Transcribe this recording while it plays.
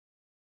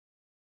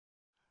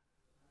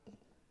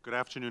Good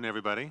afternoon,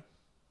 everybody.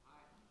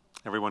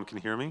 Everyone can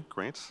hear me?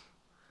 Great.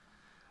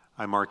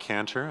 I'm Mark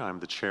Cantor. I'm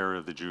the chair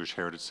of the Jewish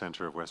Heritage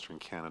Center of Western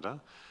Canada.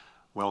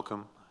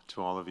 Welcome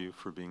to all of you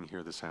for being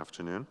here this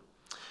afternoon.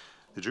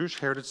 The Jewish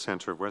Heritage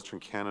Center of Western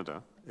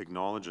Canada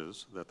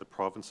acknowledges that the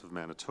province of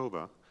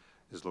Manitoba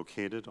is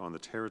located on the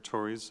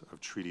territories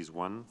of Treaties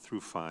 1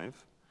 through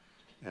 5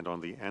 and on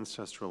the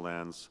ancestral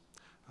lands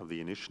of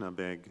the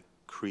Anishinaabe,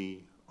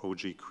 Cree,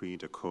 Oji-Cree,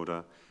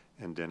 Dakota,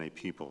 and Dene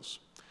peoples,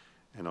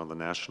 and on the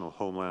national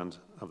homeland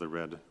of the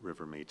Red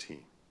River Métis.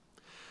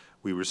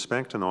 We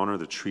respect and honor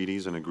the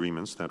treaties and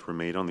agreements that were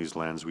made on these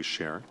lands we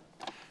share,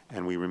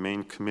 and we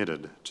remain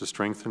committed to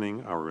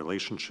strengthening our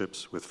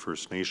relationships with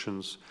First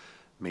Nations,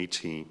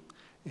 Métis,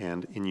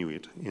 and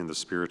Inuit in the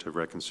spirit of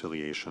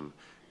reconciliation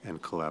and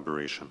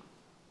collaboration.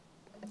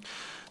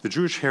 The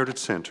Jewish Heritage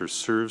Center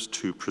serves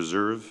to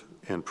preserve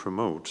and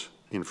promote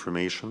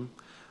information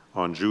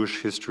on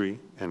Jewish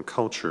history and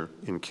culture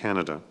in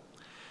Canada,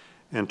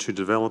 and to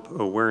develop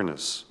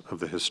awareness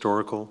of the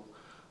historical,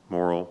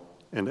 moral,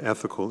 and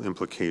ethical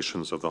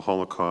implications of the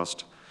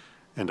Holocaust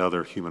and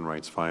other human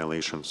rights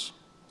violations.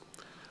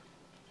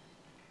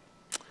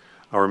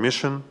 Our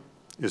mission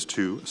is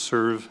to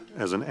serve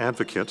as an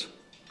advocate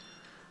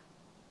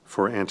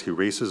for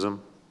anti-racism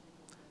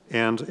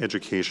and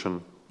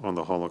education on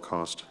the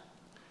Holocaust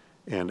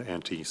and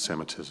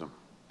anti-Semitism.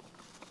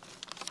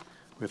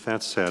 With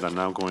that said, I'm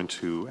now going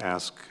to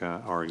ask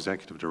our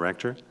Executive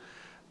Director,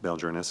 Bel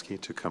Jarneski,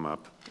 to come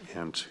up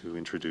and to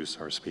introduce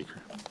our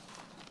speaker.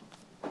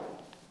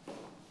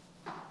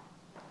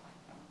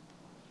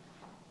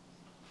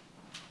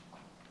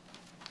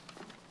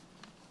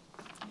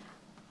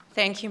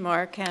 Thank you,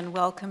 Mark, and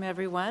welcome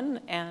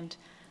everyone. And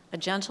a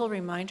gentle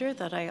reminder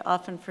that I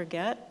often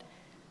forget,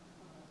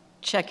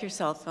 check your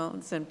cell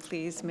phones and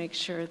please make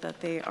sure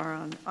that they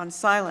are on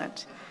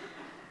silent.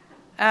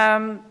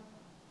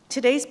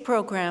 Today's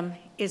program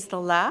is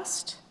the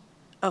last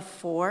of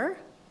 4,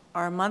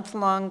 our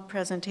month-long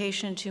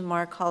presentation to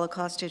mark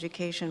Holocaust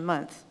Education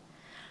Month.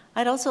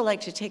 I'd also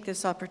like to take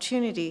this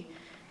opportunity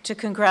to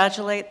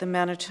congratulate the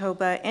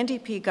Manitoba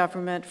NDP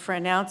government for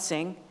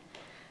announcing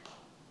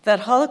that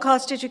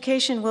Holocaust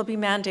education will be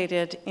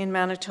mandated in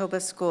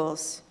Manitoba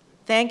schools.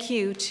 Thank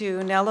you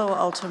to Nello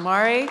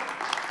Altomare.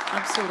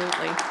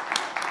 Absolutely.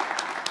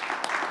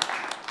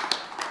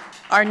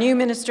 Our new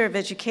Minister of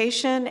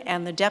Education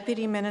and the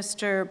Deputy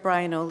Minister,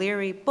 Brian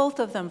O'Leary, both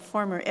of them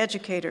former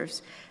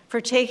educators, for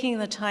taking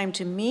the time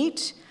to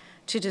meet,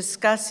 to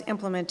discuss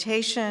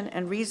implementation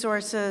and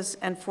resources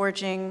and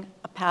forging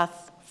a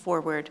path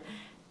forward.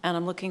 And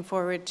I'm looking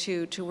forward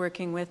to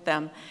working with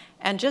them.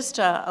 And just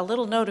a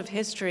little note of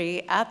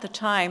history, at the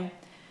time,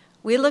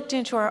 we looked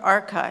into our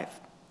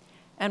archive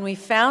and we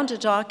found a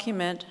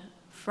document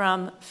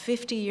from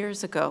 50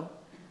 years ago,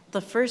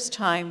 the first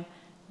time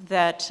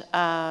that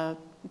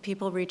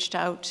people reached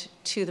out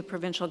to the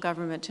provincial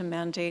government to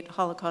mandate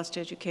Holocaust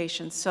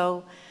education.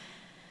 So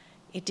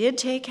it did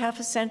take half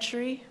a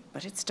century,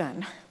 but it's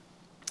done.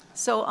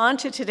 So on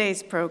to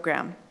today's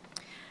program.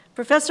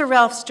 Professor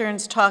Ralph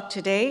Stern's talk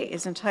today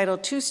is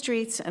entitled Two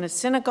Streets and a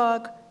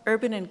Synagogue,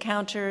 Urban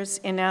Encounters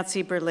in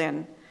Nazi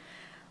Berlin.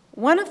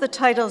 One of the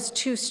titles,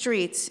 Two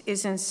Streets,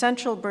 is in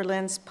central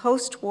Berlin's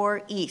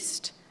post-war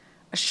east,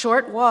 a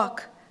short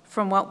walk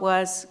from what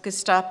was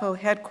Gestapo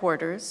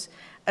Headquarters,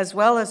 as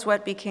well as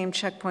what became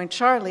Checkpoint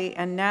Charlie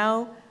and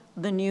now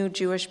the new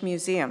Jewish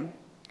Museum.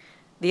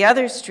 The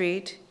other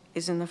street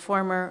is in the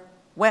former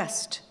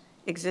West,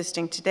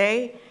 existing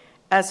today,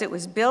 as it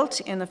was built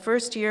in the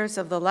first years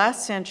of the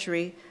last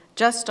century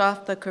just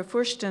off the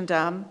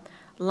Kurfürstendamm,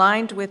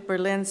 lined with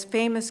Berlin's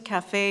famous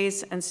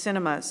cafes and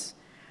cinemas.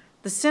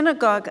 The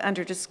synagogue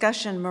under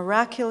discussion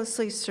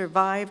miraculously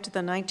survived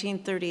the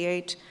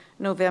 1938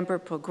 November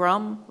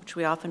Pogrom, which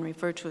we often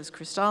refer to as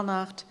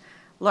Kristallnacht,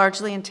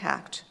 largely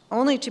intact,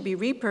 only to be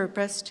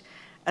repurposed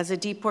as a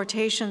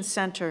deportation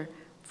center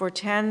for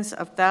tens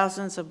of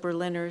thousands of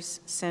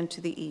Berliners sent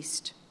to the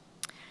east.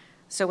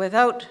 So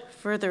without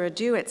further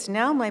ado, it's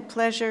now my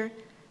pleasure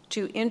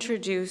to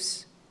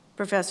introduce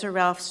Professor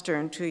Ralph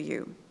Stern to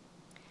you.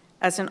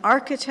 As an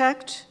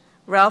architect,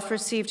 Ralph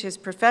received his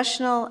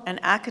professional and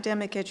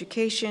academic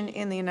education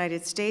in the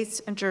United States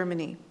and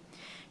Germany.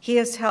 He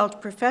has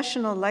held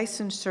professional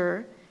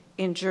licensure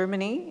in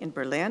Germany, in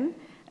Berlin,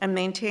 and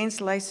maintains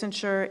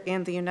licensure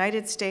in the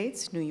United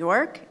States, New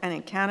York, and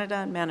in Canada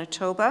and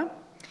Manitoba.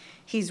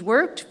 He's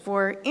worked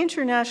for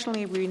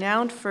internationally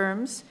renowned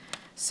firms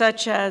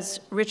such as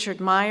Richard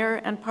Meyer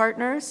and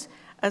Partners,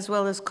 as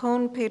well as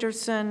Cohn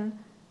Peterson,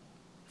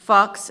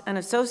 Fox and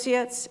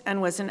Associates,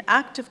 and was an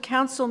active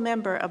council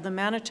member of the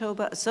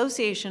Manitoba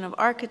Association of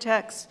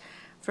Architects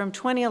from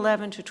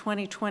 2011 to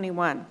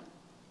 2021.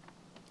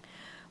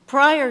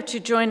 Prior to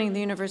joining the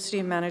University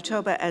of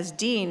Manitoba as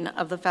Dean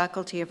of the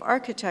Faculty of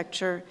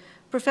Architecture,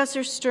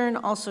 Professor Stern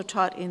also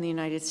taught in the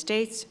United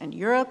States and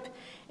Europe,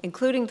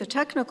 including the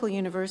Technical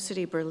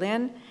University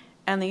Berlin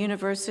and the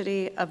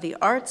University of the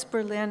Arts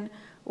Berlin,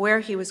 where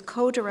he was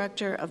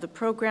co-director of the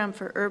Program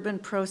for Urban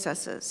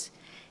Processes.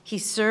 He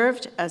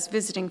served as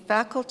visiting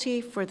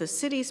faculty for the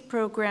Cities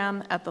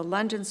program at the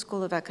London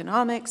School of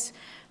Economics,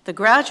 the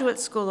Graduate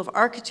School of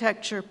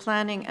Architecture,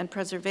 Planning, and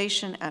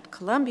Preservation at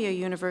Columbia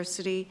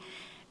University,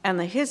 and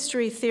the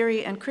History,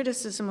 Theory, and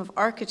Criticism of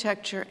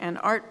Architecture and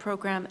Art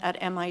program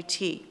at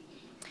MIT.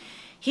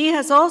 He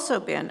has also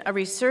been a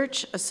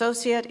research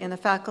associate in the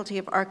Faculty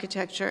of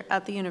Architecture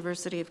at the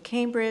University of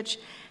Cambridge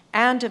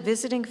and a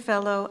visiting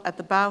fellow at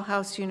the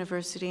Bauhaus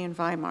University in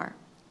Weimar.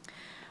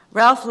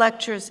 Ralph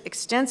lectures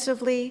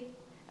extensively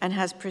and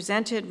has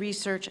presented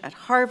research at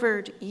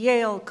Harvard,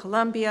 Yale,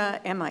 Columbia,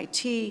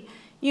 MIT,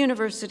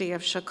 University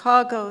of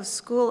Chicago,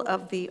 School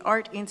of the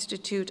Art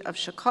Institute of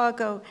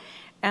Chicago,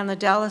 and the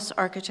Dallas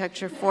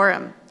Architecture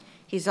Forum.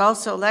 He's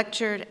also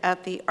lectured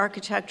at the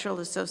Architectural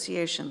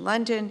Association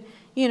London,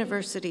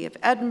 University of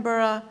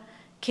Edinburgh,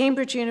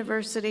 Cambridge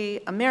University,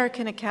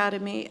 American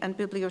Academy and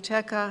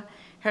Biblioteca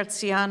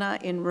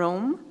Hertziana in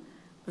Rome,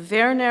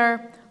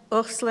 Werner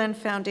Urslen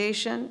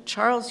Foundation,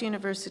 Charles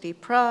University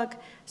Prague,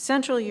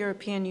 Central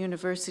European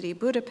University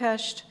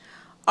Budapest,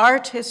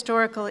 Art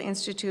Historical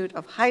Institute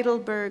of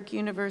Heidelberg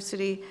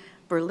University,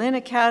 Berlin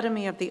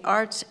Academy of the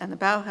Arts, and the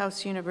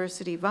Bauhaus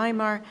University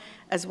Weimar,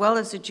 as well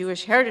as the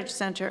Jewish Heritage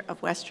Center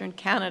of Western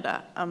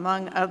Canada,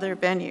 among other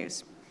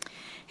venues.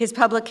 His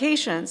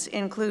publications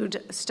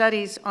include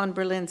studies on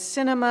Berlin's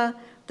cinema,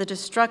 the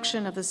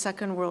destruction of the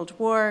Second World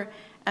War,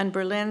 and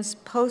Berlin's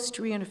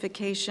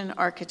post-reunification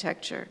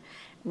architecture.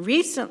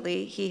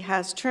 Recently, he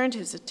has turned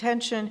his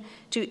attention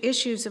to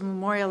issues of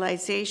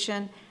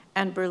memorialization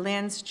and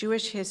Berlin's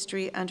Jewish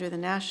history under the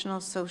National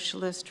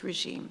Socialist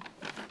regime.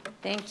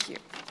 Thank you.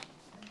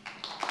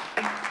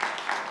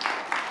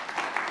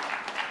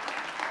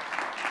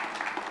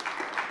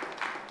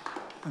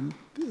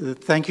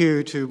 Thank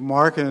you to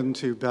Mark and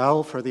to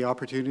Belle for the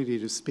opportunity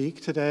to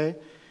speak today.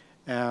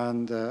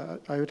 And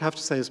I would have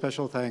to say a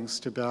special thanks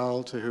to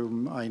Belle, to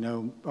whom I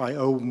know I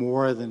owe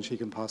more than she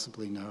can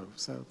possibly know.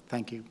 So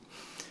thank you.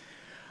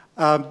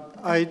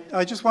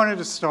 I just wanted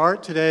to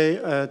start today.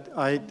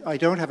 I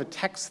don't have a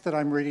text that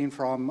I'm reading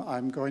from.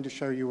 I'm going to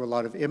show you a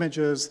lot of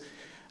images.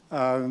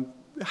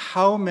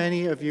 How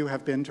many of you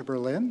have been to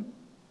Berlin?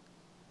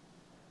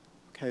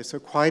 Okay, so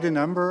quite a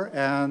number.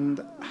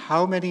 And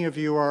how many of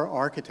you are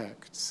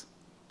architects?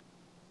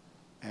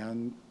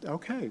 And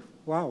okay,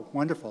 wow,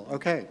 wonderful.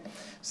 Okay,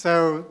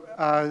 so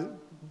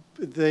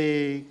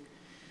the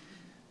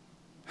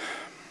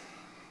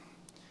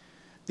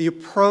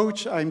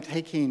approach I'm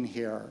taking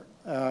here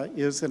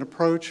is an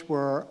approach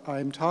where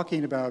I'm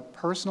talking about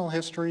personal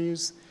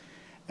histories,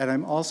 and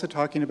I'm also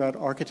talking about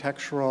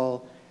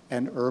architectural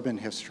and urban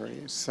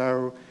histories.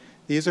 So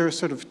these are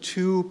sort of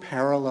two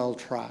parallel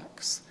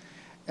tracks.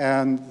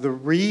 And the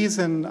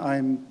reason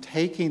I'm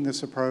taking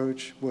this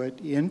approach, what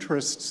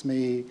interests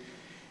me,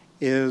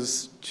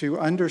 is to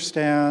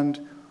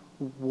understand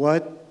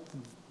what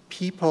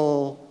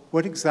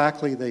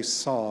exactly they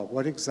saw,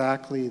 what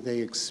exactly they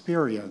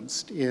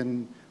experienced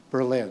in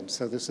Berlin.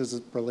 So this is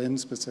a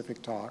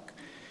Berlin-specific talk.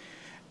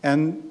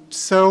 And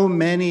so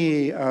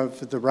many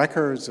of the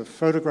records of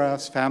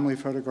photographs, family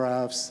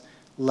photographs,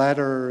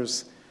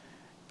 letters,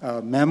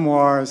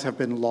 memoirs have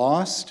been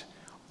lost.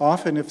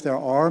 Often if there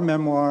are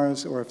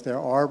memoirs or if there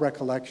are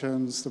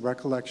recollections, the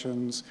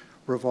recollections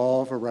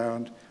revolve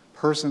around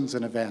persons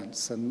and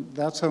events, and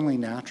that's only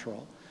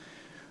natural.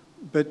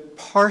 But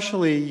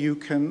partially you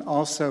can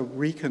also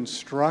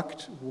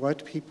reconstruct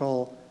what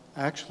people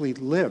actually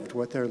lived,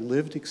 what their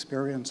lived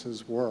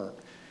experiences were.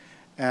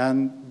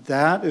 And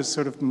that is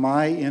sort of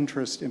my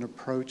interest in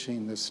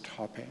approaching this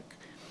topic.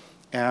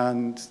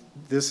 And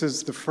this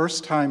is the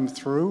first time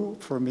through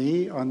for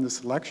me on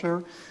this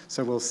lecture,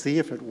 so we'll see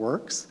if it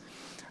works.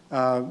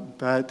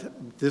 But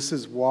this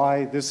is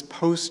why this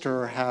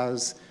poster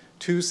has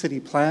 2 city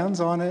plans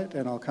on it,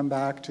 and I'll come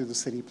back to the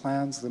city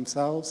plans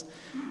themselves,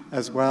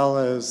 as well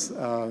as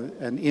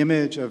an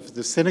image of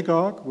the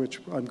synagogue, which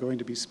I'm going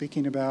to be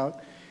speaking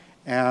about,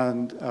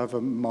 and of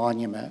a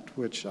monument,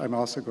 which I'm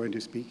also going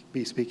to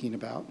be speaking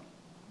about.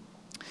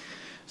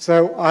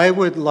 So I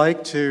would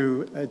like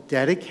to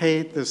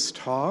dedicate this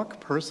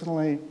talk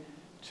personally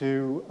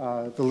to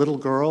the little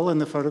girl in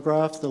the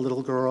photograph. The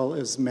little girl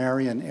is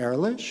Marion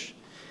Ehrlich.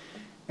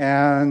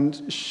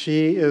 And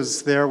she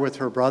is there with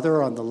her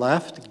brother on the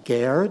left,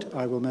 Gerd.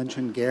 I will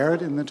mention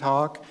Gerd in the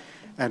talk,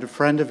 and a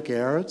friend of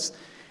Gerd's.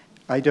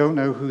 I don't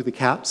know who the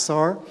cats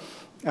are,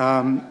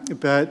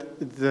 but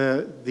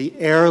the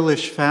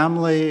Ehrlich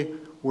family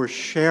were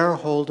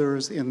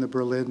shareholders in the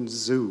Berlin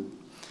Zoo.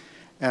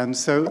 And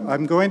so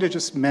I'm going to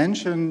just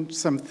mention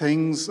some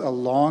things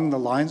along the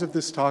lines of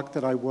this talk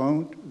that I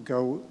won't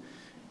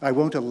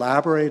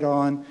elaborate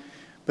on.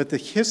 But the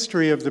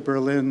history of the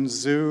Berlin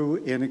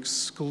Zoo in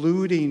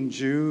excluding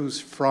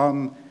Jews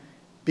from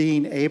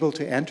being able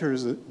to enter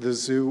the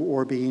zoo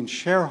or being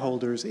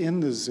shareholders in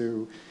the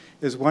zoo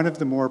is one of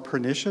the more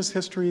pernicious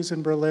histories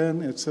in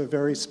Berlin. It's a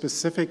very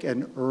specific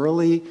and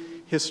early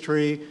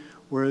history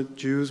where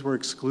Jews were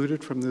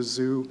excluded from the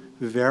zoo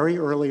very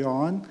early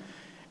on.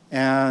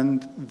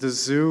 And the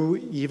zoo,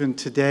 even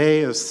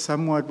today, is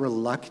somewhat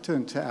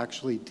reluctant to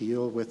actually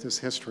deal with this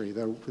history.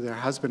 There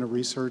has been a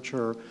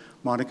researcher,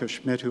 Monica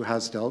Schmidt, who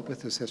has dealt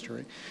with this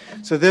history.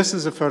 So this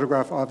is a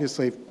photograph,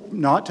 obviously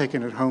not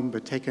taken at home,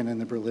 but taken in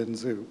the Berlin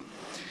Zoo.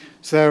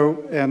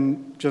 So,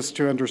 and just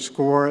to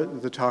underscore,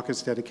 the talk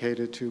is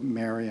dedicated to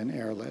Marian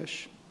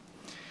Ehrlich.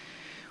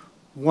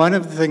 One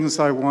of the things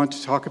I want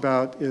to talk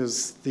about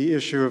is the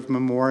issue of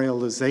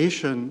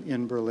memorialization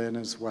in Berlin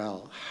as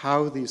well.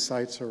 How these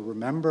sites are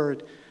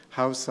remembered,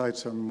 how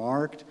sites are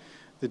marked,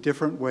 the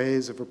different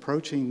ways of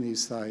approaching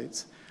these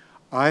sites.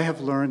 I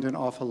have learned an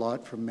awful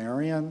lot from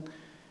Marian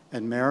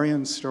and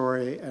Marian's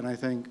story, and I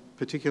think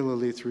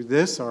particularly through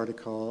this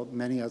article,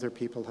 many other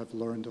people have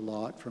learned a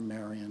lot from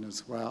Marian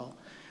as well.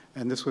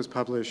 And this was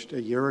published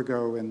a year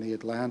ago in The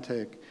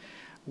Atlantic.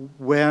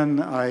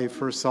 When I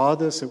first saw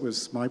this, it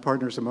was my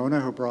partner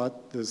Simona who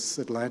brought this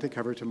Atlantic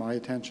cover to my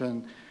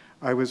attention.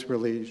 I was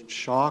really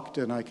shocked,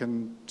 and I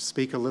can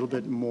speak a little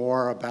bit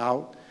more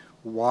about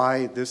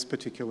why this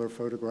particular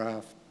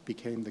photograph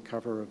became the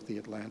cover of The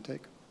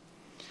Atlantic.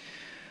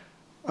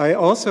 I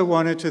also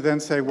wanted to then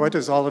say, what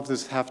does all of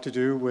this have to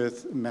do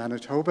with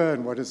Manitoba,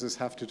 and what does this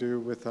have to do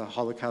with the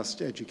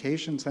Holocaust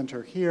Education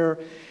Center here?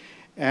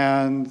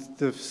 And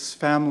the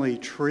family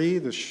tree,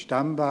 the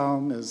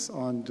Stammbaum, is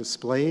on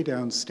display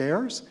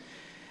downstairs.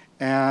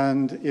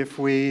 And if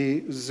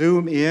we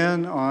zoom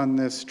in on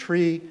this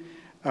tree,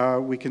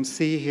 we can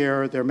see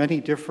here there are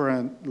many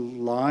different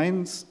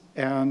lines,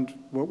 and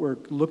what we're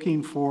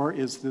looking for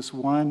is this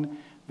one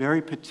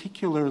very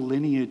particular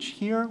lineage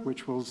here,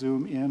 which we'll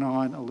zoom in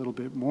on a little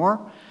bit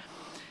more.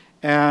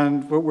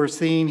 And what we're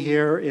seeing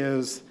here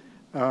is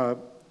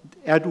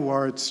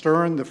Eduard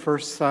Stern, the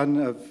first son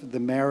of the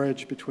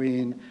marriage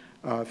between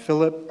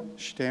Philip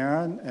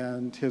Stern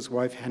and his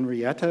wife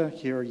Henrietta,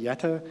 here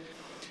Jette.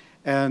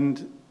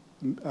 And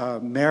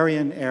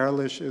Marian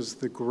Ehrlich is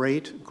the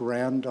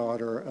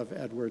great-granddaughter of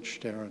Edward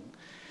Stern.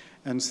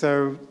 And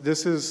so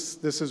this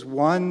is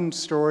one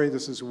story,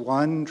 this is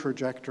one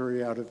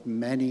trajectory out of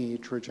many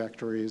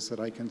trajectories that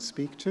I can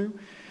speak to.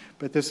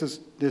 But this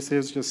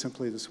is just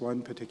simply this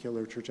one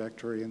particular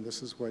trajectory, and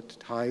this is what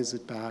ties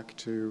it back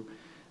to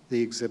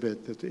the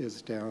exhibit that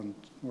is down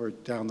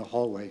the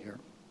hallway here.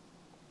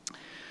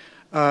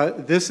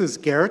 This is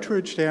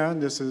Gertrude Stern.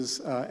 This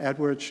is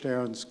Edward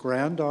Stern's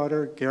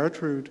granddaughter.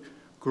 Gertrude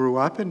grew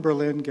up in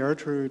Berlin.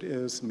 Gertrude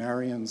is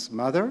Marian's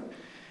mother.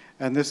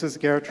 And this is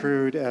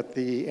Gertrude at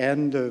the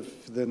end of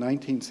the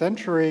 19th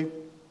century.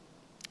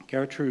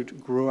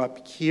 Gertrude grew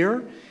up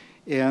here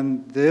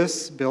in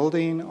this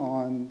building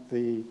on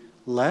the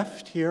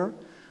left here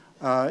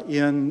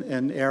in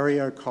an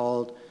area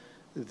called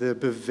the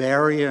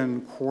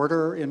Bavarian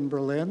Quarter in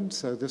Berlin.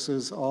 So this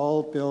is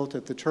all built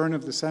at the turn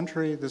of the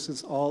century. This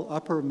is all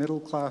upper middle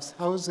class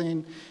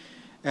housing.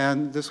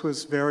 And this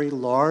was very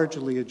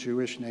largely a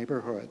Jewish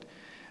neighborhood.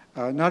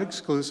 Not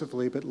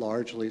exclusively, but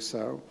largely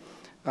so.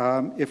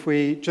 If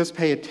we just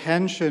pay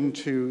attention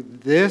to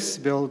this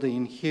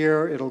building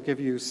here, it'll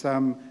give you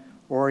some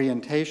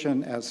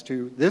orientation as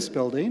to this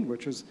building,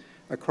 which is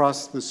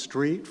across the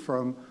street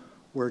from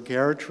where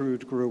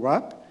Gertrude grew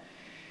up.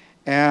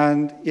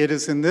 And it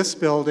is in this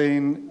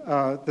building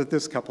that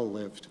this couple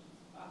lived.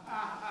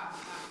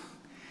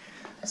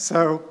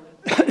 So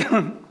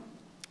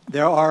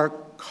there are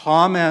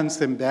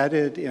comments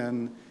embedded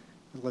in,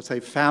 let's say,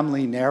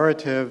 family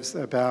narratives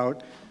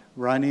about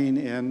running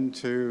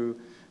into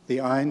the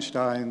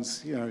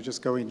Einsteins,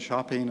 just going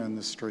shopping on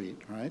the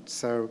street, right?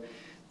 So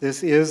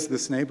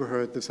this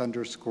neighborhood, this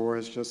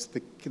underscores just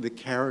the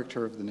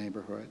character of the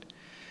neighborhood.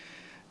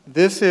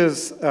 This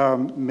is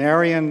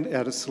Marian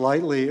at a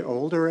slightly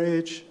older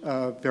age,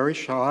 very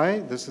shy.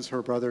 This is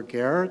her brother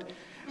Gerd,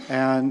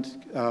 and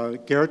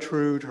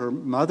Gertrude, her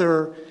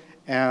mother,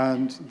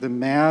 and the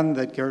man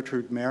that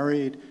Gertrude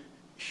married,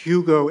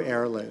 Hugo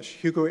Ehrlich.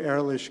 Hugo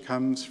Ehrlich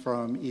comes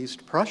from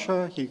East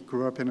Prussia. He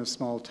grew up in a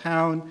small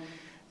town,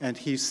 and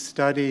he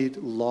studied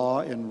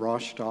law in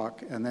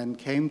Rostock, and then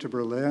came to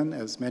Berlin,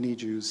 as many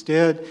Jews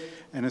did,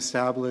 and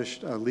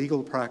established a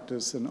legal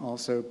practice and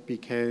also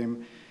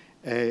became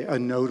a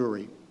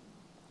notary.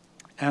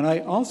 And I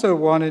also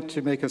wanted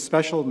to make a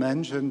special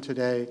mention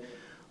today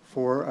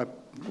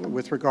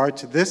with regard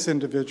to this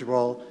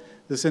individual.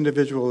 This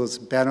individual is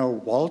Benno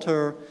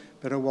Walter.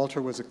 Benno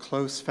Walter was a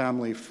close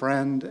family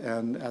friend,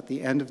 and at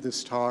the end of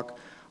this talk,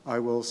 I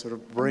will sort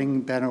of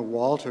bring Benno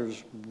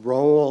Walter's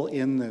role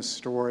in this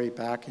story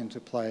back into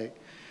play.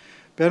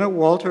 Benno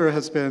Walter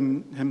has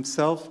been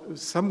himself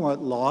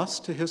somewhat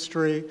lost to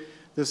history.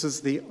 This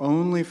is the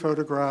only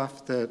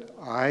photograph that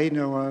I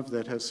know of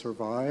that has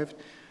survived.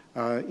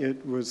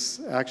 It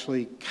was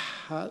actually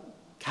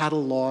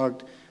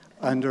cataloged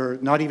under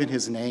not even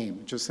his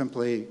name, just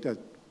simply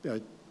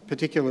a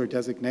particular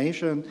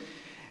designation.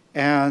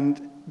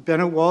 And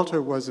Benno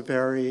Walter was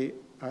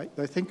I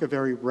think a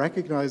very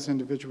recognized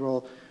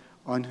individual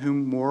on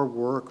whom more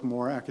work,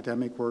 more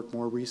academic work,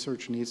 more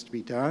research needs to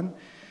be done,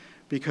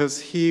 because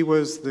he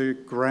was the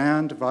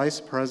grand vice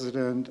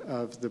president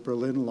of the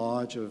Berlin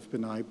Lodge of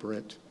B'nai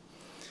B'rith.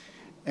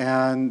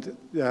 And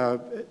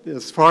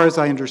as far as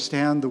I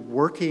understand, the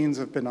workings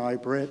of B'nai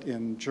B'rith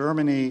in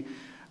Germany,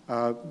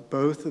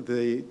 both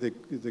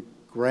the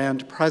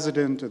Grand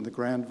President and the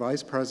Grand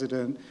Vice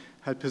President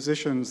had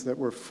positions that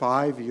were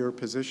 5-year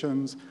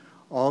positions.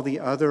 All the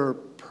other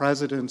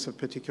presidents of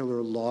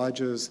particular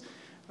lodges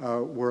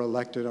were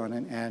elected on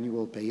an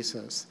annual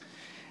basis.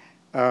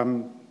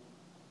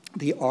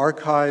 The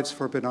archives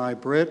for B'nai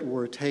B'rith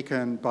were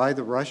taken by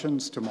the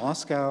Russians to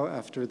Moscow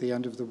after the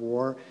end of the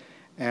war,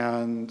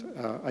 and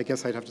I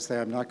guess I'd have to say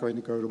I'm not going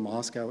to go to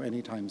Moscow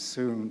anytime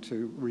soon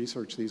to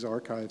research these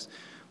archives,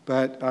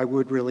 but I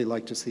would really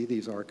like to see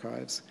these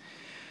archives.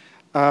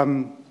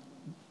 Of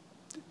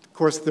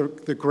course,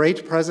 the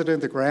great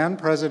president, the grand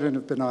president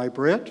of B'nai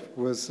B'rith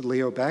was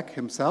Leo Baeck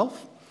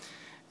himself,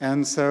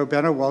 and so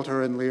Benno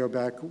Walter and Leo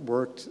Baeck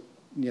worked,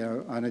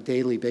 on a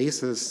daily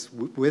basis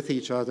with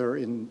each other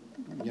in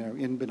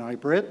B'nai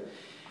B'rith.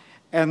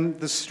 And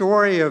the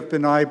story of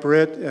B'nai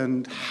B'rith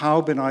and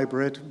how B'nai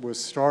B'rith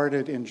was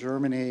started in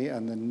Germany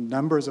and the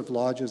numbers of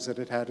lodges that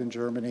it had in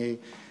Germany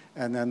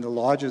and then the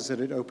lodges that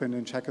it opened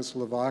in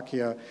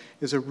Czechoslovakia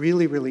is a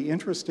really, really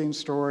interesting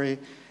story.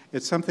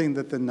 It's something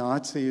that the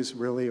Nazis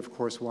really, of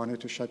course, wanted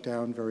to shut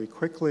down very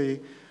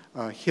quickly.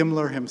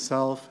 Himmler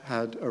himself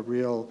had a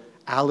real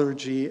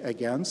allergy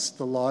against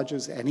the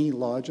lodges, any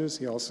lodges.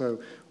 He also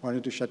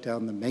wanted to shut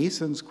down the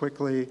Masons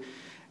quickly.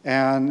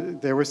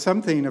 And there was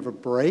something of a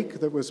brake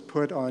that was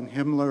put on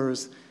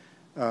Himmler's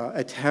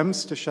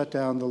attempts to shut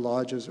down the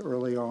lodges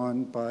early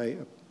on by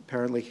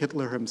apparently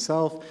Hitler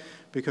himself,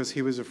 because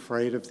he was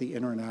afraid of the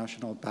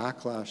international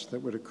backlash that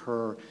would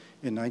occur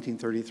in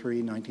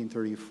 1933,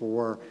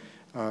 1934,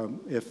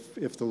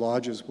 if the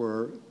lodges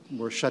were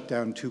shut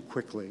down too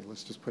quickly.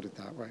 Let's just put it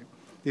that way.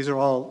 These are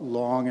all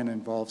long and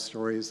involved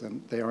stories,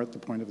 and they aren't the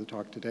point of the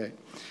talk today.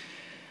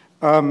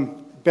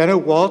 Benno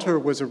Walter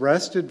was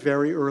arrested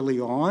very early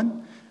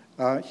on.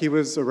 He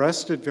was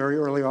arrested very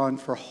early on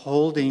for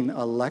holding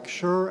a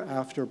lecture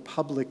after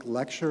public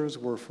lectures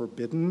were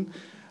forbidden.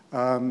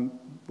 The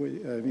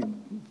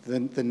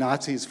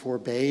Nazis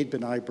forbade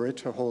B'nai B'rith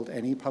to hold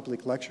any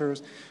public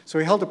lectures. So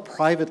he held a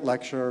private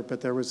lecture, but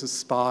there was a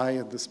spy,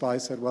 and the spy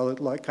said, well,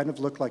 it kind of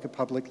looked like a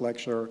public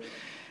lecture.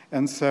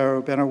 And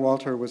so Benno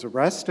Walter was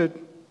arrested.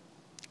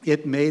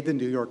 It made the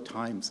New York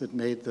Times. It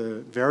made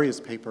the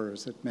various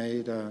papers. It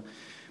made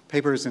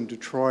papers in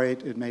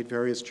Detroit. It made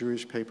various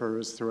Jewish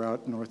papers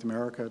throughout North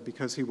America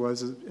because he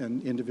was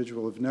an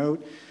individual of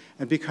note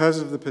and because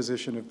of the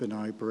position of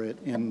B'nai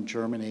B'rith in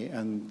Germany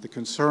and the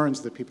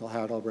concerns that people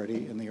had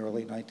already in the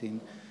early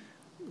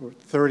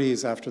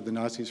 1930s after the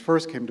Nazis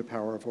first came to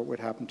power of what would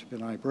happen to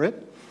B'nai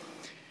B'rith.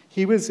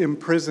 He was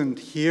imprisoned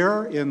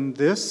here in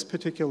this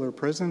particular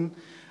prison.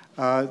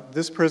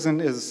 This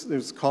prison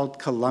is called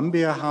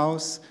Columbia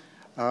House.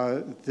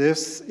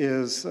 This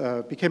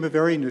became a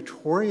very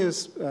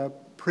notorious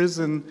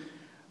prison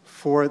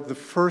for the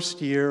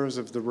first years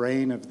of the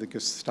reign of the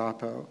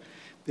Gestapo.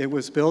 It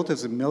was built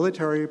as a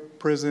military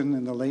prison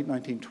in the late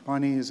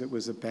 1920s. It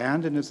was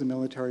abandoned as a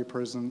military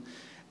prison,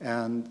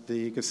 and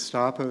the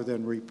Gestapo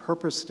then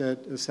repurposed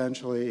it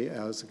essentially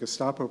as a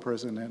Gestapo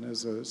prison and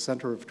as a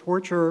center of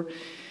torture.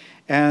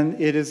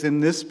 And it is in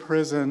this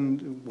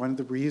prison, one of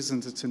the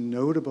reasons it's a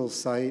notable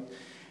site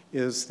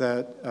is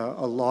that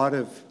a lot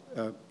of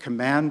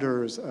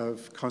commanders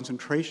of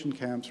concentration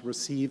camps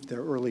received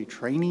their early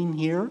training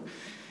here.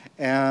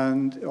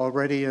 And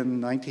already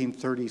in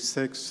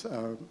 1936,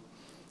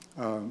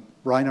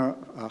 Rainer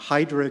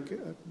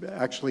Heydrich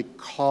actually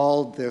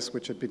called this,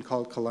 which had been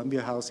called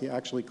Columbia House, he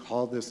actually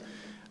called this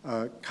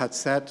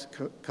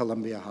KZ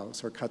Columbia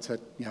House, or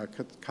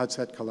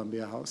KZ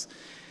Columbia House.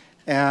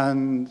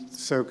 And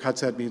so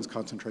KZ means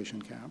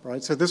concentration camp,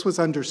 right? So this was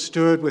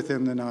understood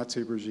within the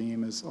Nazi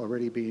regime as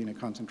already being a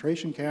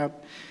concentration camp.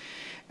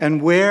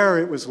 And where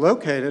it was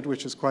located,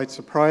 which is quite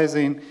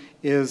surprising,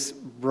 is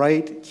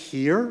right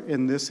here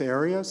in this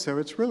area. So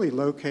it's really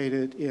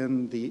located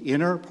in the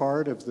inner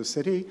part of the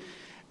city.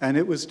 And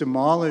it was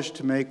demolished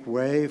to make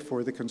way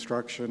for the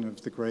construction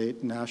of the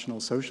great National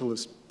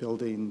Socialist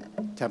building,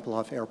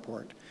 Tempelhof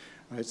Airport.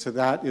 Right, so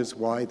that is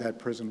why that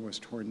prison was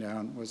torn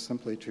down, was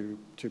simply to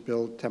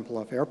build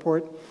Tempelhof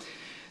Airport.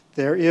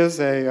 There is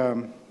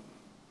a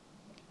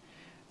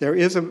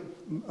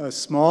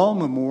small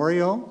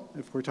memorial,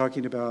 if we're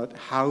talking about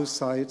how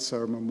sites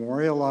are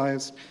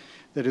memorialized,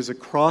 that is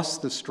across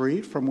the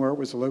street from where it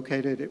was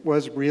located. It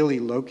was really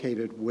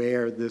located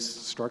where this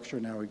structure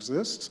now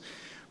exists,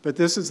 but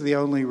this is the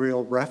only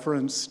real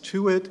reference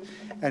to it,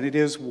 and it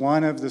is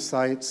one of the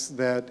sites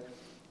that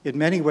in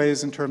many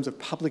ways, in terms of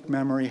public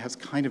memory, has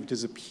kind of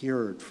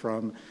disappeared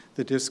from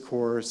the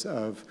discourse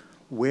of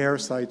where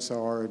sites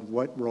are and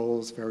what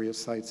roles various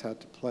sites had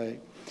to play.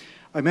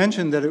 I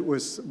mentioned that it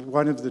was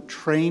one of the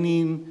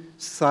training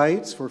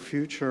sites for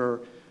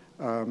future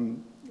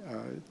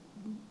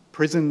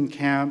prison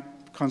camp,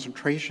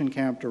 concentration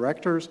camp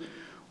directors,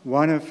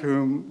 one of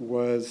whom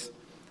was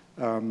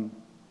Karl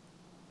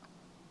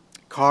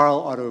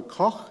Otto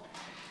Koch.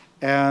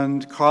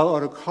 And Karl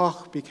Otto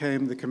Koch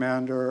became the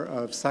commander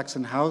of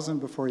Sachsenhausen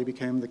before he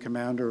became the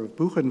commander of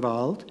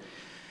Buchenwald.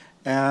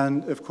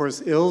 And of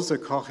course, Ilse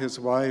Koch, his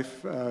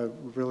wife,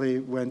 really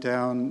went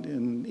down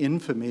in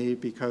infamy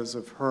because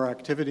of her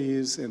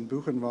activities in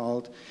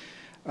Buchenwald.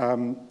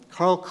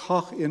 Karl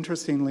Koch,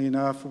 interestingly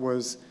enough,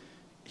 was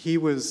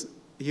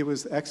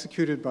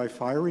executed by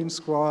firing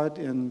squad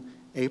in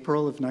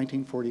April of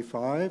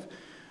 1945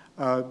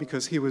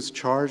 because he was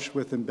charged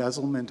with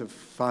embezzlement of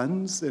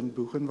funds in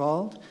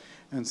Buchenwald.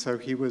 And so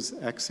he was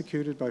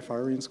executed by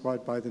firing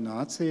squad by the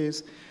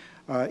Nazis.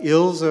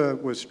 Ilse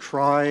was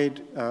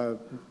tried.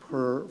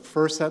 Her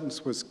first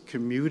sentence was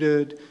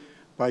commuted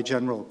by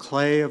General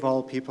Clay, of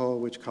all people,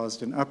 which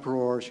caused an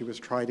uproar. She was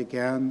tried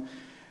again.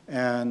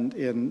 And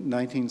in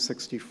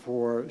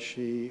 1964,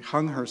 she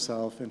hung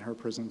herself in her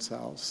prison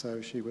cell. So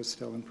she was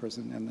still in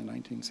prison in the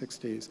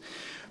 1960s.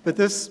 But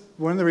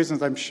one of the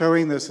reasons I'm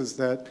showing this is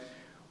that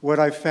what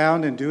I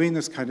found in doing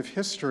this kind of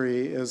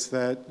history is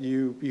that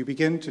you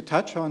begin to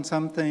touch on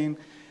something,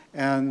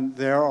 and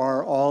there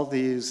are all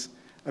these,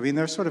 I mean,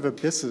 there's sort of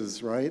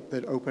abysses, right,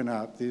 that open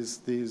up.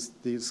 These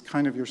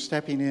kind of, you're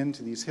stepping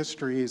into these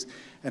histories,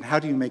 and how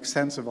do you make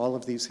sense of all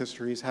of these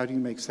histories? How do you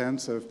make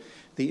sense of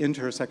the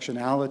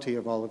intersectionality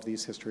of all of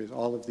these histories,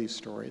 all of these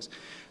stories?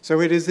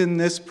 So it is in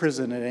this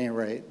prison, at any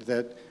rate,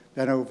 that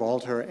Benno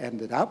Walter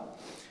ended up.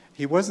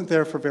 He wasn't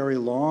there for very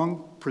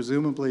long,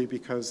 presumably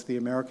because the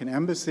American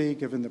embassy,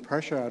 given the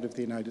pressure out of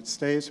the United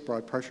States,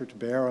 brought pressure to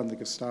bear on the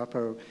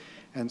Gestapo,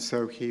 and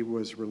so he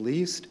was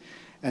released.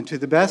 And to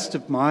the best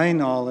of my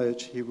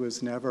knowledge, he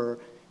was never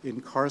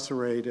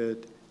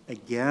incarcerated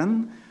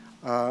again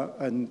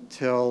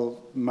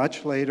until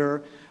much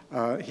later.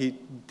 He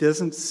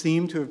doesn't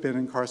seem to have been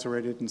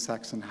incarcerated in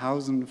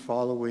Sachsenhausen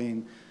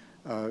following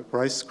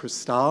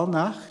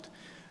Reichskristallnacht.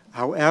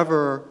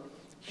 However,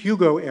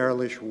 Hugo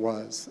Ehrlich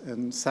was.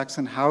 In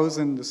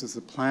Sachsenhausen, this is the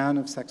plan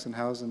of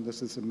Sachsenhausen.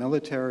 This is a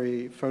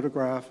military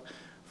photograph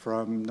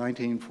from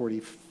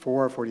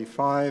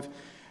 1944-45,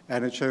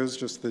 and it shows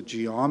just the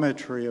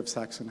geometry of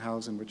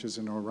Sachsenhausen, which is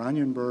in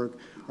Oranienburg.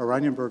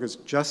 Oranienburg is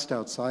just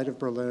outside of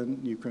Berlin.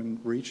 You can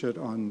reach it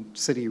on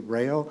city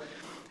rail.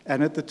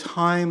 And at the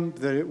time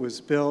that it was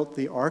built,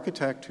 the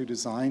architect who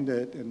designed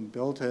it and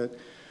built it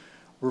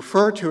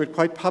referred to it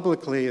quite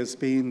publicly as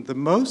being the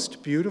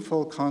most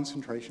beautiful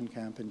concentration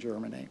camp in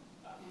Germany.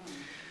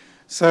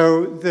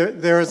 So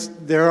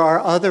there are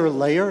other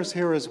layers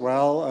here as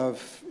well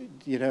of,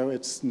 you know,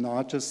 it's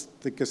not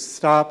just the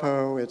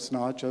Gestapo, it's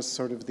not just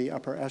sort of the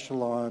upper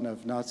echelon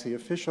of Nazi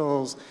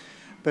officials,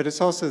 but it's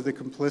also the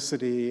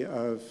complicity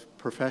of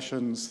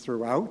professions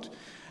throughout.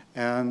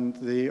 And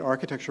the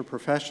architecture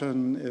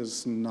profession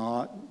is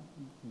not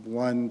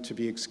one to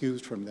be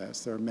excused from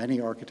this. There are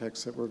many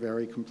architects that were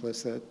very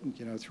complicit,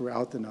 you know,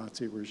 throughout the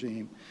Nazi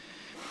regime.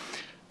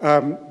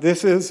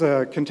 This is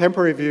a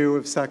contemporary view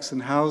of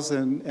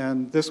Sachsenhausen,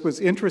 and this was,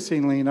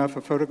 interestingly enough,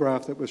 a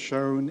photograph that was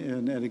shown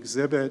in an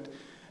exhibit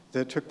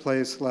that took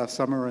place last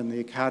summer in the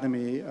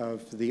Academy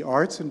of the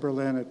Arts in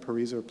Berlin at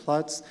Pariser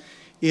Platz,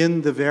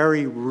 in the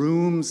very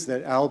rooms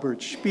that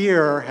Albert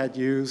Speer had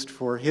used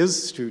for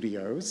his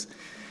studios.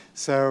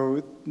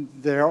 So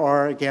there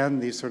are, again,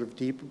 these sort of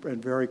deep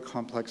and very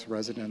complex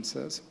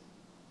residences.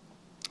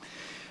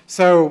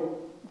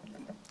 So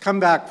come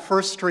back,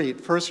 First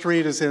Street. First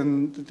Street is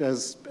in,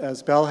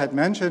 as Bell had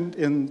mentioned,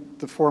 in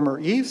the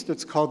former East.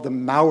 It's called the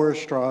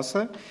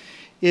Mauerstrasse.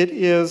 It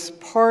is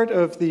part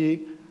of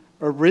the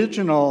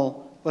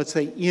original, let's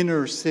say,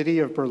 inner city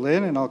of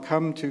Berlin, and I'll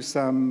come to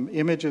some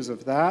images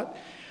of that.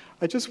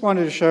 I just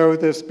wanted to show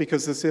this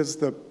because this is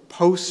the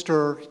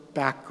poster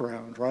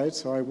background, right?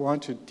 So I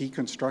want to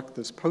deconstruct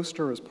this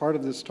poster as part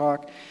of this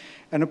talk.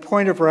 And a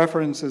point of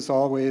reference is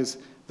always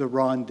the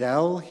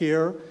rondel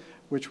here,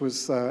 which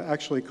was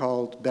actually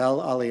called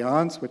Belle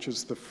Alliance, which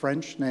is the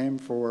French name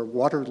for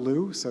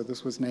Waterloo. So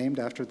this was named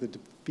after the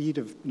defeat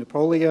of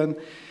Napoleon.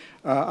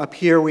 Up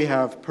here we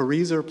have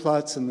Pariser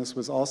Platz, and this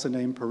was also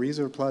named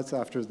Pariser Platz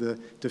after the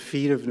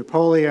defeat of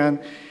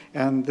Napoleon.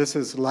 And this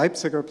is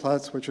Leipziger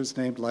Platz, which was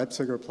named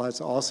Leipziger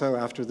Platz also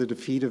after the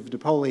defeat of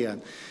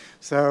Napoleon.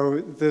 So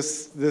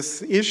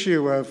this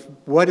issue of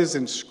what is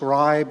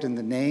inscribed in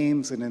the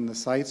names and in the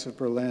sites of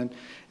Berlin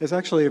is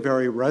actually a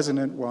very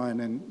resonant one,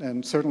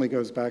 and certainly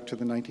goes back to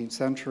the 19th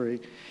century.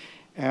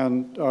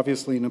 And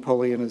obviously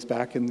Napoleon is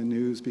back in the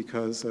news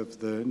because of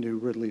the new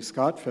Ridley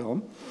Scott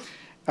film.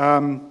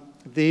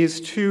 These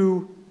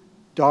two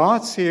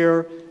dots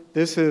here,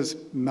 this is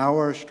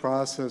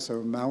Mauerstrasse,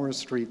 so Mauer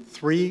Street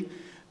 3.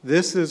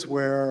 This is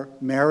where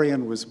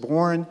Marion was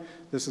born,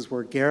 this is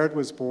where Gerd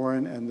was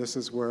born, and this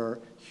is where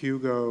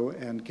Hugo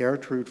and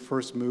Gertrude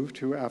first moved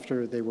to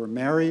after they were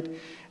married.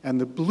 And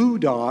the blue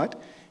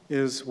dot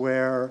is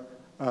where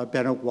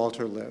Benno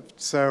Walter lived.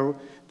 So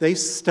they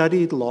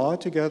studied law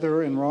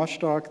together in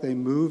Rostock. They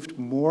moved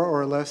more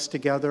or less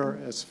together,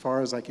 as far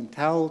as I can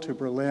tell, to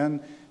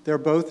Berlin. They're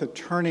both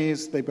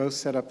attorneys, they both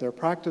set up their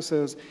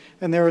practices,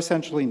 and they're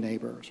essentially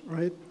neighbors,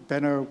 right?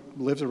 Benno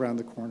lives around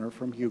the corner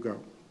from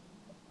Hugo.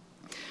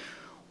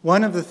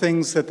 One of the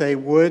things that they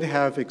would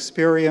have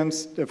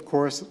experienced, of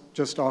course,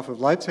 just off of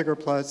Leipziger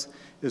Platz,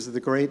 is the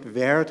great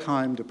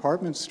Wertheim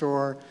department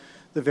store.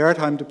 The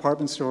Wertheim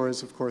department store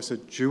is, of course, a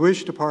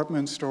Jewish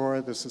department store.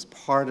 This is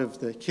part of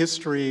the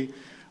history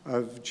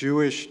of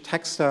Jewish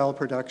textile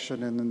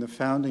production and then the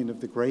founding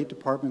of the great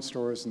department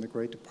stores and the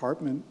great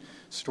department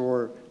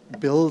store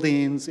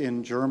buildings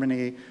in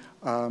Germany,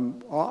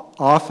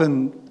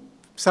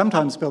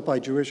 sometimes built by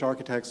Jewish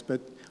architects,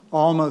 but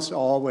almost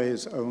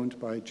always owned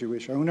by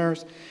Jewish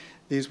owners.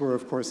 These were,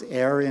 of course,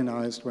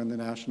 Aryanized when the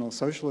National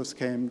Socialists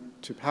came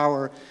to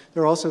power.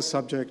 They're also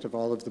subject of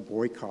all of the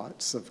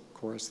boycotts, of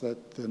course,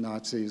 that the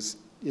Nazis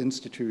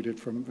instituted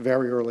from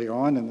very early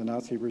on in the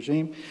Nazi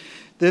regime.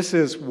 This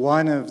is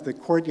one of the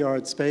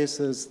courtyard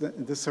spaces.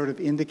 This sort of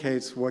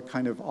indicates what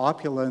kind of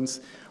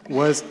opulence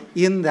was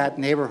in that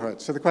neighborhood.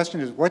 So the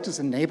question is, what does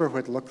a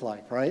neighborhood look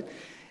like, right?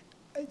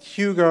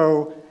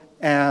 Hugo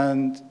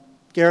and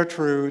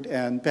Gertrude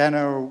and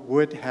Benno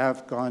would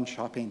have gone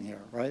shopping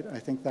here, right? I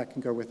think that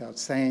can go without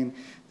saying.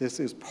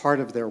 This is part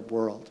of their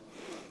world.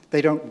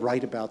 They don't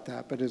write about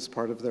that, but it's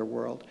part of their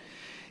world.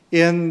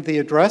 In the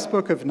address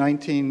book of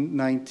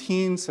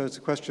 1919, so it's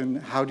a question,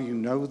 how do you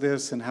know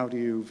this and how do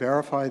you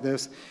verify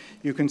this?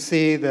 You can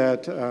see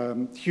that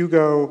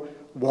Hugo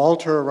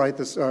Walter, right,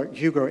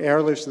 Hugo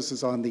Ehrlich, this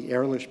is on the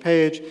Ehrlich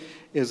page,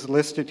 is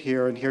listed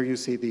here, and here you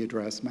see the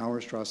address,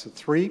 Mauerstrasse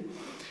 3.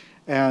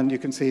 And you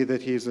can see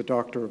that he's a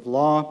doctor of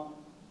law.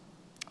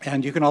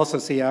 And you can also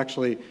see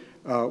actually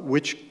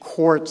which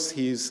courts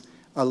he's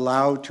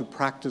allowed to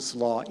practice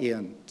law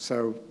in.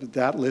 So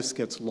that list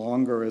gets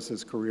longer as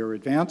his career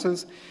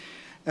advances.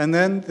 And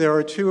then there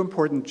are two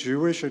important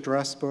Jewish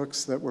address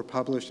books that were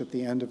published at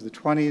the end of the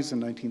 20s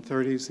and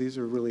 1930s. These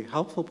are really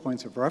helpful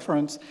points of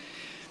reference.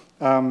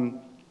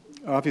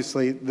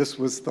 Obviously, this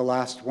was the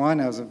last one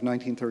as of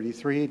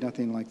 1933.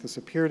 Nothing like this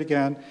appeared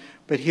again.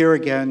 But here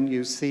again,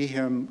 you see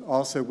him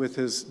also with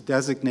his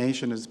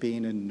designation as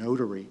being a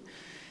notary.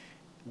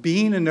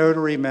 Being a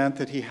notary meant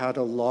that he had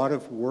a lot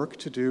of work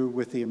to do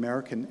with the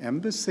American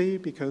embassy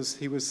because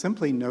he was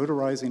simply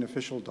notarizing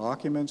official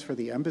documents for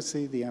the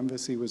embassy. The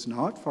embassy was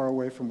not far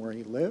away from where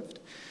he lived.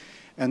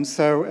 And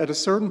so at a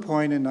certain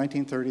point in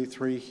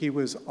 1933, he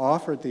was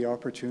offered the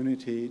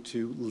opportunity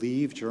to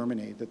leave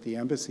Germany, that the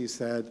embassy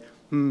said,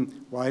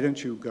 why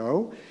don't you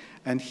go?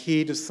 And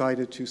he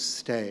decided to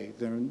stay.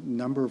 There are a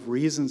number of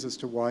reasons as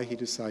to why he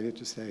decided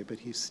to stay, but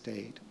he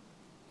stayed.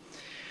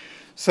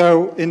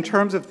 So in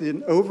terms of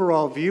the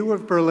overall view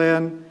of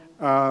Berlin,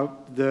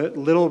 the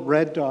little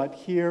red dot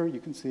here, you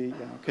can see,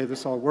 yeah, okay,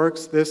 this all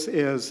works. This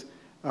is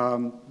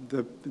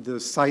the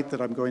site that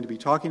I'm going to be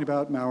talking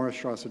about,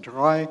 Mauerstrasse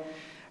 3.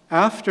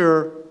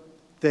 After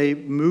they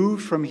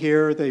moved from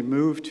here, they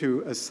moved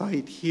to a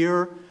site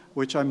here,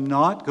 which I'm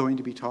not going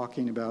to be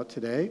talking about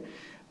today.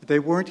 They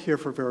weren't here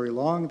for very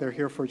long. They're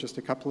here for just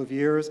a couple of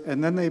years,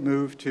 and then they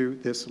moved to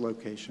this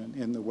location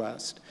in the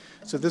west.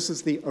 So this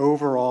is the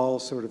overall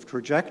sort of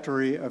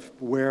trajectory of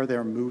where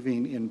they're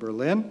moving in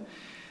Berlin.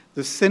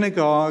 The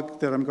synagogue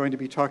that I'm going to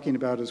be talking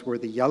about is where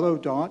the yellow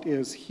dot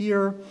is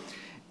here.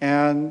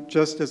 And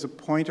just as a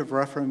point of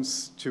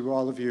reference to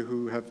all of you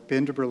who have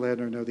been to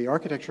Berlin or know the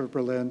architecture of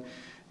Berlin,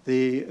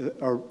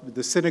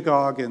 the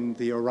synagogue in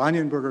the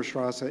Oranienburger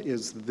Strasse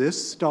is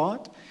this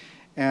dot.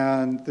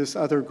 And this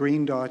other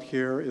green dot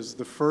here is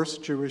the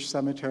first Jewish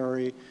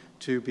cemetery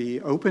to be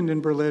opened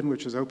in Berlin,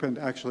 which was opened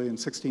actually in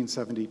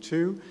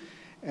 1672.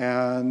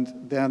 And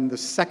then the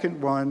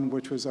second one,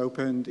 which was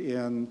opened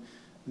in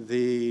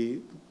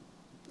the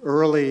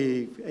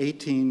early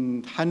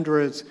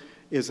 1800s,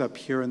 is up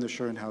here in the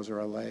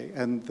Schönhauser Allee.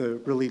 And the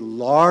really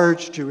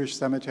large Jewish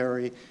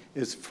cemetery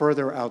is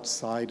further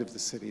outside of the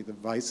city, the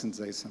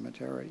Weißensee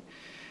Cemetery.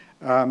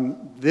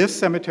 This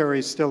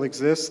cemetery still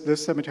exists.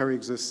 This cemetery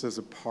exists as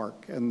a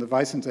park, and the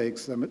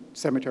Weißensee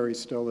Cemetery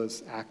still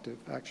is active,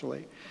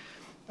 actually.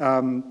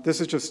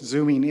 This is just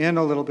zooming in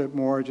a little bit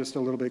more, just a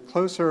little bit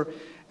closer.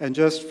 And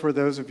just for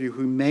those of you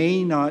who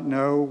may not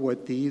know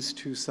what these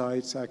two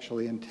sites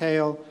actually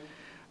entail,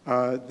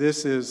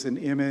 this is an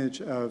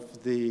image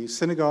of the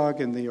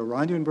synagogue in the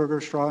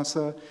Oranienburger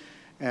Strasse.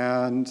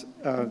 And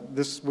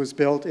this was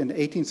built in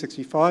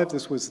 1865.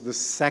 This was the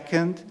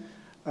second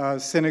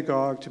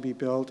synagogue to be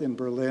built in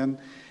Berlin.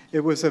 It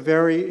was a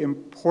very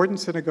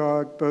important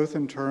synagogue, both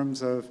in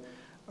terms of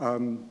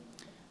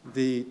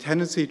the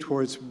tendency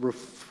towards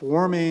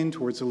reforming,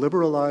 towards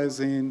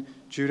liberalizing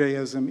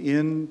Judaism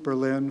in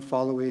Berlin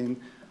following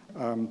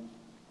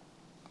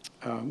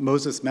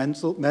Moses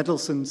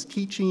Mendelssohn's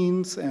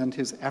teachings and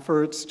his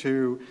efforts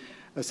to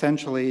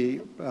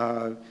essentially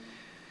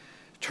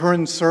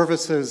turn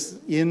services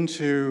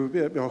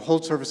into,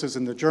 hold services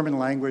in the German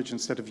language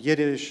instead of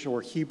Yiddish or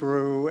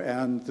Hebrew,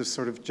 and this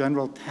sort of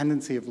general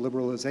tendency of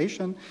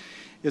liberalization.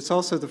 It's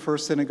also the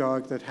first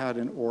synagogue that had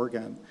an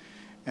organ.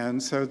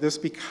 And so this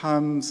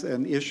becomes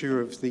an issue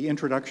of the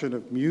introduction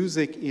of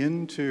music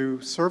into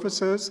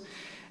services.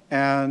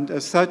 And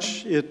as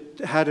such,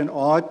 it had an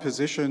odd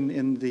position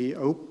in the,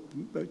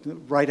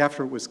 right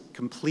after it was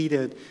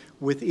completed,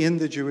 within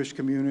the Jewish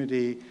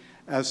community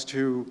as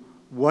to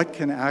what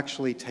can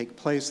actually take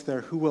place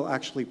there, who will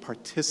actually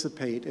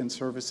participate in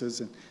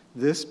services in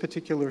this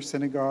particular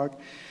synagogue.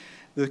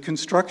 The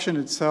construction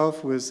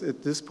itself was,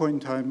 at this point in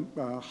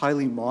time,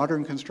 highly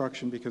modern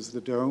construction because the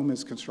dome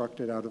is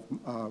constructed out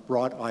of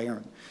wrought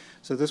iron.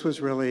 So this was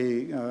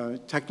really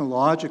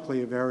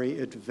technologically a very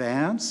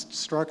advanced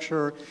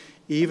structure,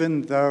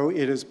 even though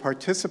it is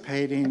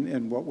participating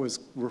in what was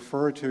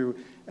referred to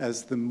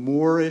as the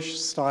Moorish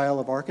style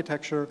of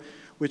architecture,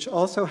 which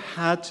also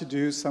had to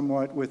do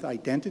somewhat with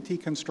identity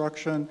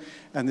construction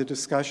and the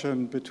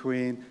discussion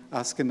between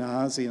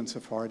Ashkenazi and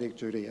Sephardic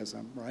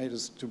Judaism, right,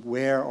 as to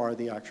where are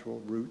the actual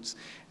roots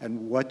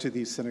and what do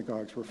these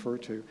synagogues refer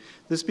to.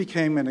 This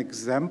became an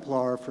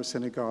exemplar for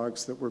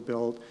synagogues that were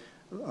built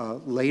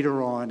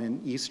later on in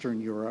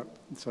Eastern Europe.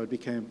 So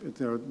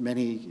there are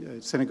many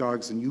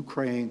synagogues in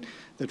Ukraine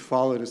that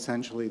followed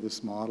essentially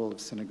this model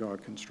of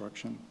synagogue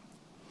construction.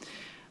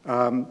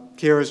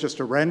 Here is just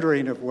a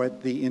rendering of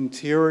what the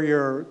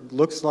interior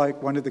looks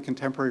like. One of the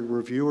contemporary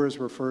reviewers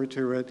referred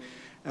to it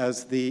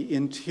as the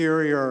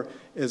interior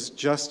is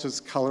just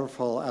as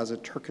colorful as a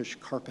Turkish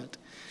carpet.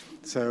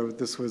 So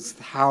this was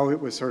how it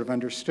was sort of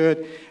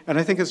understood. And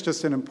I think it's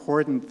just an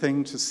important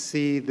thing to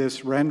see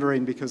this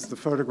rendering because the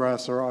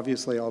photographs are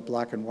obviously all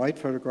black and white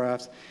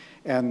photographs,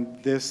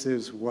 and this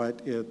is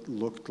what it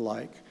looked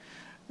like.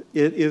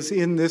 It is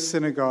in this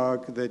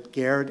synagogue that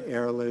Gerd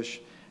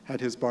Ehrlich had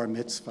his bar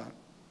mitzvah.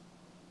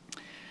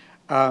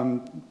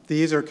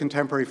 These are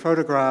contemporary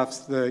photographs.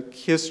 The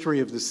history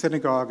of the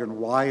synagogue and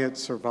why it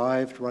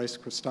survived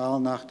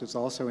Reichskristallnacht is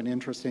also an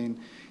interesting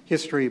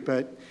history,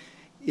 but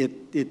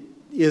it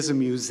is a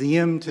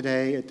museum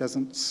today. It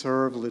doesn't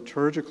serve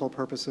liturgical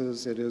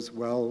purposes. It is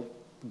well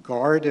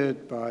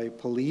guarded by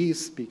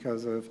police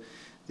because of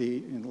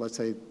the, let's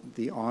say,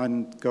 the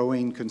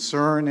ongoing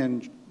concern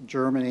in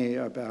Germany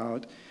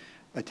about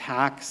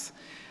attacks.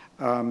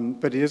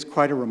 But it is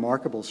quite a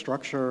remarkable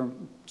structure.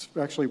 It's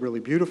actually really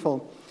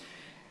beautiful.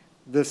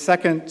 The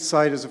second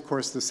site is, of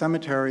course, the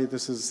cemetery.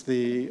 This is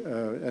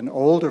an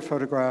older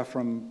photograph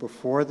from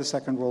before the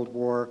Second World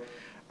War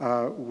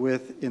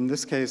with, in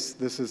this case,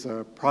 this is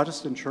a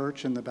Protestant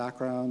church in the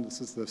background.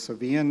 This is the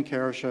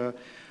Sovienkirche.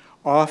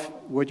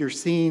 What you're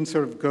seeing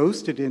sort of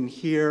ghosted in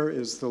here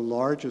is the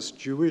largest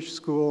Jewish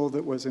school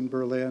that was in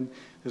Berlin.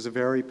 There's a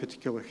very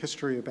particular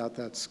history about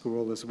that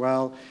school as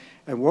well.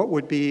 And what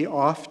would be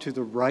off to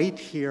the right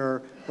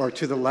here, or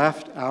to the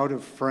left out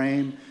of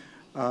frame,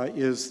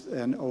 is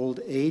an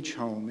old age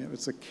home. It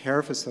was a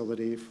care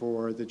facility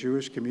for the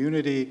Jewish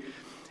community.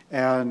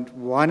 And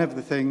one of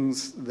the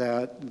things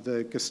that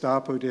the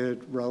Gestapo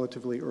did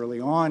relatively early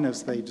on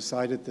is they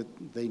decided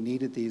that they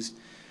needed these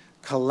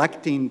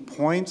collecting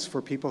points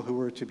for people who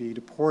were to be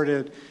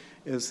deported,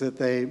 is that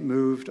they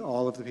moved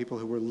all of the people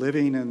who were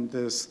living in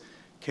this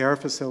care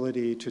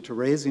facility to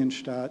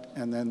Theresienstadt,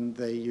 and then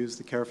they used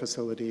the care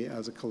facility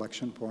as a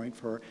collection point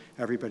for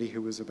everybody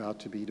who was about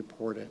to be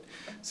deported.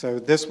 So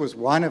this was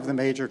one of the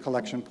major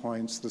collection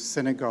points. The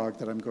synagogue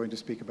that I'm going to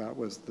speak about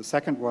was the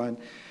second one.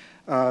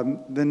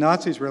 The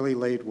Nazis really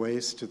laid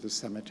waste to the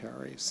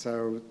cemetery,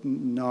 so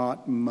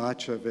not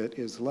much of it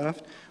is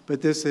left,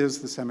 but this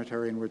is the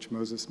cemetery in which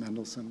Moses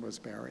Mendelssohn was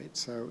buried,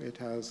 so it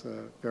has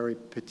a very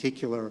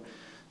particular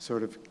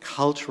sort of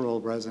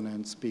cultural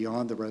resonance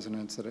beyond the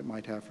resonance that it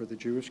might have for the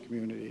Jewish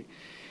community.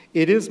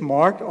 It is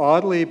marked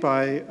oddly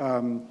by,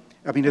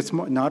 it's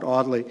not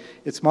oddly,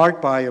 it's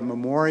marked by a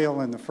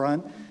memorial in the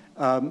front.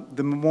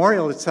 The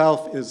memorial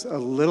itself is a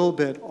little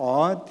bit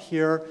odd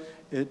here.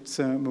 It's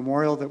a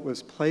memorial that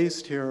was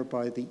placed here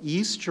by the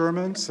East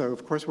Germans, so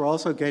of course we're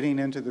also getting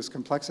into this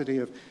complexity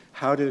of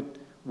how did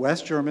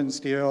West Germans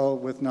deal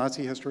with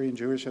Nazi history and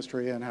Jewish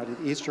history, and how did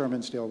East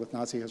Germans deal with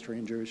Nazi history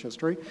and Jewish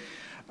history.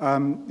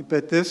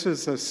 But this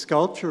is a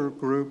sculpture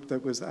group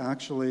that was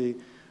actually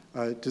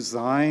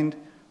designed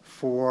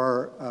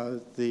for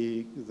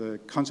the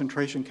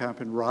concentration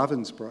camp in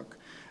Ravensbrück.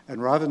 And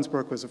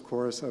Ravensbrück was, of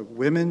course, a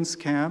women's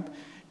camp.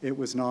 It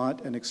was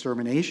not an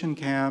extermination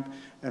camp,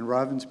 and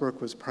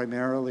Ravensbrück was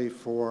primarily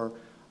for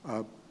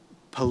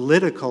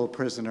political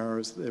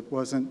prisoners. It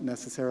wasn't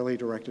necessarily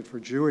directed for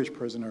Jewish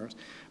prisoners,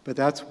 but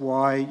that's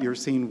why you're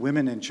seeing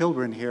women and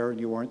children here and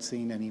you aren't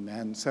seeing any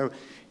men. So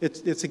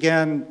it's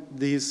again,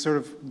 these sort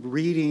of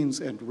readings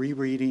and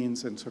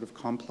rereadings and sort of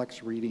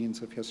complex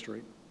readings of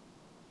history.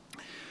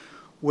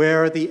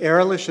 Where the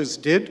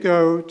Ehrliches did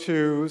go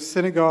to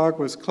synagogue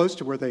was close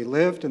to where they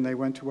lived, and they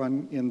went to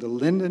one in the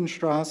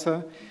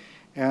Lindenstrasse,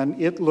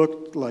 and it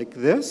looked like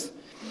this.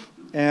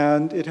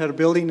 And it had a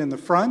building in the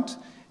front,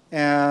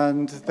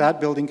 and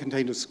that building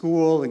contained a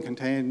school and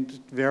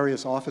contained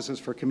various offices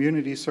for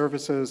community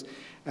services.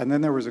 And then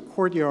there was a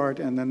courtyard,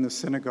 and then the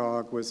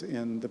synagogue was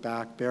in the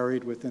back,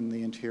 buried within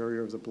the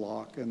interior of the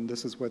block. And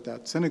this is what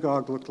that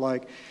synagogue looked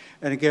like.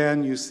 And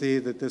again, you see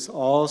that this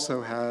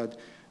also had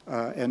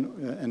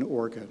an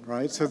organ,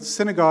 right? So the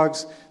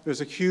synagogues,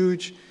 there's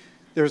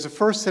a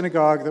first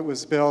synagogue that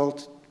was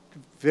built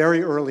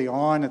very early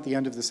on at the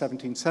end of the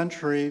 17th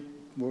century,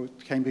 what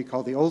came to be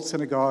called the Old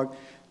Synagogue.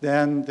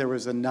 Then there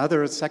was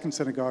another second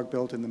synagogue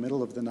built in the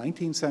middle of the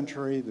 19th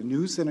century, the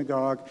New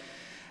Synagogue,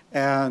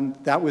 and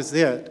that was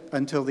it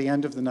until the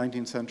end of the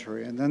 19th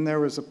century. And then there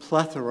was a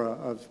plethora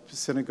of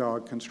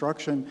synagogue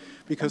construction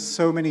because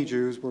so many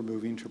Jews were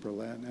moving to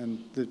Berlin,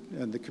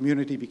 and the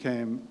community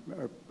became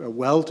a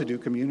well-to-do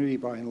community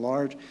by and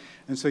large.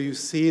 And so you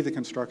see the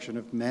construction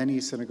of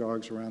many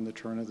synagogues around the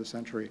turn of the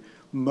century,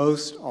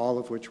 most all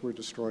of which were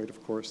destroyed,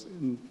 of course,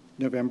 in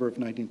November of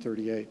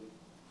 1938.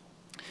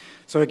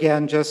 So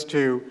again, just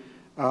to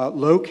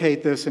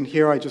locate this, and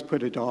here I just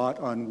put a dot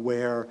on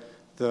where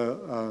the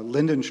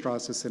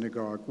Lindenstrasse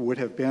synagogue would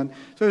have been.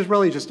 So it was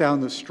really just down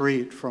the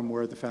street from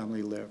where the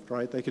family lived,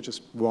 right? They could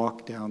just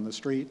walk down the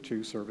street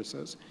to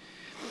services.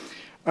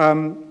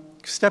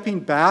 Stepping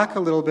back a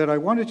little bit, I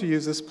wanted to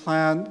use this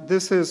plan.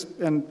 This is,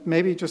 and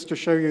maybe just to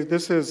show you,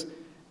 this is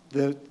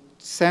the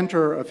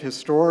center of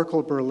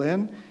historical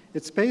Berlin.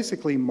 It's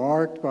basically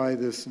marked by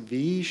this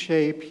V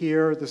shape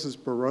here. This is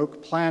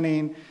Baroque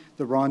planning,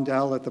 the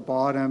rondel at the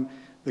bottom.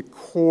 The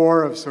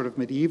core of sort of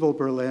medieval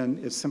Berlin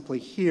is simply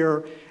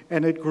here,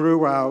 and it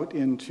grew out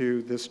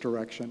into this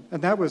direction.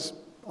 And that was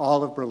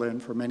all of Berlin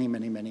for many,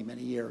 many, many,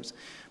 many years.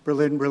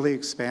 Berlin really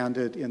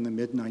expanded in the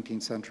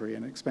mid-19th century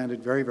and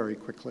expanded very, very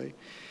quickly.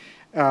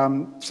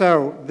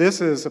 So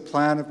this is a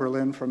plan of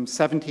Berlin from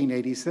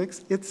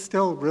 1786. It's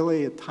still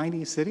really a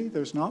tiny city.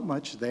 There's not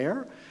much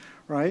there,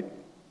 right?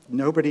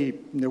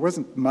 There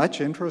wasn't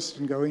much interest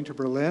in going to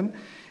Berlin.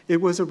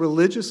 It was a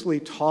religiously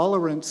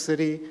tolerant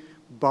city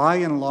by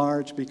and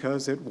large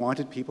because it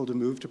wanted people to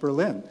move to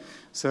Berlin.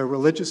 So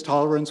religious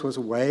tolerance was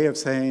a way of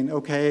saying,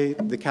 okay,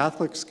 the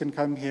Catholics can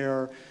come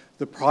here,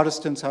 the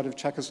Protestants out of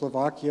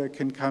Czechoslovakia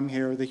can come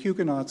here, the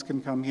Huguenots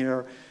can come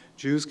here,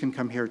 Jews can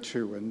come here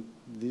too. And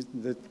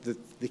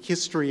the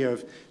history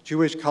of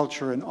Jewish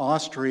culture in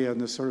Austria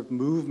and the sort of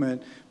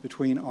movement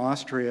between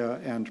Austria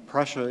and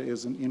Prussia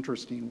is an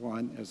interesting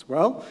one as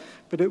well.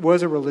 But it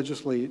was a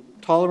religiously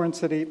tolerant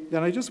city. And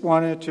I just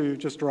wanted to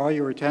just draw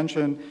your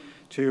attention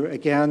to,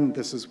 again,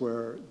 this is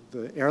where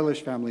the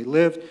Ehrlich family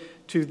lived,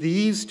 to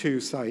these two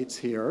sites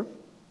here.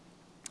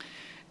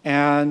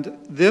 And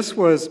this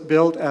was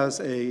built as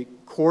a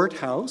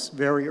courthouse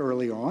very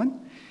early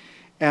on.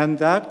 And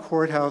that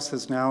courthouse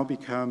has now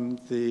become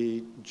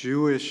the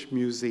Jewish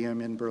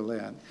Museum in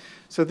Berlin.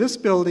 So this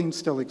building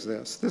still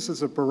exists. This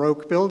is a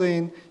Baroque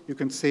building. You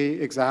can see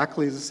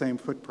exactly the same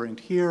footprint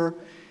here.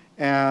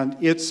 And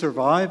it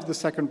survived the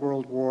Second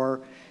World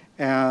War.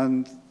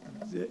 And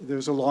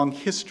there's a long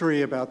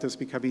history about this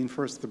becoming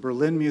first the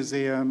Berlin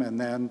Museum, and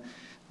then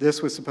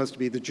this was supposed to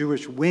be the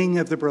Jewish wing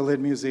of the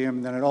Berlin Museum,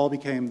 and then it all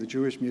became the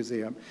Jewish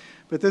Museum.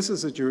 But this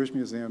is a Jewish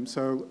museum,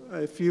 so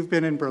if you've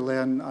been in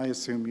Berlin, I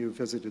assume you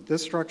visited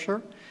this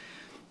structure.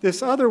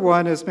 This other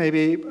one is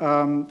maybe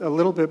a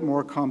little bit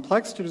more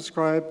complex to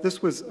describe.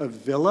 This was a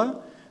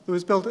villa that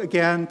was built,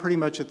 again, pretty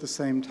much at the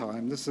same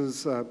time. This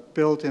is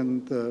built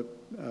in the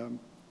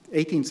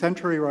 18th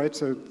century, right?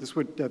 So this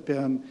would have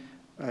been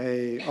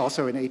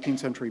also an 18th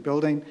century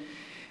building.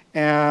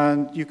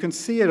 And you can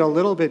see it a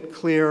little bit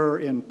clearer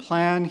in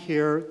plan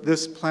here.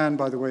 This plan,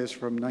 by the way, is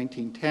from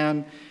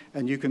 1910.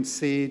 And you can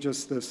see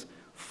just this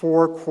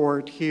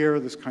forecourt here,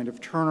 this kind of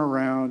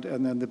turnaround,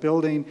 and then the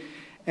building.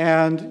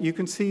 And you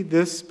can see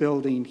this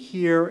building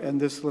here and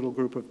this little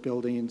group of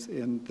buildings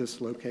in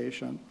this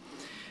location.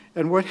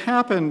 And what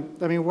happened,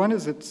 I mean, one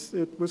is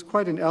it was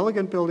quite an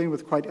elegant building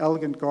with quite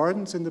elegant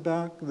gardens in the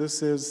back.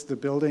 This is the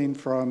building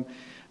from,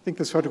 I think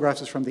this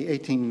photograph is from the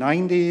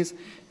 1890s.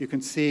 You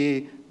can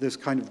see this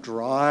kind of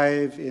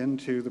drive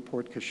into the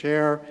Porte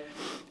Cochere.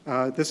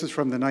 This is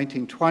from the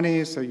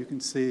 1920s, so you can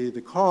see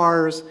the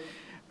cars.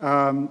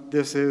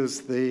 This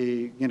is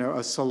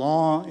a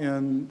salon,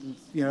 and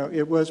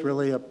it was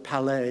really a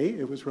palais.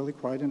 It was really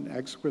quite an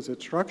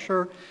exquisite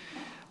structure.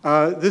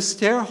 This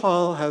stair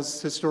hall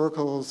has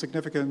historical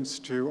significance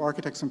to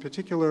architects in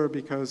particular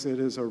because it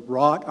is a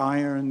wrought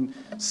iron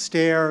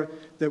stair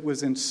that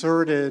was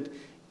inserted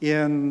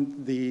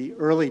in the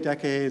early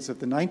decades of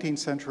the 19th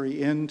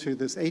century into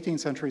this 18th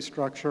century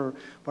structure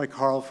by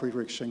Carl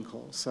Friedrich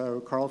Schinkel. So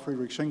Carl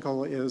Friedrich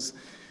Schinkel is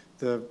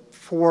the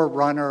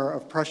forerunner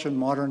of Prussian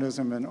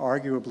modernism and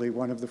arguably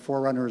one of the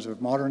forerunners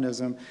of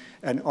modernism,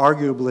 and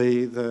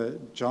arguably the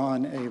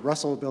John A.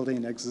 Russell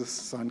building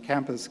exists on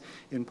campus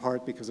in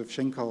part because of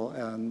Schinkel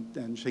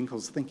and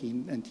Schinkel's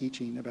thinking and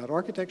teaching about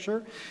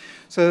architecture.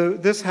 So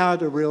this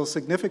had a real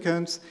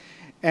significance.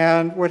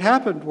 And what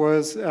happened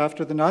was,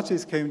 after the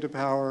Nazis came to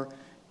power,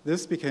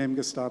 this became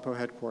Gestapo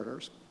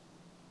headquarters.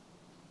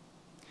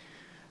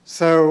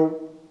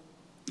 So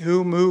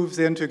who moves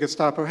into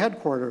Gestapo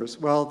headquarters?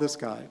 Well, this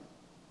guy.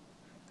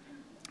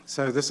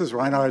 So this is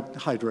Reinhard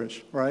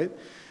Heydrich, right?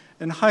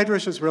 And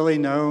Heydrich is really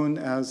known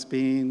as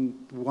being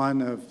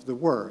one of the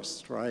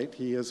worst, right?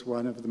 He is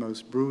one of the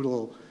most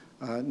brutal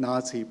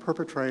Nazi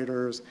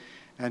perpetrators,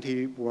 and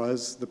he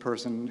was the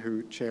person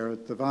who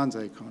chaired the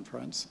Wannsee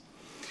Conference.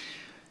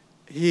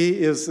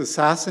 He is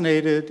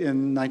assassinated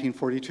in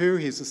 1942.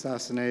 He's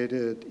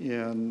assassinated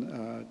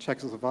in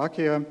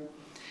Czechoslovakia.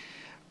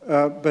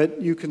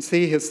 But you can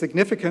see his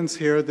significance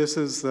here. This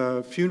is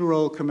the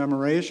funeral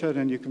commemoration,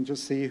 and you can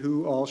just see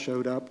who all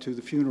showed up to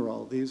the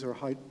funeral. These are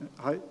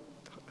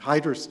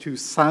Heydrich's two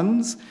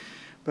sons,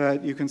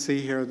 but you can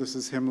see here this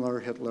is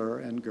Himmler, Hitler,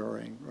 and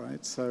Goering,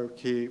 right? So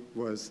he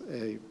was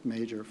a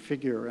major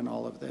figure in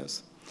all of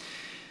this.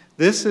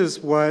 This is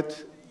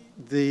what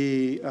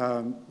that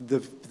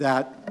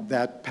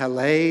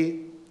palais,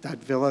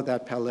 that villa,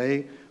 that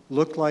palais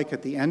looked like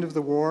at the end of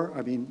the war.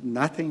 I mean,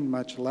 nothing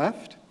much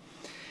left.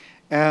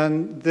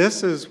 And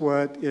this is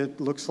what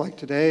it looks like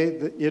today.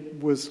 It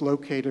was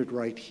located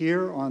right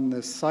here on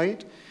this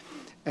site.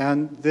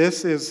 And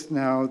this is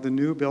now the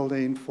new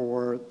building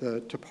for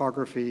the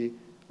topography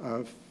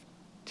of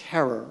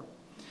terror.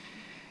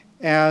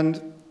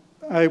 And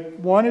I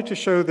wanted to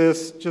show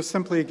this just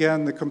simply,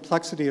 again, the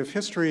complexity of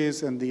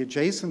histories and the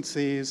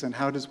adjacencies and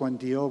how does one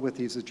deal with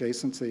these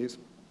adjacencies.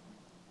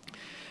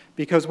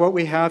 Because what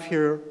we have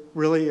here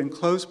really in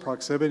close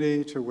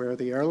proximity to where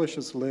the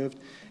Ehrliches lived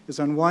is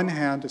on one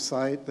hand a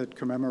site that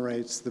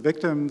commemorates the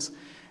victims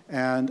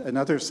and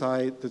another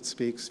site that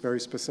speaks very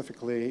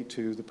specifically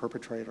to the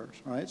perpetrators,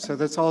 right? So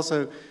that's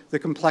also the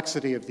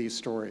complexity of these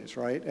stories,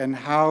 right? And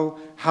how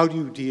do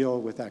you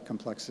deal with that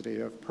complexity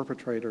of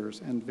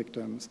perpetrators and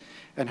victims?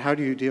 And how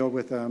do you deal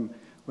with them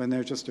when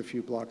they're just a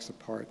few blocks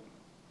apart?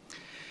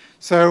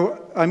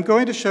 So I'm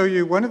going to show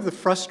you one of the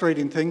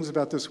frustrating things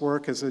about this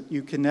work is that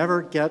you can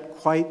never get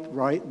quite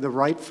the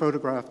right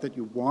photograph that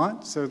you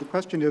want. So the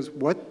question is,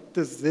 what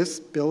does this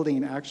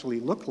building actually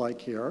look like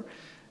here?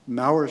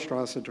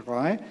 Mauerstrasse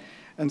 3.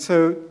 And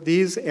so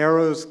these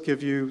arrows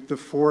give you the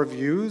four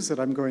views that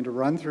I'm going to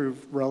run through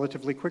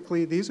relatively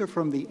quickly. These are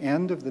from the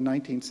end of the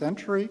 19th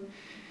century.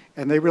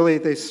 And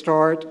they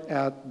start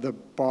at the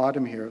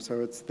bottom here.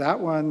 So it's that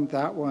one,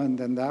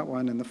 then that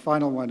one, and the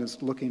final one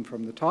is looking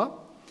from the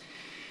top.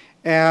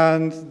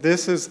 And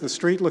this is the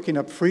street looking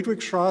up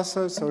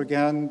Friedrichstrasse, so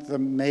again, the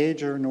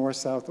major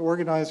north-south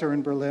organizer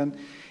in Berlin.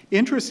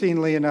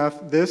 Interestingly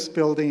enough, this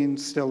building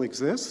still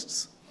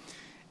exists.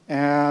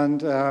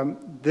 And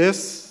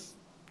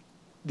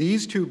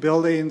these two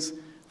buildings,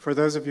 for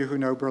those of you who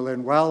know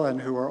Berlin well and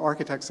who are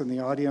architects in the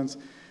audience,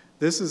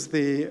 this is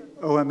the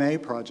OMA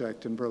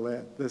project in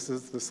Berlin. This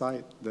is the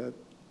site that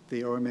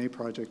the OMA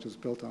project was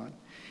built on.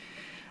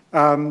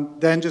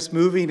 Then just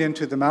moving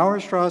into the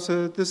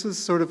Mauerstrasse, this is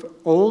sort of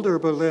older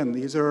Berlin.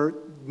 These are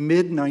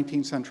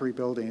mid-19th century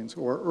buildings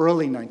or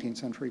early 19th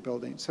century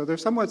buildings. So they're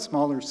somewhat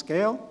smaller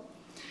scale.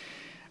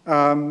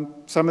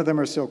 Some of them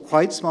are still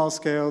quite small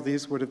scale.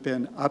 These would have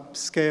been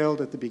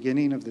upscaled at the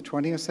beginning of the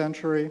 20th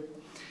century.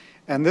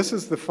 And this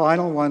is the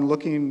final one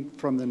looking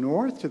from the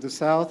north to the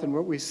south. And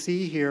what we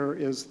see here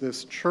is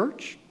this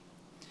church.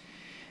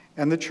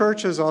 And the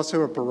church is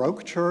also a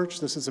Baroque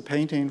church. This is a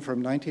painting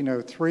from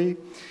 1903.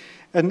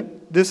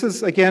 And this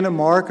is, again, a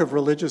mark of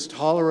religious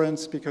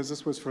tolerance because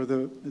this was for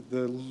the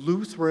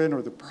Lutheran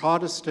or the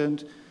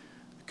Protestant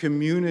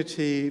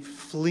community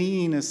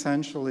fleeing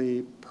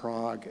essentially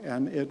Prague.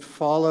 And it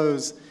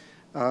follows,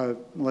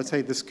 let's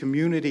say, this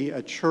community,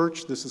 a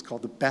church. This is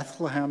called the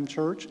Bethlehem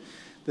Church.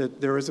 That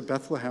there is a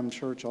Bethlehem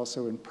Church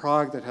also in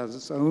Prague that has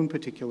its own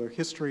particular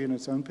history and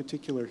its own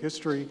particular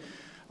history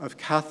of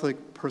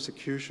Catholic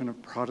persecution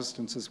of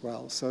Protestants as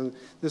well. So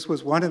this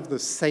was one of the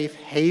safe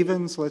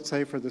havens, let's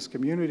say, for this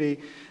community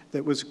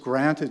that was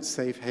granted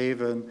safe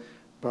haven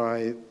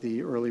by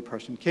the early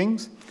Prussian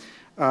kings.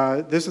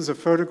 This is a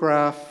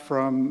photograph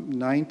from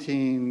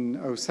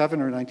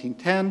 1907 or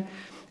 1910.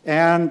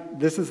 And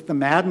this is the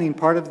maddening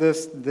part of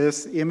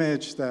this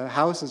image. The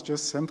house is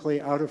just simply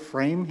out of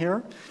frame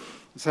here.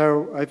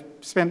 So I've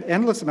spent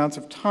endless amounts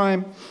of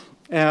time,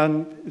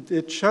 and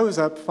it shows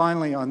up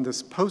finally on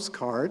this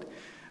postcard.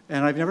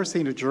 And I've never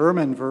seen a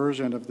German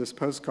version of this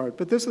postcard,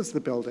 but this is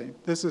the building.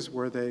 This is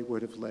where they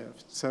would have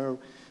lived. So,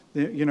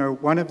 you know,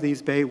 one of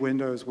these bay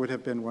windows would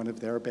have been one of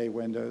their bay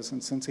windows.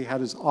 And since he had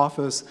his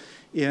office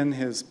in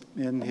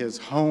his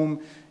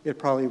home, it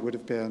probably would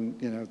have been,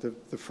 you know,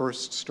 the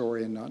first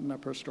story and not an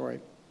upper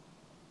story.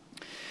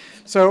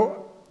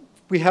 So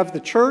we have the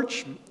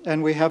church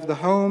and we have the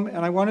home. And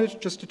I wanted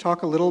just to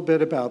talk a little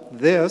bit about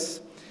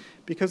this,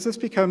 because this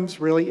becomes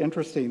really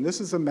interesting.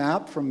 This is a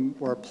map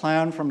or a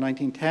plan from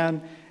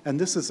 1910. And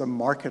this is a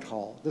market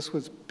hall. This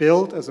was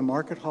built as a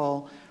market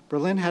hall.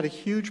 Berlin had a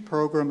huge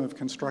program of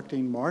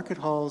constructing market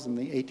halls in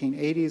the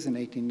 1880s and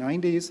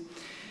 1890s.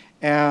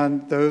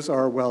 And those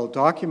are well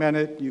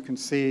documented. You can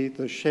see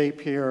the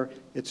shape here.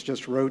 It's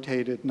just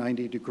rotated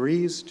 90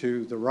 degrees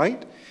to the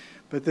right.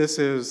 But this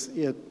is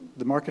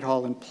the market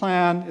hall in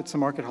plan. It's a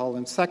market hall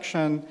in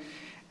section.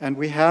 And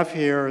we have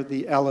here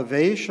the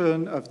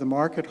elevation of the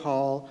market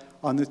hall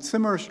on the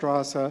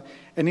Zimmerstrasse.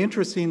 And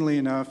interestingly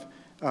enough,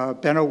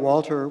 Benno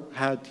Walter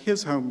had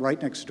his home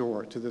right next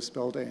door to this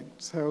building.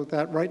 So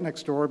that right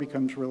next door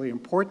becomes really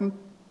important.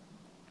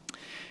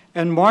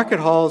 And market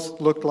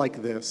halls looked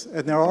like this.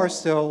 And there are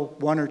still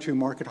one or two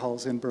market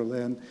halls in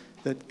Berlin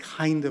that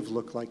kind of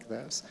look like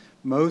this.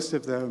 Most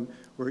of them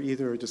were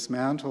either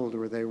dismantled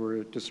or they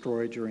were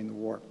destroyed during the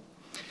war.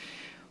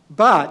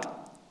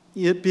 But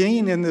it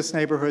being in this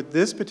neighborhood,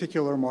 this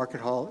particular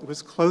market hall, it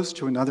was close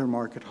to another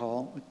market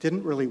hall. It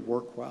didn't really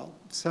work well.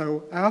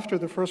 So after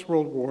the First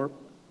World War,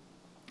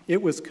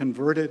 it was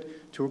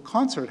converted to a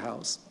concert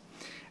house.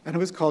 And it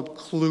was called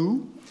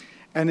Clue,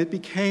 and it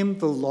became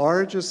the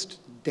largest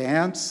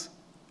dance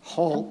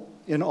hall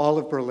in all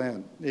of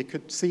Berlin. It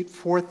could seat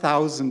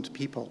 4,000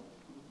 people.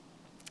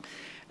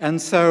 And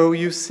so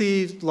you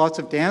see lots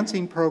of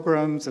dancing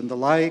programs and the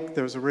like.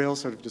 There's a real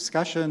sort of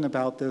discussion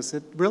about this.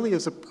 It really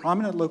is a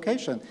prominent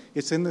location.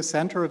 It's in the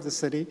center of the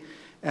city,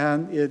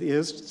 and it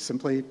is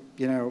simply,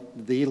 you know,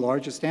 the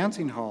largest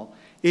dancing hall.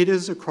 It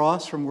is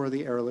across from where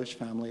the Ehrlich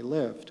family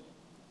lived.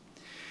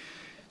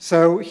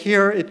 So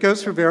here it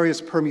goes through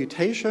various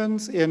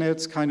permutations in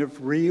its kind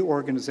of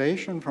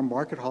reorganization from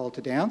market hall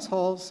to dance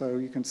hall. So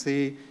you can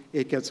see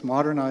it gets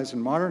modernized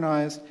and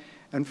modernized.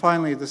 And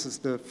finally, this is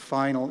the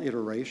final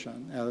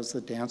iteration as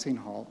the dancing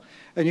hall.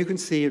 And you can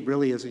see it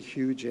really is a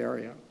huge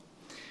area.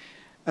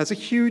 As a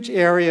huge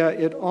area,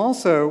 it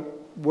also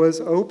was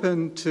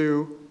open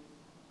to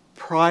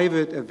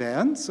private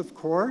events, of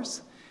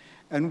course.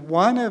 And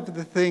one of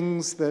the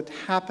things that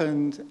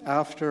happened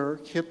after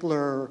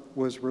Hitler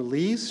was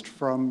released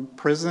from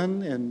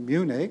prison in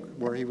Munich,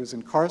 where he was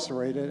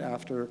incarcerated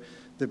after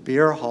the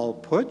beer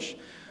hall putsch,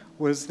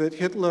 was that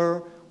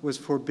Hitler was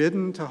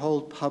forbidden to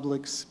hold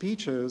public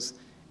speeches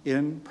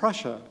in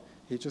Prussia.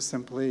 It was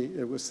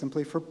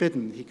simply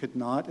forbidden. He could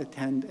not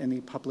attend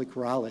any public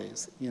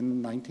rallies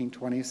in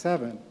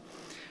 1927,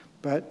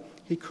 but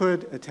he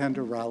could attend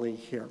a rally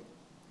here.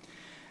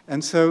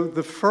 And so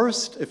the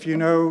first, if you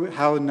know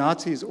how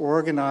Nazis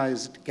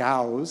organized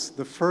GAUs,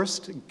 the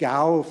first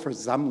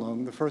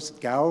GAU-Versammlung, the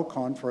first GAU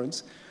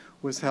conference,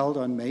 was held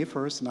on May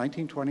 1st,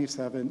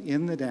 1927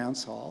 in the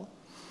dance hall.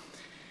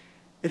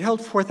 It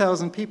held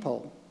 4,000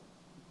 people.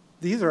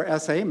 These are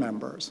SA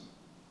members.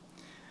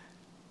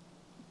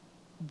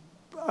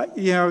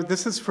 You know,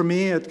 this is, for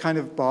me, it kind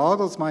of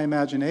boggles my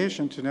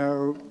imagination to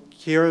know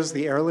here's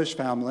the Ehrlich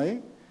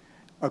family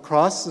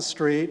across the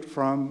street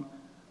from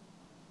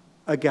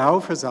a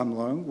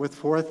GAU-Versammlung with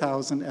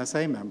 4,000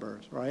 SA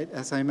members, right?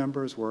 SA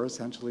members were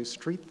essentially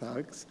street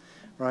thugs,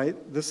 right?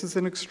 This is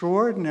an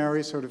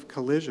extraordinary sort of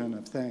collision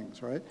of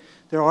things, right?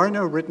 There are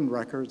no written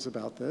records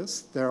about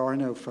this. There are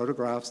no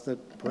photographs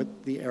that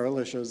put the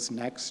Ehrliches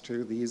next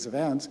to these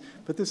events,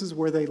 but this is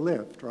where they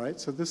lived, right?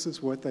 So this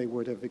is what they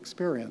would have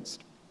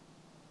experienced.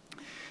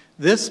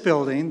 This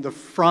building, the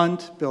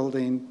front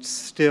building,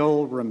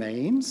 still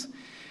remains.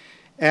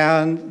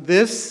 And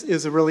this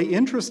is a really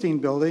interesting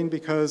building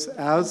because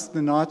as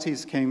the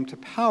Nazis came to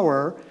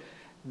power,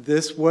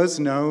 this was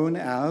known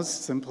as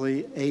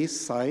simply a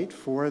site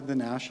for the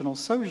National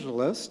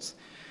Socialists.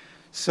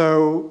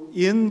 So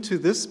into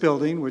this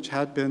building, which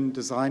had been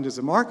designed as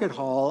a market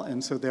hall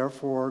and so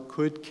therefore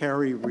could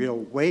carry real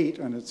weight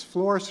on its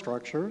floor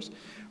structures,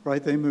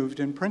 right, they moved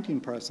in printing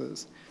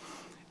presses.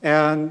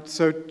 And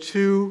so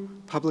 2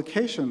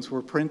 publications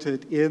were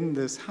printed in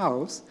this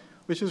house,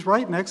 which is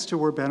right next to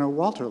where Benno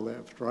Walter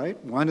lived,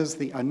 right? One is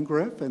the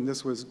Angriff, and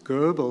this was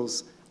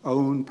Goebbels'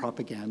 own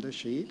propaganda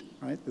sheet,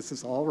 right? This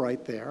is all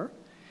right there.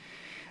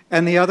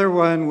 And the other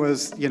one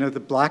was, you know, the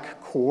Black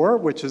Corps,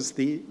 which is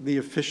the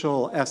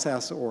official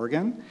SS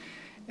organ.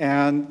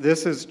 And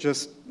this is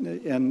just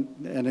an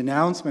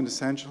announcement,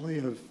 essentially,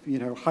 of, you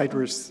know,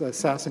 Heydrich's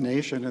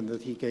assassination and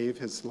that he gave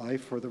his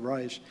life for the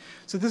Reich.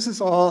 So this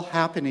is all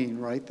happening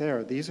right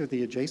there. These are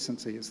the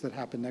adjacencies that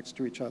happen next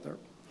to each other.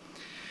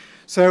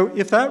 So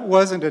if that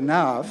wasn't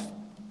enough,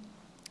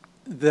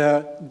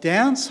 the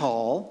dance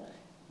hall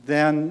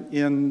then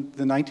in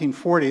the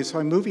 1940s, so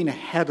I'm moving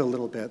ahead a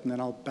little bit and then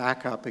I'll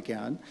back up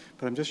again,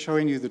 but I'm just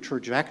showing you the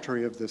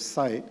trajectory of this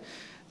site.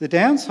 The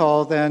dance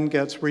hall then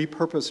gets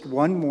repurposed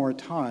one more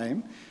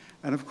time,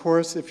 and of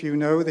course, if you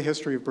know the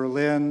history of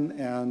Berlin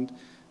and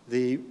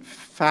the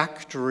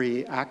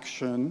factory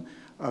action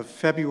of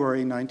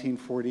February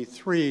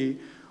 1943,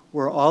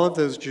 where all of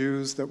those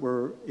Jews that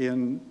were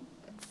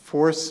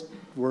forced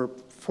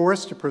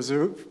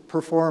to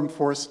perform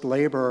forced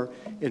labor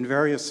in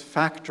various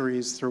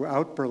factories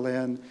throughout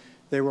Berlin,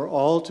 they were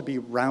all to be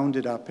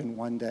rounded up in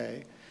one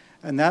day.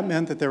 And that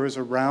meant that there was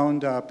a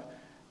roundup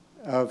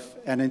of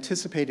an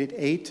anticipated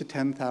 8,000 to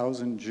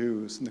 10,000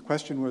 Jews. And the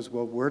question was,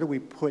 well, where do we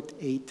put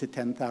 8,000 to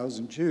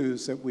 10,000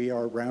 Jews that we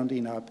are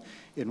rounding up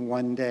in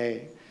one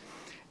day?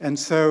 And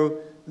so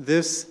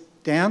this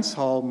dance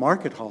hall,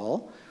 market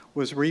hall,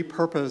 was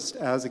repurposed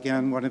as,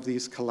 again, one of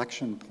these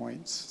collection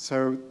points.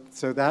 So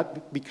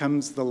that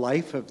becomes the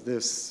life of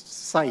this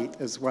site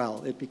as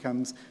well. It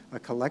becomes a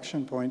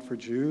collection point for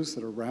Jews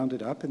that are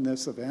rounded up in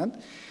this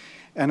event.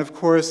 And of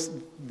course,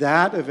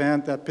 that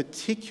event, that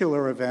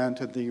particular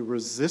event of the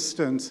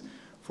resistance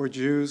for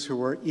Jews who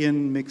were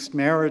in mixed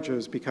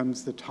marriages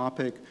becomes the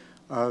topic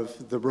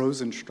of the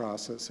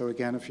Rosenstrasse. So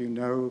again, if you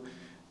know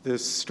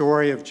this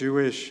story of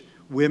Jewish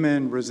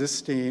women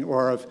resisting,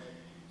 or of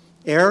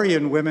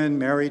Aryan women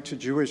married to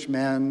Jewish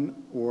men,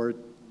 or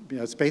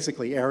it's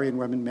basically Aryan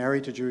women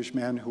married to Jewish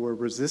men who were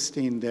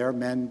resisting their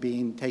men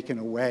being taken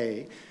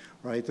away,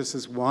 right? This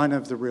is one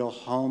of the real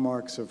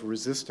hallmarks of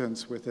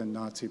resistance within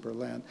Nazi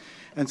Berlin.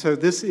 And so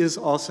this is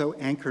also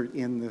anchored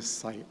in this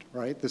site,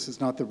 right? This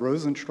is not the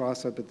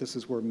Rosenstrasse, but this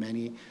is where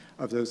many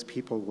of those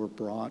people were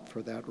brought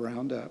for that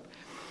roundup.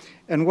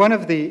 And one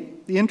of the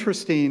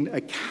interesting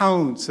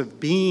accounts of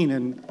being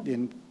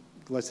in,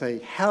 let's say,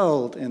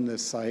 held in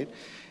this site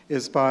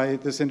is by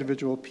this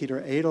individual, Peter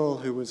Adel,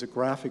 who was a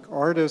graphic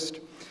artist,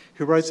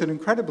 who writes an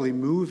incredibly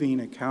moving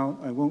account.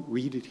 I won't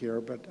read it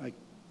here, but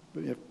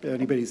if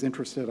anybody's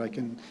interested, I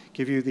can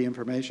give you the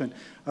information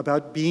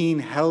about being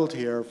held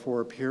here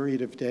for a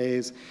period of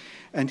days.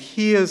 And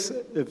he's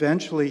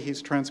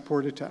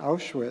transported to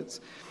Auschwitz.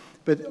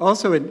 But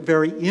also a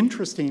very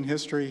interesting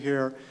history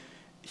here,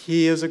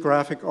 he is a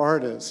graphic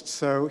artist.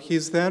 So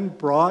he's then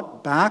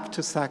brought back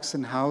to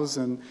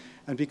Sachsenhausen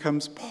and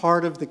becomes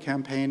part of the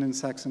campaign in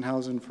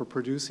Sachsenhausen for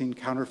producing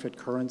counterfeit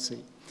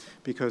currency,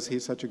 because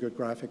he's such a good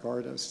graphic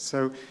artist.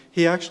 So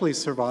he actually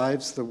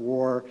survives the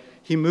war.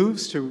 He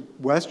moves to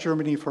West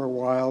Germany for a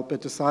while,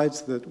 but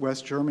decides that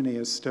West Germany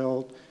is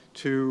still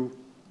too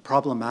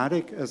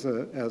problematic as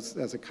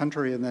a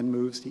country, and then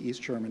moves to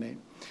East Germany.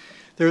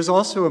 There's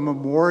also a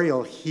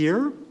memorial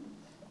here,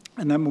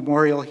 and that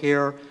memorial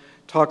here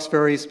talks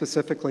very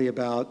specifically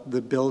about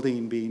the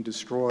building being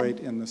destroyed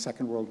in the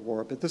Second World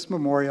War. But this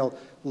memorial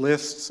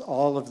lists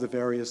all of the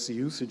various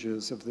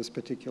usages of this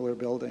particular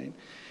building.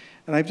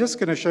 And I'm just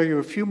going to show you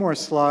a few more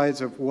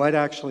slides of what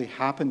actually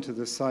happened to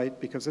this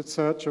site, because it's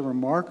such a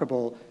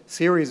remarkable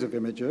series of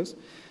images.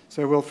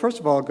 So we'll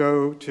first of all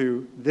go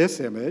to this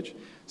image.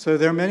 So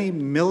there are many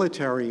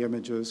military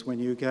images when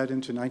you get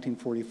into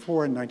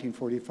 1944 and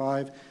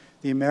 1945.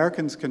 The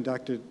Americans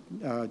conducted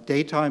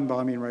daytime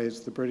bombing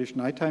raids, the British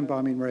nighttime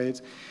bombing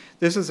raids.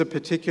 This is a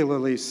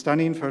particularly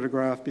stunning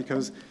photograph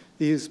because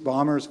these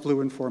bombers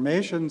flew in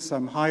formation,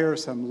 some higher,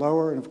 some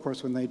lower, and of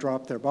course when they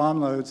dropped their bomb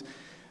loads,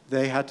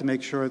 they had to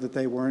make sure that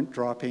they weren't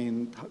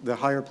dropping, the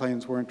higher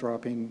planes weren't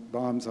dropping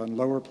bombs on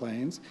lower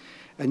planes.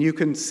 And you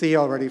can see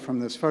already from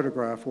this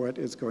photograph what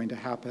is going to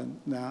happen.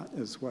 That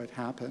is what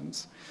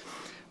happens.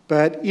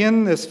 But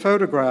in this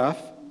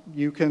photograph,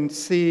 you can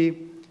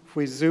see, if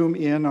we zoom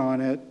in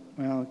on it,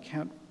 well,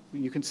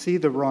 you can see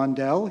the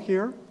rondel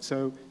here.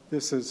 So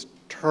this is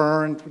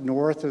turned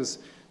north as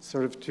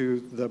sort of to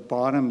the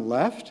bottom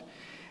left.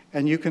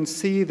 And you can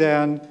see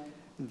then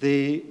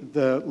the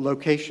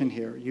location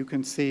here. You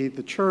can see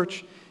the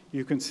church.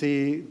 You can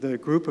see the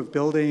group of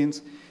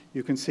buildings.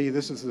 You can see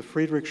this is the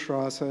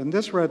Friedrichstrasse. And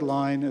this red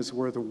line is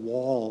where the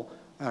wall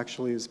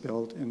actually is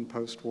built in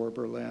post-war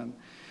Berlin.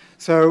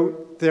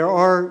 So there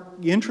are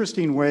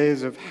interesting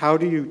ways of how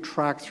do you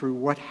track through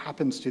what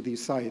happens to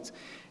these sites.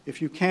 If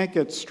you can't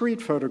get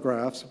street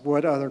photographs,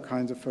 what other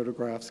kinds of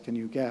photographs can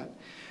you get?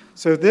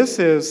 So this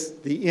is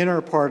the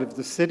inner part of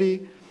the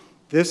city.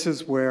 This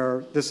is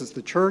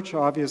the church,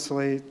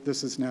 obviously.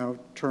 This is now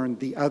turned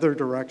the other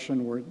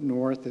direction where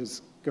north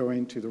is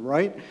going to the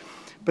right.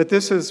 But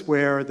this is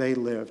where they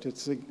lived.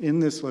 It's in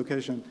this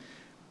location.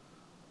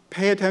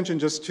 Pay attention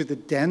just to the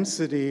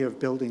density of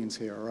buildings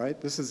here,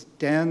 right? This is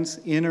dense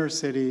inner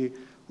city,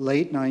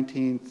 late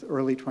 19th,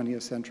 early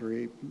 20th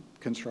century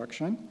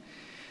construction.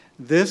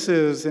 This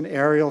is an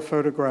aerial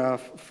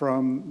photograph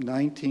from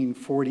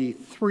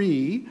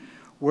 1943,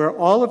 where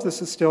all of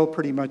this is still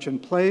pretty much in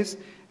place.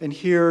 And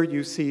here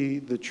you see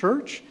the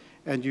church,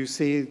 and you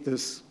see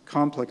this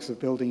complex of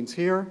buildings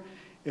here.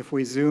 If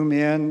we zoom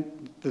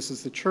in, this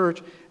is the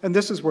church, and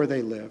this is where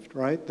they lived,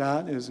 right?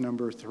 That is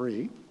number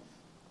 3.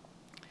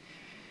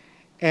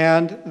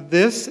 And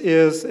this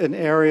is an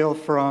aerial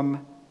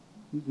from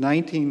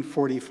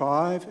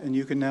 1945, and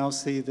you can now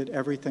see that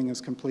everything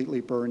is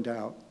completely burned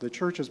out. The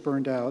church is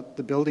burned out,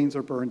 the buildings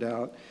are burned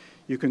out.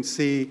 You can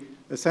see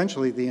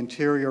essentially the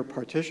interior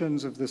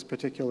partitions of this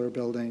particular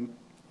building.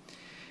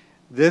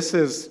 This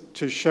is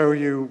to show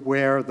you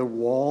where the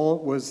wall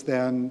was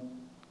then,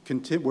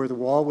 where the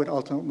wall would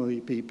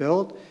ultimately be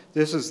built.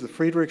 This is the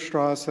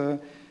Friedrichstrasse.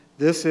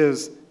 This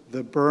is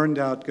the burned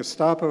out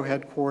Gestapo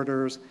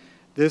headquarters.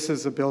 This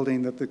is a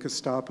building that the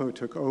Gestapo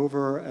took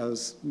over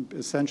as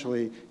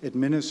essentially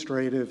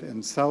administrative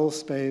and cell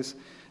space.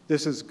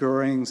 This is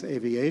Goering's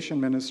aviation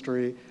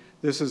ministry.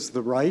 This is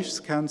the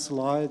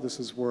Reichskanzlei. This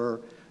is where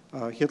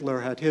Hitler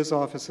had his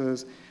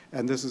offices,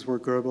 and this is where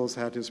Goebbels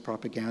had his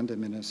propaganda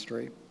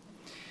ministry.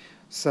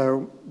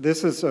 So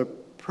this is a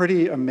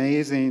pretty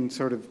amazing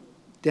sort of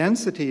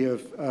density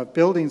of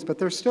buildings, but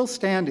they're still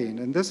standing,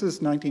 and this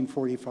is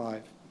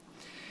 1945.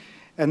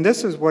 And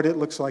this is what it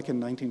looks like in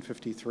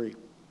 1953.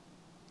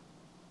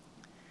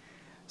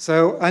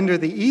 So under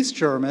the East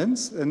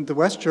Germans, and the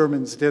West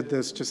Germans did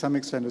this to some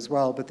extent as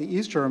well, but the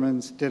East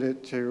Germans did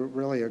it to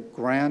really a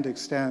grand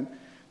extent.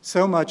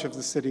 So much of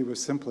the city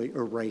was simply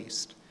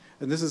erased.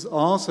 And this is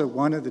also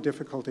one of the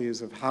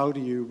difficulties of how do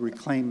you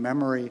reclaim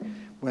memory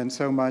when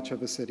so much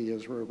of a city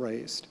is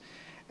erased.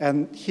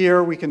 And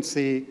here we can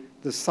see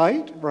the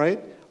site, right?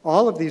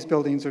 All of these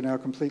buildings are now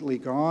completely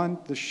gone.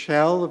 The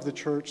shell of the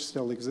church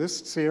still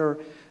exists here.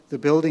 The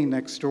building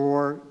next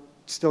door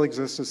still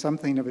exists as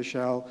something of a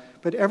shell,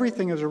 but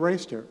everything is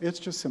erased here. It's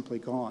just simply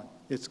gone.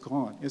 It's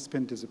gone. It's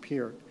been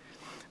disappeared.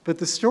 But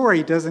the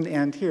story doesn't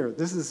end here.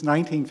 This is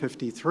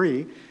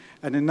 1953.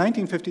 And in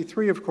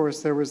 1953, of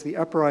course, there was the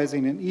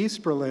uprising in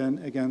East Berlin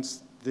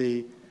against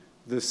the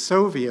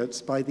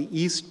Soviets by the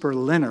East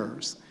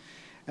Berliners.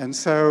 And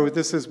so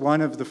this is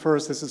one of the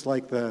first, this is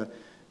like the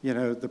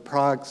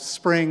Prague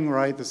Spring,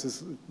 right? This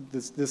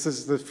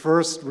is the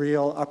first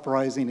real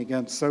uprising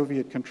against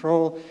Soviet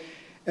control.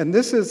 And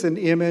this is an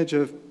image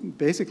of,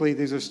 basically,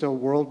 these are still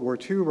World War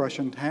II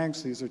Russian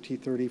tanks. These are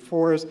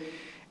T-34s.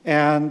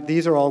 And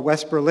these are all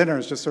West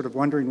Berliners just sort of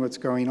wondering what's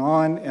going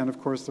on. And of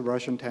course, the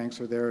Russian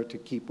tanks are there to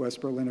keep West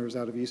Berliners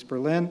out of East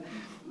Berlin.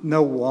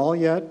 No wall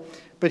yet.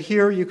 But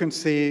here you can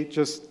see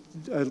just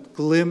a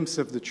glimpse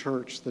of the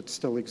church that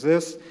still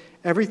exists.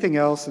 Everything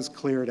else is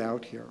cleared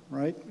out here,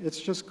 right? It's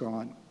just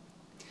gone.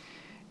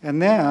 And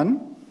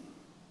then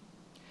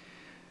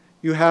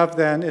you have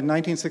then in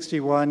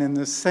 1961 in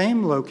the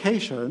same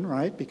location,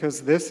 right?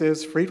 Because this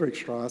is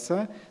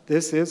Friedrichstrasse,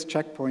 this is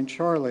Checkpoint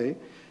Charlie.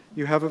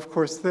 You have, of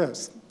course,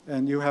 this.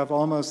 And you have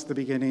almost the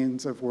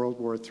beginnings of World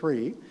War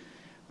III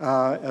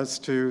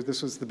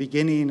this was the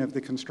beginning of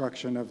the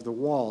construction of the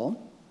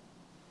wall.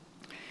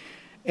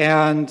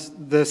 And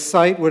the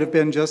site would have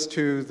been just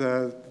to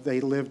they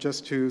lived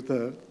just to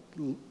the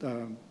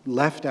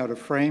left out of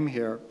frame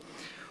here.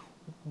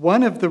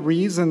 One of the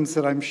reasons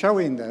that I'm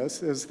showing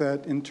this is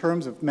that in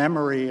terms of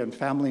memory and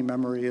family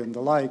memory and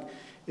the like,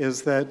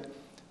 is that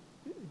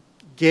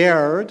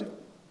Gerd,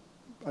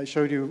 I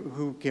showed you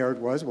who Gerd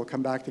was. We'll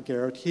come back to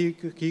Gerd.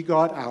 He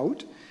got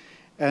out,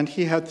 and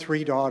he had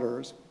 3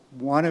 daughters,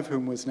 one of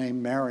whom was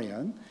named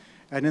Marion.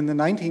 And in the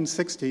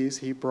 1960s,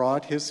 he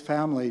brought his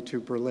family to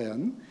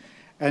Berlin,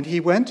 and he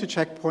went to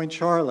Checkpoint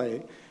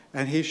Charlie,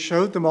 and he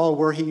showed them all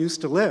where he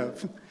used to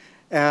live.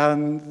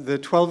 And the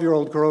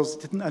 12-year-old girls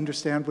didn't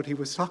understand what he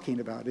was talking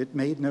about. It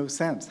made no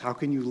sense. How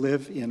can you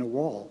live in a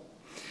wall?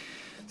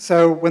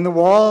 So when the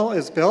wall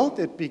is built,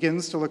 it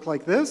begins to look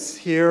like this.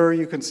 Here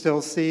you can still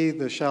see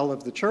the shell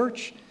of the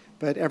church,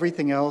 but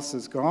everything else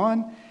is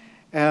gone.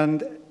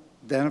 And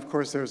then, of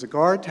course, there's a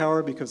guard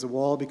tower because the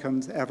wall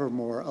becomes ever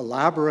more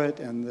elaborate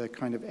and the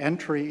kind of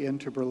entry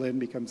into Berlin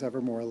becomes ever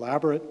more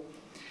elaborate.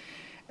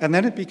 And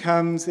then it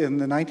becomes, in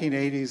the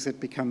 1980s, it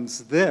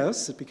becomes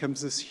this. It becomes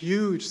this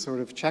huge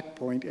sort of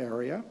checkpoint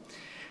area.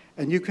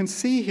 And you can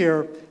see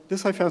here,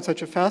 this I found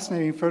such a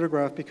fascinating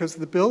photograph because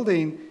the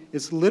building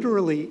is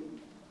literally,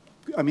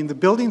 I mean, the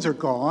buildings are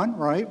gone,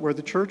 right? Where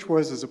the church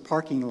was is a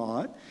parking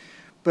lot.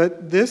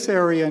 But this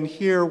area in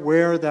here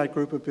where that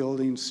group of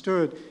buildings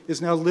stood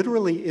is now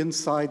literally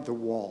inside the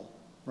wall,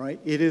 right?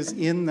 It is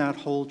in that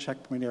whole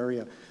checkpoint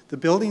area. The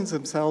buildings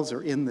themselves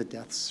are in the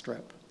death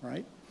strip,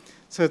 right?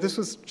 So this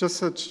was just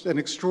such an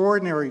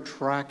extraordinary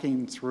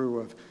tracking through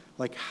of,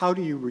 like, how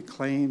do you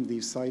reclaim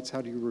these sites?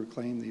 How do you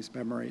reclaim these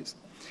memories?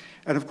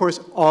 And of course,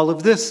 all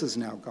of this is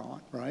now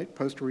gone, right?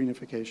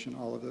 Post-reunification,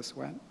 all of this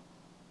went.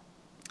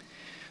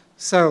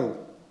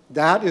 So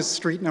that is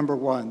street number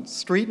 1.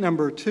 Street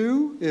number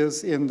 2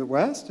 is in the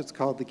west. It's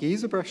called the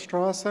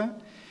Giesebrechtstrasse.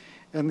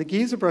 And the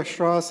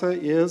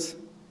Giesebrechtstrasse is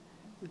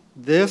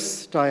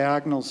this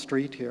diagonal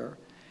street here.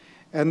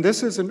 And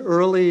this is an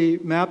early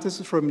map.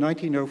 This is from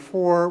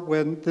 1904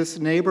 when this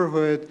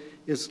neighborhood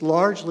is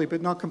largely,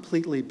 but not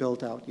completely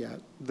built out yet.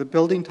 The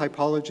building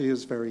typology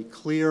is very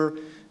clear.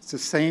 It's the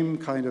same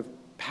kind of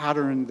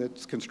pattern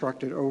that's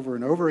constructed over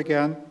and over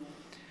again.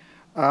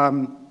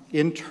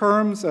 In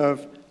terms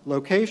of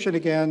location,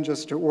 again,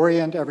 just to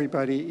orient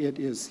everybody, it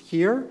is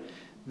here.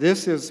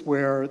 This is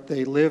where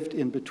they lived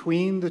in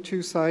between the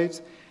 2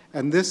 sites,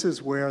 and this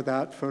is where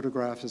that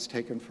photograph is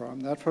taken from.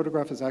 That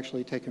photograph is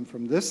actually taken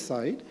from this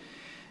site.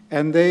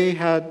 And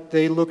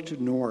they looked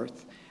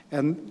north.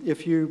 And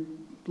if you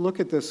look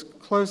at this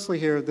closely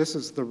here, this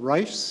is the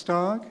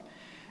Reichstag.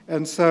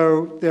 And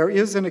so there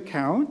is an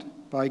account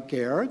by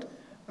Gerd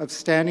of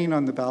standing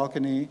on the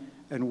balcony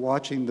and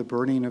watching the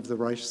burning of the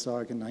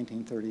Reichstag in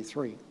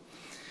 1933.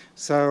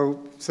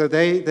 So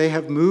they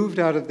have moved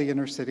out of the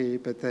inner city,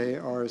 but they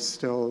are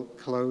still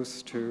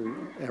close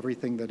to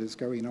everything that is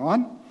going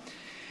on.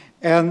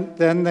 And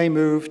then they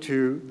move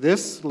to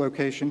this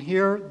location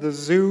here. The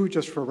zoo,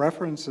 just for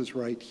reference, is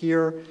right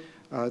here.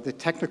 The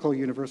Technical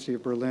University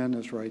of Berlin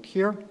is right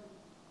here.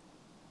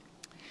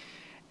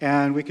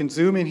 And we can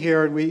zoom in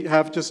here, and we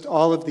have just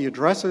all of the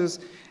addresses.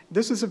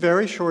 This is a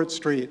very short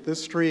street.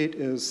 This street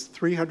is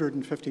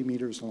 350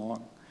 meters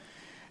long.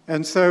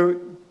 And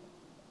so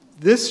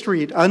this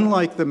street,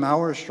 unlike the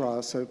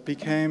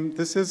Mauerstrasse,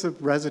 this is a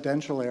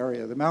residential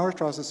area. The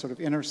Mauerstrasse is sort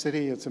of inner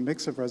city. It's a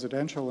mix of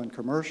residential and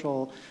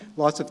commercial,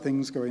 lots of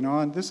things going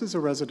on. This is a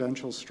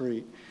residential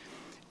street.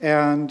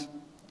 And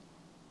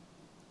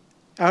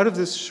out of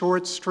this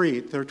short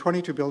street, there are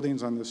 22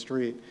 buildings on the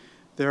street.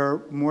 There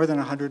are more than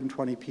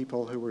 120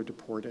 people who were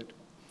deported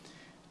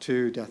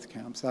to death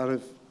camps out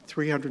of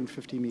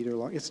 350 meter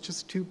long. It's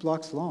just 2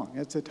 blocks long.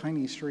 It's a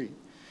tiny street.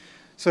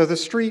 So the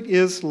street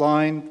is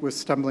lined with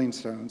stumbling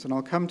stones, and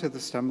I'll come to the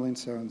stumbling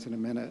stones in a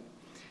minute.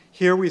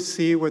 Here we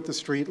see what the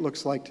street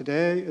looks like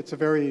today. It's a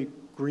very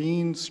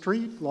green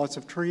street, lots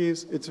of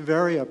trees. It's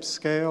very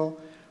upscale,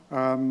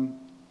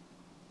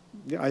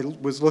 I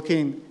was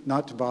looking,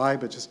 not to buy,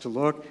 but just to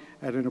look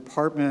at an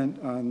apartment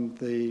on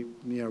the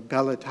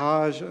Bel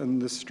Etage on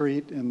the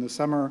street in the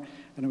summer,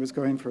 and it was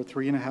going for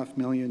 3.5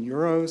 million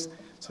euros.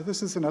 So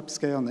this is an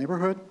upscale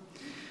neighborhood.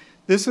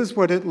 This is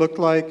what it looked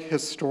like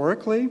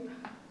historically.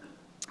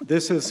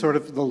 This is sort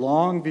of the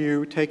long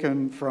view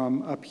taken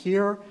from up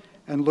here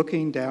and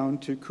looking down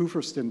to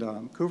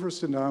Kurfürstendamm.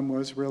 Kurfürstendamm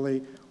was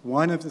really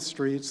one of the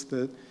streets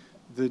that,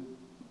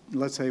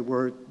 let's say,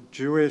 were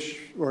Jewish,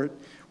 or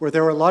where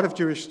there were a lot of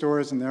Jewish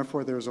stores, and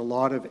therefore there's a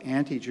lot of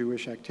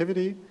anti-Jewish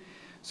activity.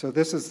 So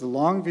this is the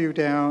long view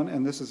down,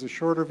 and this is a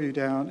shorter view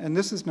down, and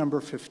this is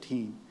number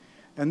 15.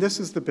 And this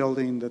is the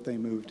building that they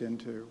moved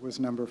into, was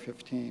number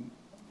 15.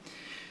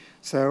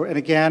 So, and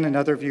again,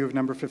 another view of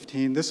number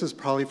 15. This is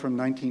probably from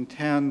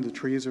 1910. The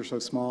trees are so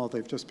small,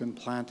 they've just been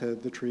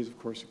planted. The trees, of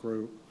course,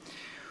 grew.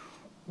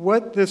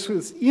 What this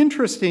was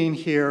interesting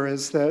here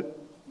is that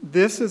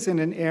this is in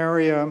an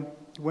area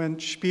when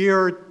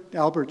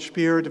Albert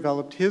Speer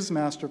developed his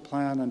master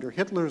plan under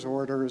Hitler's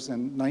orders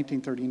in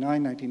 1939,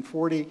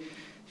 1940,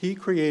 he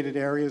created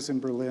areas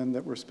in Berlin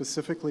that were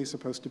specifically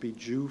supposed to be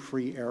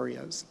Jew-free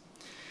areas.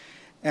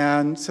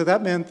 And so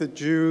that meant that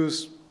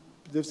Jews,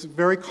 there's a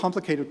very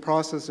complicated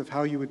process of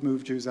how you would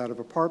move Jews out of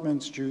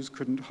apartments. Jews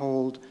couldn't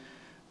hold,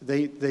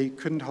 they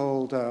couldn't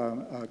hold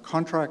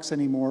contracts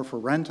anymore for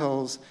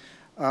rentals.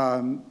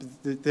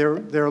 There's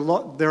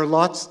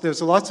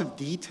lots of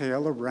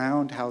detail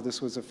around how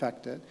this was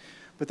affected.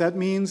 But that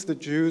means that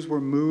Jews were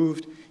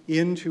moved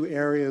into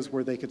areas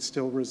where they could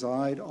still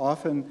reside,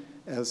 often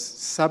as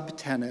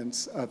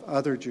subtenants of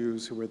other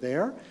Jews who were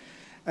there.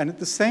 And at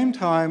the same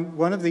time,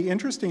 one of the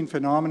interesting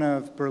phenomena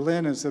of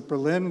Berlin is that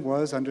Berlin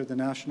was, under the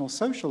National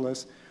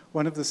Socialists,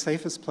 one of the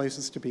safest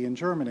places to be in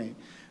Germany,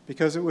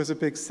 because it was a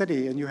big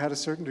city and you had a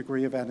certain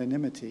degree of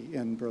anonymity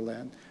in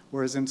Berlin,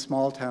 whereas in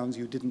small towns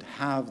you didn't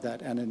have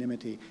that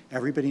anonymity.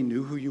 Everybody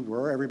knew who you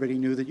were, everybody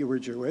knew that you were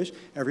Jewish,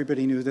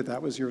 everybody knew that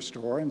that was your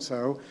store, and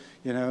so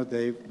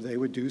they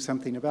would do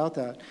something about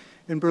that.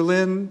 In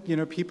Berlin,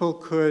 people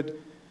could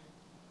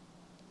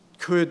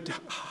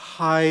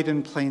hide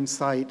in plain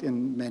sight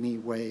in many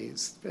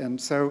ways. And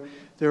so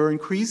there were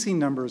increasing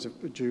numbers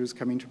of Jews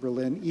coming to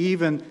Berlin,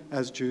 even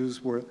as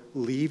Jews were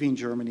leaving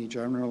Germany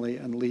generally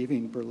and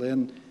leaving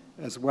Berlin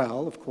as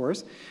well, of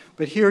course.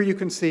 But here you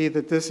can see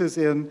that this is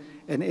in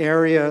an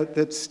area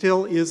that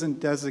still isn't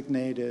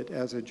designated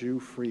as a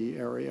Jew-free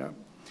area.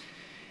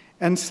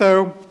 And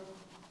so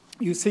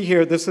you see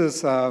here, this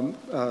is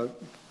a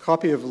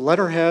copy of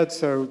letterhead,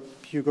 so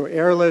Hugo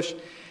Ehrlich.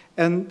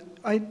 And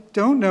I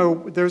don't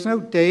know, there's no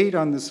date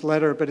on this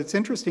letter, but it's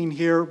interesting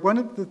here. One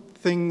of the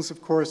things,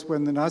 of course,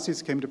 when the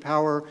Nazis came to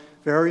power,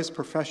 various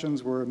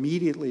professions were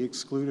immediately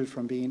excluded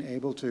from being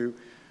able to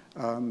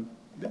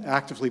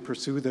actively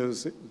pursue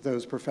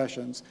those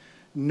professions.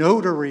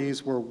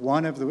 Notaries were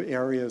one of the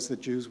areas that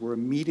Jews were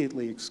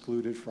immediately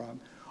excluded from.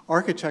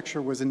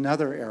 Architecture was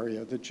another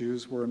area that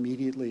Jews were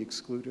immediately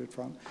excluded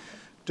from.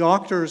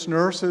 Doctors,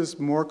 nurses,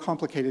 more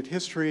complicated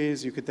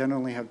histories, you could then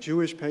only have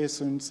Jewish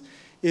patients.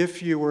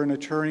 If you were an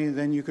attorney,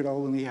 then you could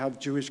only have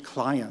Jewish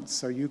clients.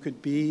 So you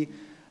could be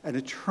an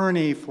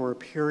attorney for a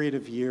period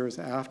of years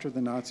after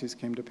the Nazis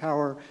came to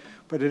power,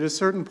 but at a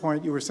certain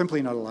point, you were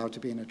simply not allowed to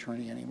be an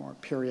attorney anymore,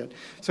 period.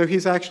 So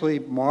he's actually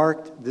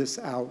marked this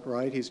out,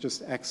 right? He's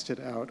just X'd it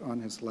out on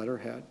his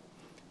letterhead.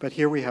 But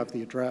here we have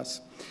the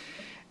address.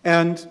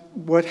 And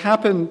what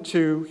happened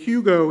to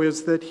Hugo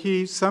is that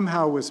he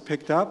somehow was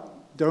picked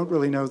up, don't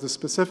really know the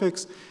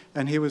specifics,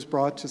 and he was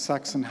brought to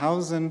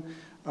Sachsenhausen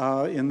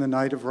in the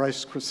night of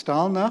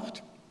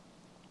Reichskristallnacht.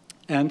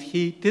 And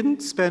he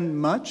didn't spend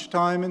much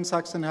time in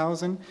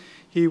Sachsenhausen.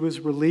 He was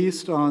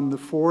released on the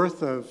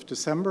 4th of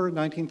December,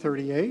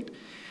 1938.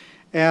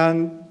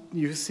 And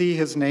you see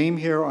his name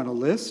here on a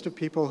list of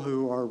people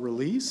who are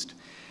released.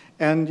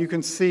 And you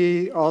can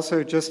see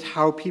also just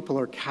how people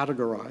are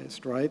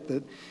categorized, right?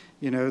 That,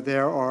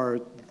 there are,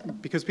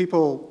 because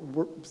people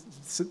were,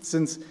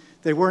 since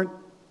they weren't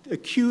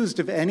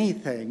accused of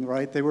anything,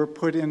 right? They were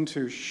put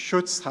into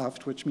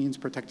Schutzhaft, which means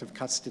protective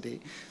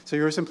custody. So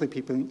you're simply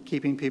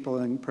keeping people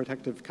in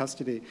protective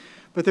custody.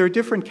 But there are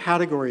different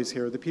categories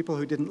here. The people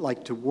who didn't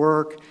like to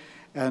work,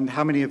 and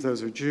how many of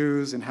those are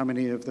Jews, and how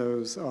many of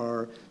those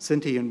are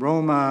Sinti and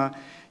Roma.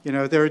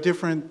 There are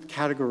different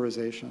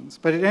categorizations.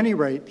 But at any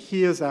rate,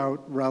 he is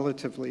out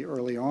relatively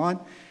early on,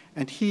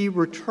 and he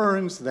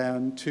returns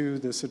then to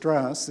this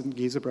address in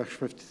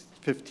Giesebrecht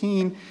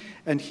 15,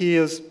 and he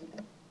is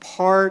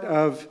part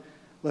of,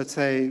 let's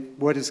say,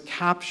 what is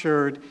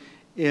captured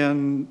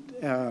in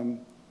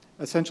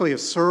essentially a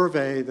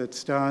survey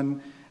that's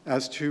done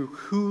as to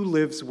who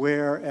lives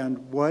where and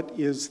what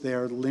is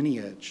their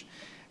lineage.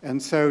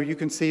 And so you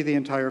can see the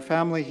entire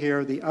family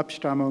here. The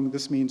Abstammung,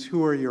 this means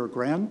who are your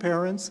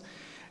grandparents.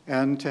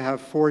 And to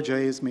have 4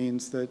 J's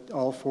means that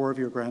all 4 of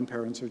your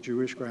grandparents are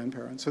Jewish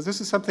grandparents. So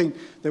this is something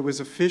that was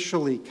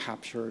officially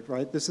captured,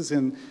 right? This is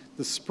in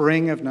the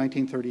spring of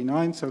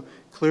 1939, so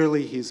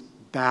clearly he's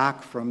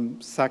back from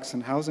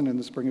Sachsenhausen in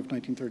the spring of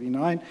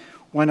 1939,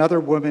 One other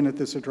woman at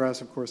this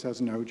address, of course,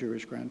 has no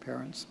Jewish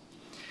grandparents.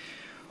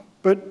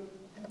 But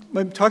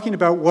I'm talking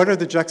about what are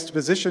the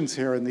juxtapositions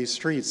here in these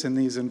streets, in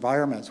these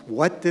environments.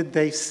 What did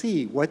they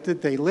see? What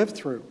did they live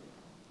through?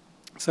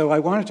 So I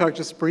want to talk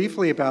just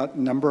briefly about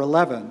number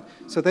 11.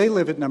 So they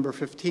live at number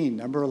 15.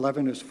 Number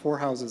 11 is 4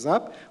 houses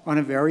up on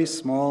a very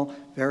small,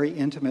 very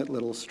intimate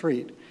little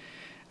street.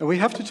 And we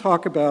have to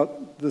talk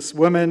about this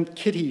woman,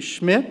 Kitty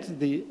Schmidt,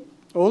 the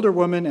older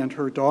woman, and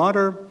her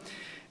daughter.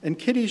 And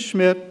Kitty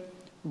Schmidt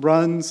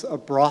runs a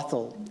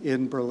brothel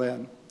in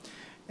Berlin.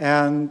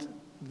 And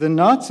the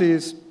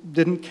Nazis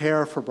didn't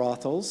care for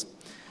brothels.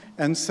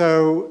 And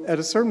so at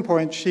a certain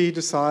point, she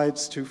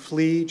decides to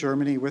flee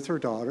Germany with her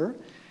daughter.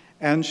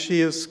 And she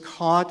is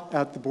caught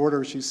at the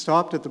border. She's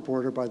stopped at the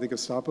border by the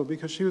Gestapo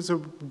because she was a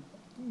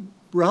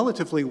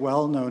relatively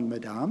well-known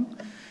madame.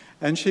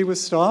 And she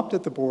was stopped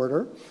at the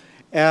border.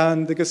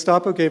 And the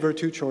Gestapo gave her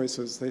 2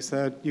 choices. They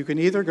said, you can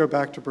either go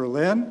back to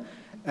Berlin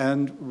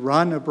and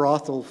run a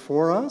brothel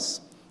for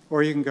us,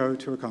 or you can go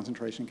to a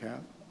concentration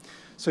camp.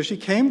 So she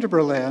came to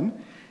Berlin.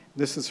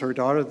 This is her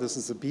daughter. This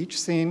is a beach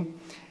scene.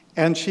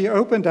 And she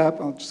opened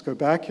up, I'll just go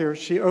back here,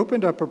 she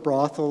opened up a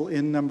brothel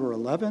in number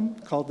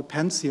 11 called the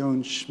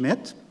Pension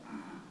Schmidt.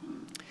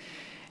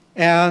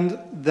 And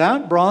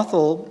that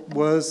brothel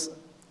was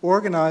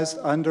organized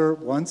under,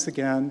 once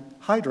again,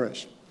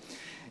 Heydrich.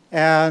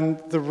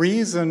 And the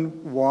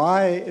reason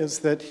why is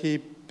that he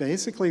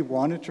basically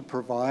wanted to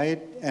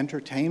provide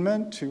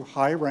entertainment to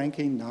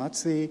high-ranking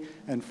Nazi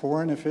and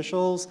foreign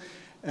officials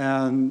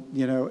and,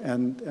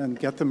 and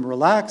get them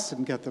relaxed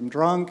and get them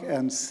drunk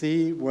and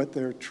see what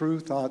their true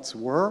thoughts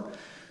were.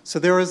 So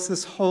there was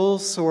this whole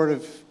sort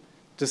of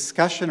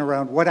discussion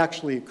around what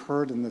actually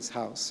occurred in this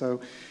house.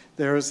 So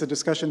there was a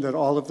discussion that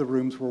all of the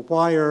rooms were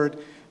wired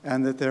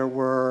and that there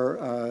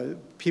were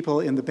people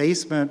in the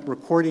basement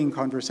recording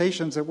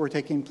conversations that were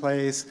taking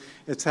place,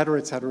 et cetera,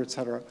 et cetera, et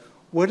cetera.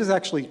 What is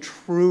actually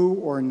true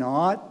or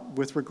not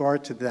with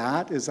regard to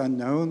that is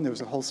unknown.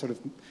 There's a whole sort of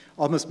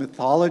almost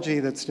mythology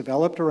that's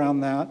developed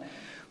around that.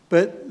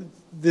 But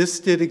this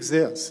did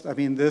exist. I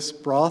mean, this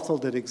brothel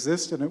did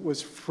exist, and it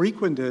was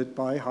frequented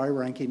by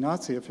high-ranking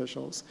Nazi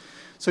officials.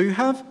 So you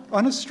have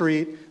on a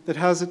street that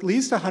has at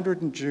least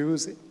 100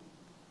 Jews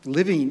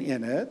living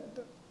in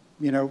it,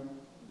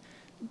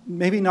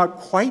 maybe not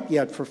quite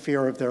yet for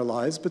fear of their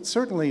lives, but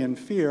certainly in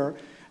fear,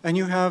 and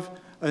you have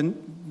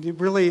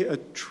really a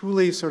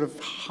truly sort of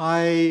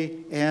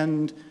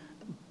high-end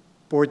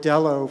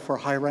bordello for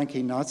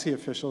high-ranking Nazi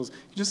officials.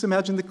 You just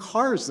imagine the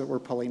cars that were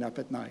pulling up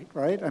at night,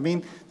 right? I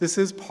mean, this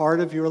is part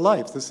of your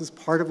life. This is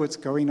part of what's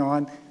going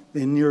on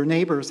in your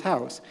neighbor's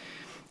house.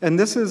 And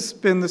this has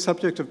been the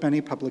subject of many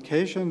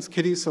publications.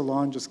 Kitty's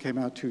Salon just came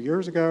out 2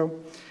 years ago.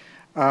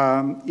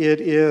 It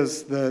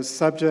is the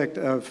subject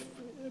of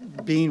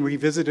being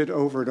revisited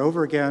over and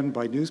over again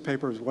by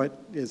newspapers,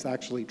 what is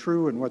actually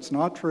true and what's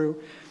not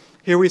true.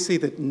 Here we see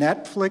that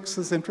Netflix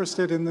is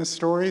interested in this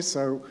story,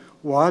 so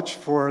watch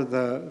for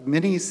the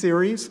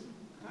mini-series.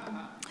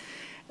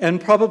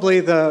 And probably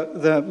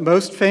the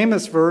most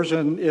famous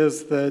version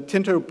is the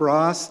Tinto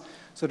Brass,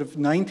 sort of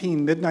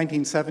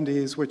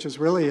mid-1970s, which is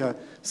really a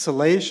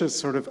salacious,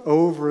 sort of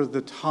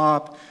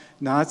over-the-top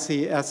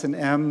Nazi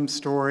S&M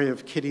story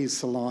of Kitty's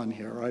Salon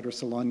here, right, or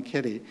Salon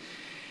Kitty.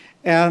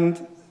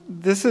 And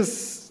this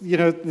is,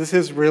 this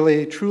is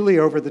really truly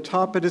over the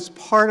top, but it's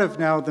part of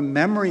now the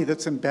memory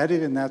that's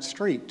embedded in that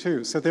street,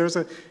 too. So there's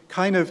a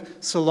kind of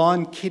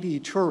Salon Kitty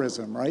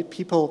tourism, right?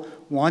 People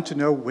want to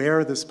know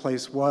where this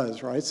place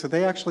was, right? So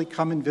they actually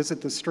come and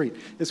visit the street.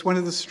 It's one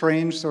of the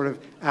strange sort of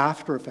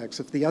after effects.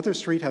 If the other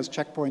street has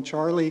Checkpoint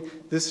Charlie,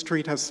 this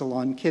street has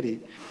Salon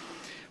Kitty.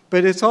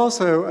 But it's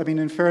also, I mean,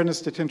 in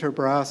fairness to Tinto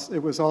Brass, it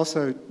was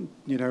also,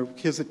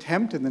 his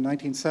attempt in the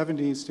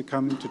 1970s to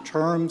come to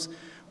terms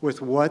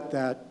with what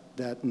that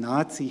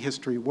Nazi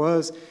history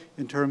was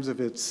in terms of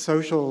its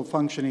social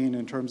functioning,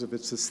 in terms of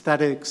its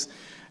aesthetics,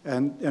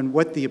 and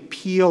what the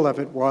appeal of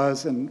it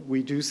was. And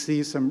we do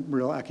see some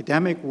real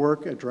academic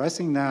work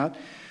addressing that.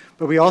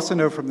 But we also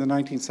know from the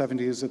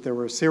 1970s that there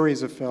were a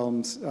series of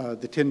films,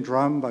 The Tin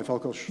Drum by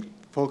Volker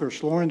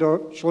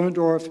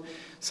Schlöndorff,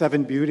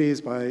 Seven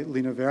Beauties by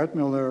Lina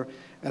Wertmüller,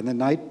 and The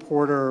Night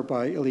Porter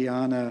by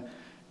Ileana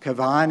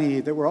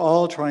Cavani, that were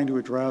all trying to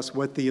address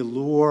what the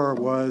allure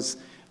was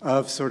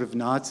of sort of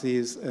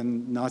Nazis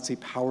and Nazi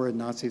power and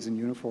Nazis in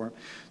uniform.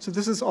 So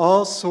this is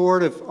all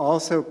sort of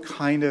also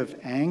kind of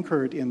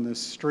anchored in the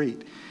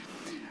street.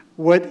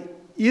 What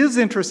is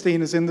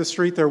interesting is in the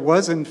street there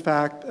was in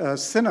fact a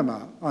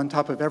cinema on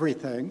top of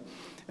everything,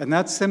 and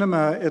that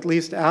cinema, at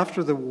least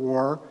after the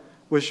war,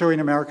 was showing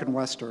American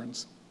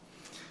Westerns.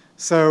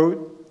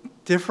 So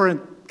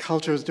different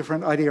cultures,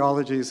 different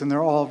ideologies, and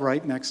they're all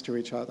right next to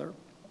each other.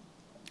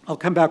 I'll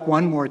come back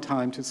one more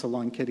time to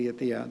Salon Kitty at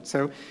the end.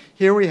 So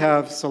here we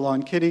have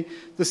Salon Kitty.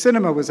 The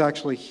cinema was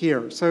actually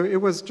here. So it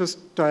was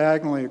just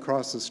diagonally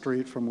across the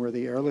street from where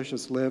the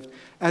Ehrliches lived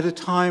at a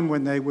time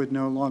when they would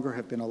no longer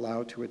have been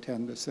allowed to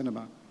attend the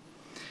cinema.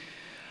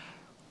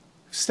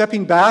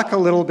 Stepping back a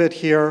little bit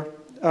here,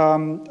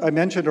 I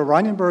mentioned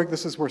Oranienburg.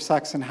 This is where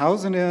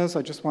Sachsenhausen is.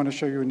 I just want to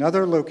show you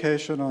another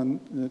location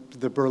on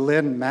the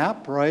Berlin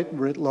map, right,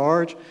 writ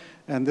large.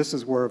 And this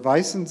is where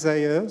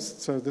Weißensee is.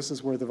 So this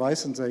is where the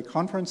Weißensee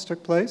conference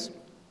took place.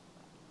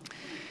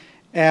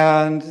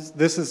 And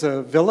this is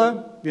a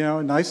villa, you know,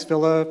 a nice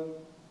villa.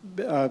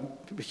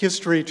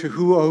 History to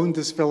who owned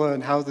this villa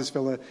and how this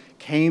villa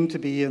came to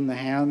be in the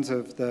hands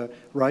of the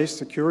Reich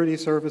Security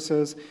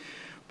Services.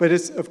 But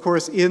it's, of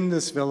course, in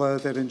this villa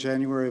that in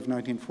January of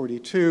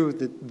 1942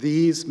 that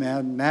these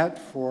men met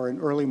for an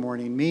early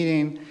morning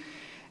meeting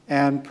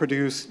and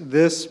produced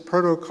this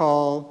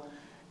protocol.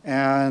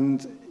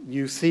 And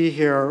you see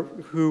here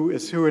who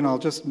is who, and I'll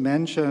just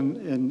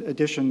mention, in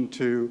addition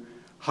to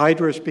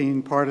Heydrich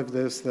being part of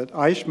this, that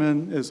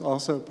Eichmann is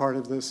also part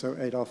of this, so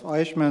Adolf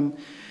Eichmann.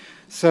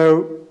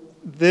 So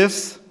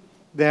this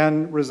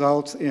then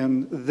results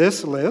in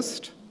this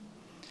list,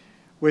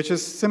 which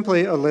is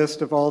simply a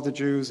list of all the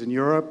Jews in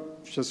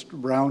Europe, just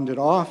rounded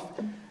off,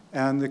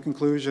 and the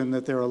conclusion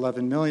that there are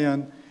 11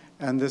 million,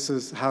 and this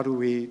is how do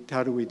we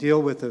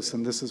deal with this,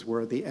 and this is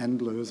where the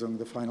Endlösung,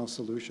 the final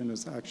solution,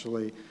 is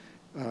actually,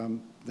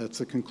 that's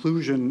the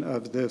conclusion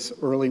of this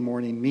early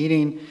morning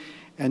meeting.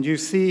 And you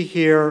see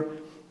here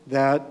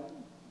that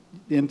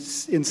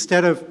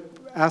instead of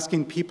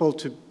asking people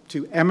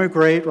to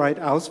emigrate, right,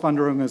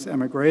 Auswanderung is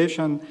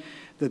emigration,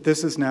 that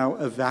this is now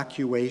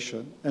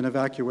evacuation. And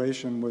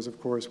evacuation was, of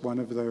course, one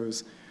of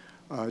those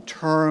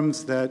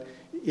terms that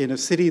in a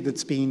city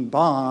that's being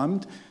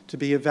bombed, to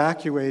be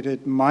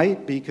evacuated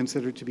might be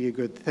considered to be a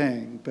good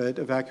thing, but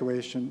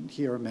evacuation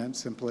here meant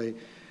simply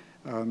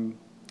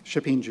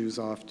shipping Jews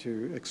off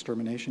to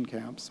extermination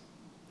camps.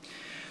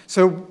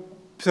 So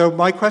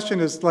my question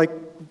is, like,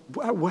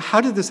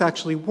 how did this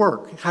actually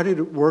work? How did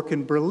it work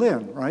in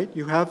Berlin, right?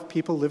 You have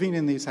people living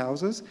in these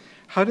houses.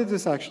 How did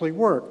this actually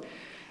work?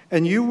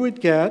 And you would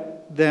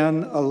get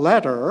then a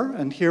letter,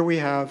 and here we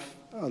have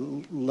a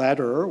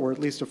letter, or at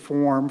least a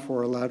form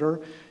for a letter,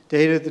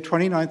 dated the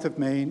 29th of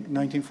May,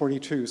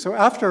 1942. So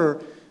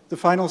after the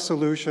final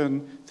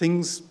solution,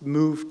 things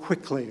move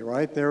quickly,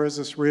 right? There is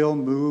this real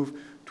move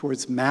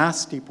towards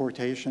mass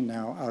deportation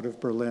now out of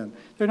Berlin.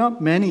 There are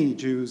not many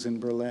Jews in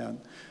Berlin,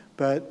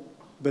 but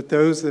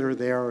those that are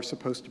there are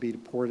supposed to be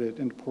deported,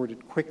 and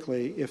deported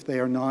quickly if they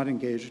are not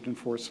engaged in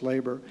forced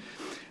labor.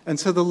 And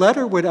so the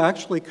letter would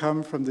actually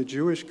come from the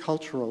Jewish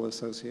Cultural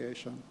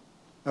Association,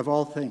 of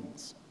all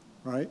things,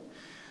 right?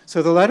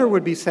 So the letter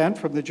would be sent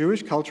from the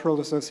Jewish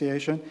Cultural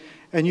Association,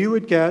 and you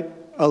would get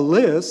a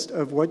list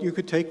of what you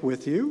could take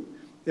with you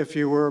if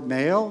you were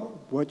male,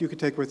 what you could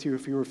take with you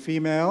if you were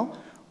female,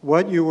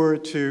 what you were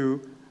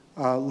to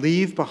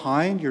leave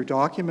behind, your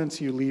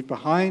documents you leave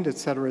behind, et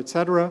cetera, et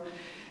cetera.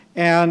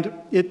 And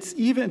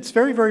it's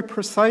very, very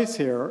precise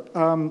here.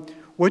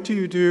 What do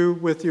you do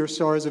with your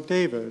Stars of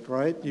David,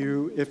 right?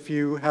 If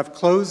you have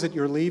clothes that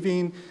you're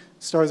leaving,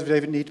 Stars of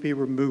David need to be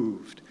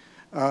removed.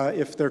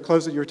 If they're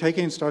clothes that you're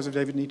taking, Stars of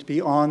David need to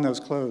be on those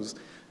clothes.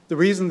 The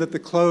reason that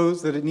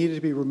it needed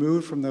to be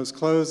removed from those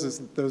clothes is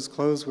that those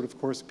clothes would, of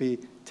course, be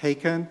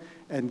taken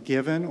and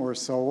given or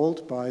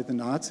sold by the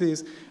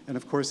Nazis. And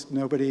of course,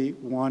 nobody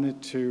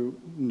wanted to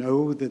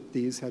know that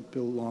these had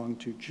belonged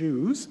to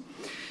Jews.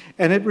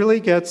 And it really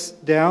gets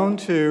down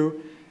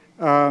to,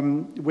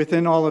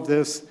 within all of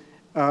this,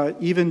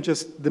 even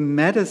just the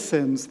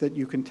medicines that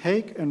you can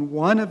take. And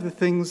one of the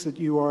things that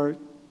you are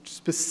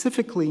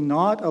specifically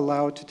not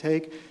allowed to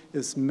take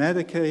is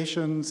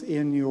medications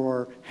in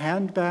your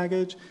hand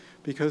baggage,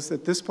 because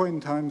at this point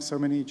in time, so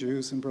many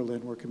Jews in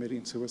Berlin were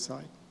committing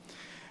suicide.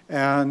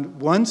 And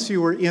once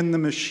you were in the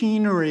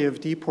machinery of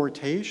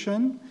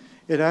deportation,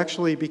 it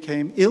actually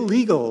became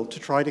illegal to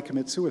try to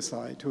commit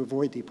suicide to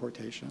avoid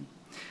deportation.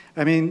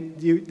 I mean,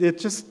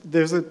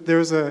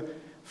 there's a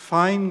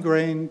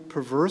fine-grained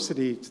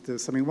perversity to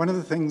this. I mean, one of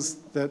the things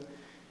that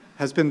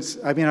has been,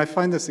 I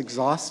find this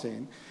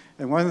exhausting.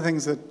 And one of the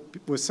things that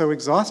was so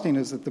exhausting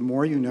is that the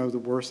more you know, the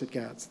worse it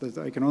gets.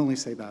 I can only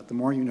say that. The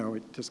more you know,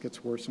 it just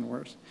gets worse and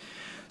worse.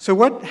 So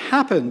what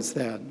happens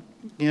then?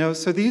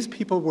 So these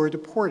people were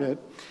deported.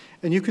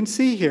 And you can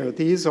see here,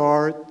 these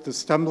are the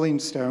stumbling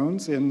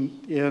stones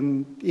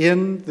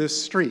in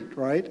this street,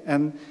 right?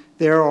 And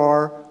there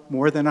are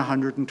more than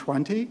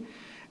 120.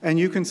 And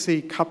you can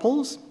see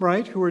couples,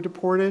 right, who were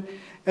deported.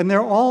 And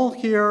they're all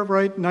here,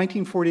 right,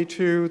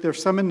 1942.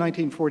 There's some in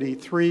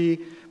 1943,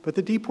 but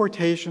the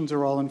deportations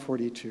are all in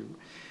 42,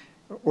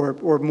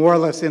 or more or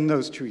less in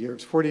those 2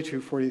 years,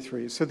 42,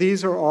 43. So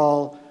these are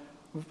all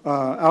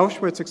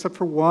Auschwitz, except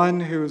for one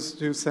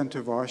who's sent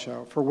to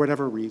Warsaw for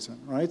whatever reason,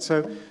 right?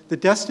 So the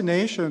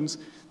destinations,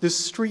 this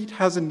street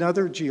has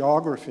another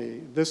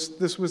geography.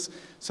 This was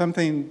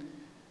something.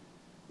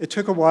 It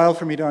took a while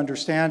for me to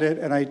understand it,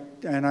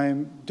 and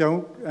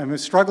I'm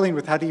struggling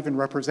with how to even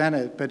represent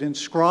it. But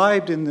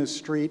inscribed in this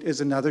street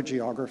is another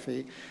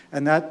geography,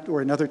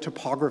 or another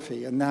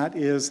topography, and that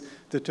is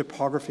the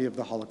topography of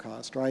the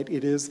Holocaust, right?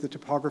 It is the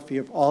topography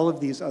of all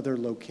of these other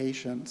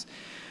locations.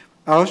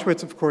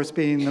 Auschwitz, of course,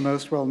 being the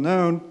most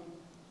well-known,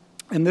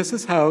 and this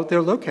is how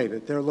they're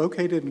located. They're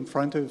located in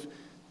front of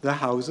the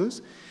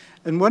houses,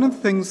 And one of the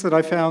things that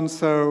I found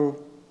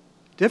so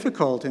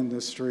difficult in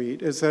this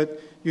street is that,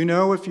 you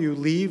know, if you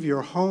leave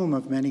your home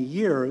of many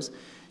years,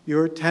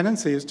 your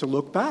tendency is to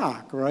look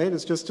back, right?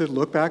 It's just to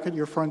look back at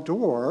your front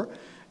door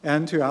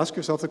and to ask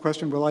yourself the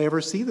question, will I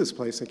ever see this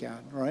place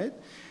again, right?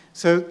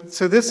 So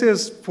this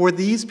is, for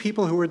these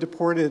people who were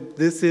deported,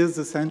 this is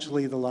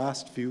essentially the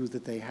last view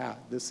that they had.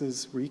 This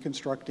is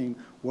reconstructing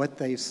what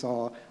they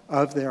saw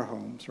of their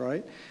homes,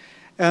 right?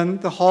 And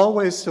the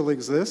hallways still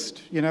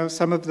exist. You know,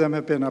 some of them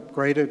have been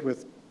upgraded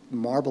with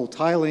marble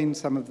tiling.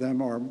 Some of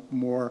them are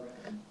more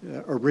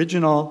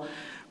original.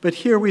 But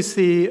here we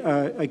see,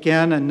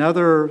 again,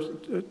 another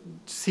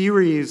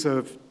series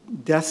of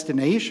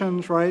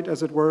destinations, right,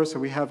 as it were. So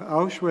we have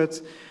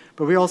Auschwitz,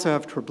 but we also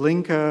have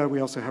Treblinka,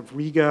 we also have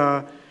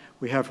Riga,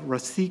 we have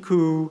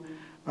Rasiku,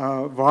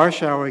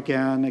 Warsaw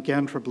again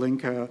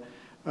Treblinka.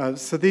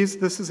 So this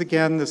is,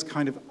 again, this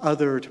kind of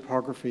other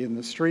topography in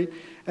the street.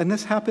 And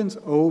this happens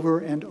over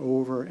and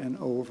over and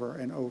over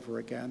and over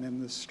again in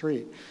the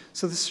street.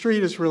 So the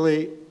street is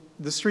really,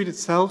 the street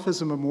itself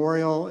is a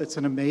memorial. It's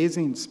an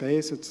amazing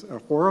space. It's a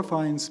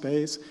horrifying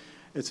space.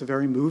 It's a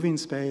very moving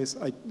space.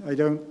 I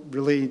don't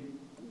really,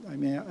 I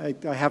mean,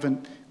 I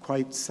haven't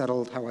quite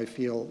settled how I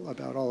feel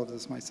about all of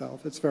this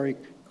myself. It's very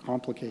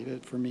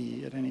complicated for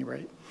me at any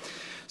rate.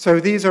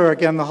 So these are,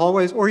 again, the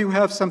hallways, or you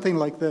have something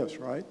like this,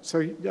 right? So,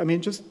 I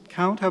mean, just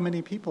count how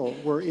many people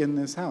were in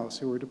this house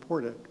who were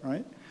deported,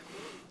 right?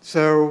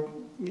 So,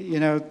 you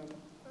know,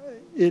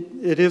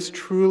 it is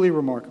truly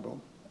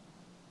remarkable.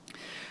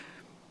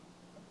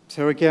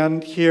 So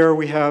again, here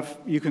we have,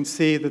 you can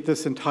see that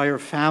this entire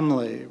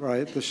family,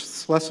 right, the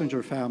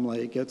Schlesinger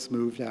family gets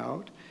moved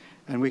out.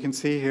 And we can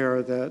see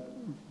here that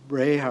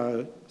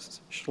Reha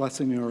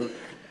Schlesinger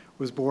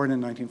was born in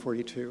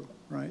 1942,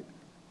 right?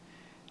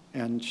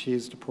 And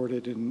she's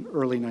deported in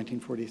early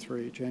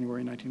 1943,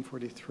 January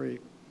 1943.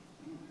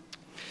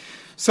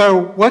 So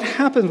what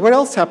happens, what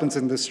else happens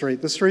in this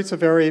street? The street's a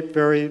very,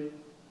 very,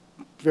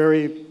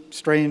 very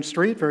strange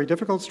street, very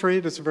difficult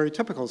street. It's a very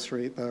typical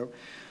street, though.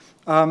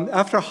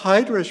 After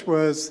Heydrich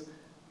was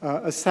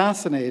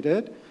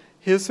assassinated,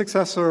 his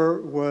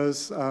successor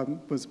was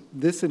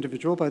this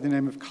individual by the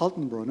name of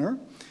Kaltenbrunner.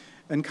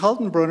 And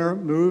Kaltenbrunner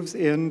moves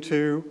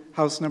into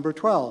house number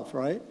 12,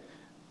 right?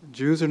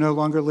 Jews are no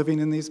longer living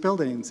in these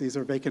buildings. These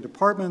are vacant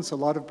apartments. A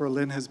lot of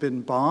Berlin has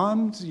been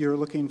bombed. You're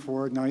looking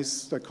for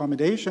nice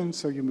accommodation,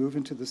 so you move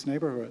into this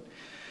neighborhood.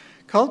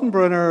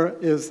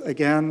 Kaltenbrunner is,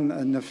 again,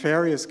 a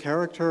nefarious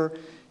character.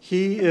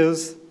 He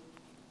is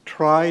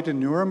tried in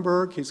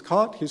Nuremberg. He's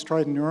caught, he's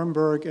tried in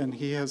Nuremberg, and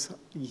he is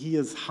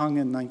hung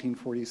in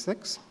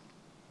 1946.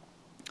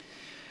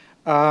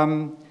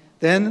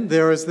 Then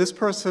there is this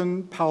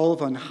person, Paul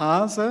von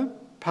Hase.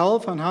 Paul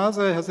von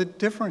Hase has a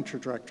different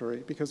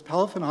trajectory because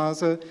Paul von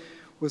Hase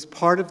was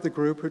part of the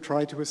group who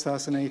tried to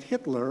assassinate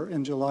Hitler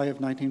in July of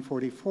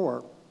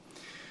 1944.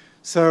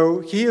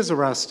 So he is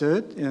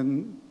arrested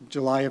in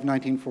July of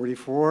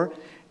 1944,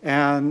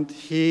 and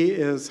he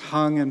is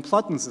hung in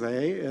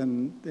Plattensee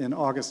in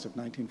August of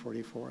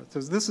 1944. So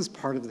this is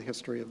part of the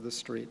history of the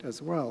street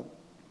as well.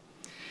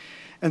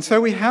 And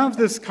so we have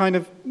this kind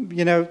of,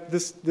 you know,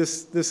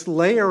 this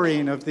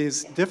layering of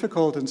these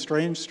difficult and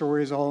strange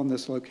stories all in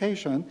this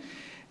location.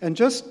 And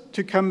just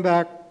to come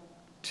back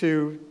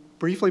to,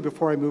 briefly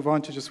before I move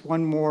on to just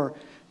one more,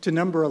 to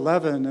number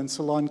 11 and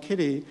Salon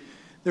Kitty,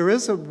 there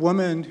is a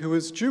woman who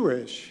is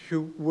Jewish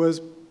who was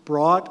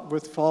brought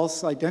with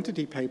false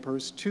identity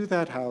papers to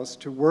that house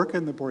to work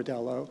in the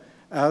bordello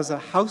as a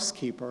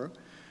housekeeper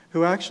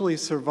who actually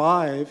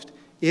survived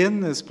in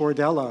this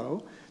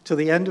bordello to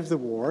the end of the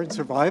war and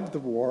survived the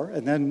war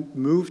and then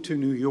moved to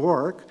New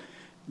York.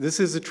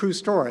 This is a true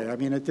story. I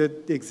mean, it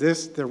did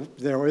exist.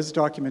 There is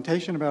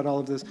documentation about all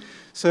of this.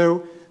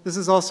 So this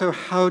is also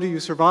how do you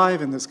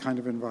survive in this kind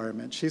of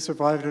environment. She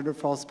survived under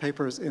false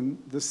papers in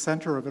the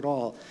center of it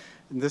all.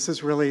 And this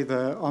is really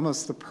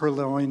almost the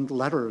purloined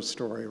letters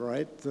story,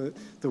 right?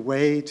 The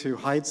way to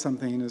hide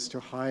something is to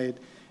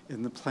hide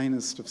in the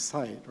plainest of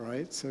sight,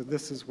 right? So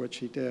this is what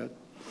she did.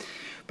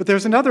 But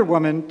there's another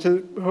woman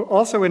who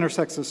also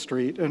intersects the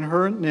street, and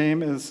her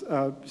name is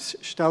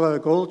Stella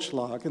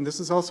Goldschlag. And this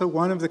is also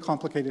one of the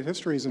complicated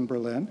histories in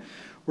Berlin,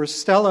 where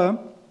Stella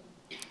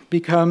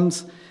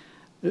becomes,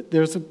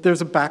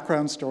 there's a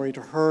background story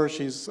to her.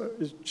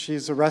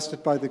 She's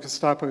arrested by the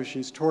Gestapo,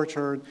 she's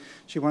tortured.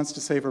 She wants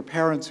to save her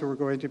parents who are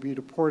going to be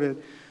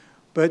deported.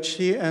 But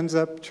she ends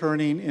up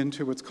turning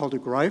into what's called a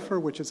Greifer,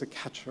 which is a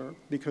catcher,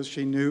 because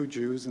she knew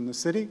Jews in the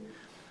city.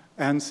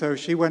 And so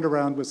she went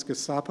around with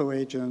Gestapo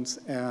agents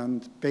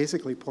and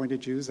basically pointed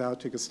Jews out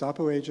to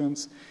Gestapo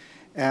agents.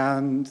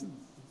 And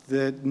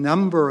the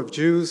number of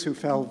Jews who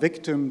fell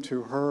victim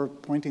to her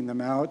pointing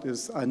them out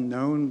is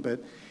unknown,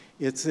 but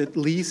it's at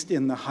least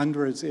in the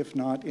hundreds, if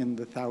not in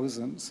the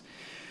thousands.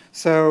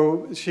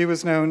 So she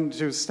was known,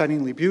 she was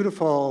stunningly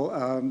beautiful.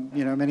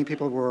 You know, many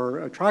people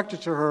were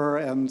attracted to her,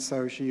 and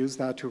so she used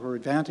that to her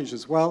advantage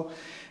as well.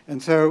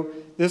 And so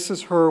this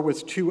is her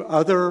with two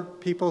other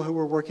people who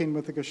were working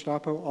with the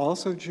Gestapo,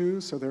 also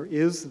Jews. So there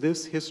is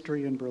this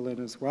history in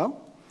Berlin as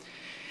well.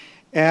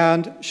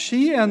 And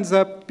she ends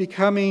up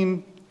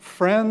becoming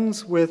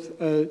friends with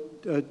a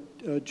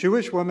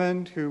Jewish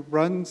woman who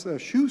runs a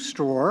shoe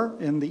store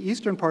in the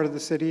eastern part of the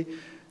city,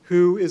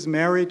 who is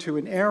married to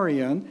an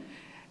Aryan,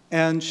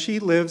 and she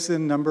lives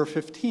in number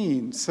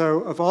 15.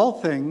 So of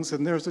all things,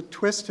 and there's a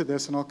twist to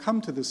this, and I'll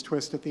come to this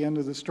twist at the end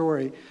of the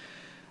story,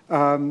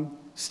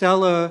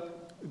 Stella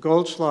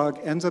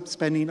Goldschlag ends up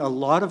spending a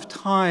lot of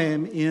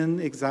time in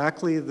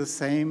exactly the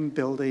same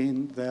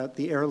building that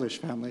the Ehrlich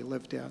family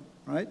lived in,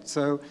 right?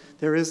 So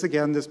there is,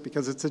 again, this,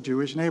 because it's a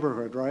Jewish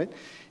neighborhood, right?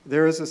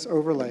 There is this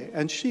overlay.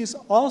 And she's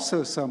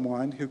also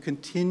someone who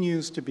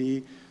continues to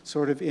be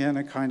sort of in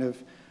a kind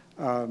of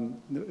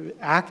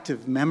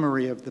active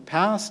memory of the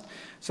past.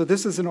 So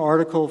this is an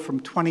article from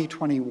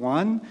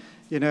 2021,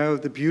 you know,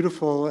 The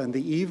Beautiful and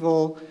the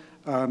Evil.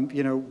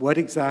 You know, what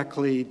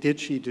exactly did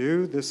she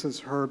do? This is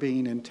her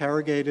being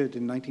interrogated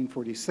in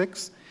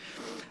 1946.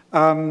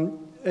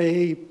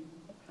 A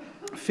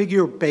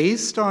figure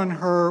based on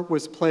her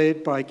was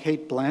played by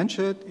Kate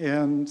Blanchett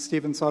in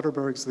Steven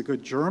Soderbergh's The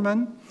Good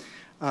German.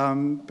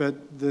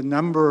 But the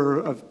number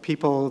of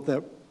people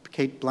that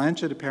Kate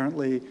Blanchett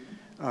apparently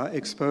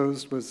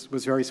exposed was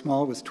very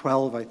small. It was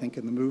 12, I think,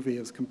 in the movie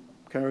as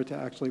compared to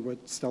actually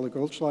what Stella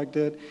Goldschlag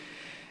did.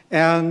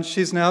 And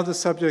she's now the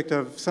subject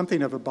of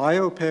something of a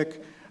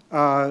biopic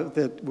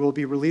that will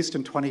be released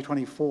in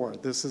 2024.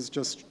 This is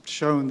just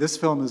shown, this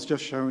film is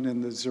just shown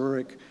in the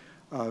Zurich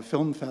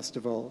Film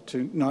Festival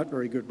to not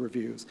very good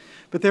reviews.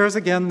 But there's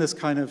again this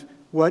kind of,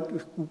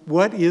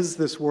 what is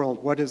this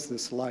world? What is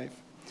this life?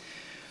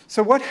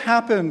 So what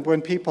happened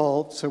when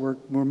people, so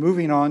we're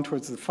moving on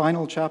towards the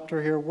final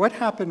chapter here, what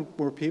happened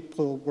where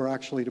people were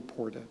actually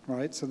deported,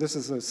 right? So this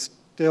is a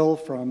still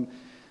from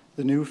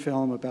the new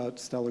film about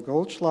Stella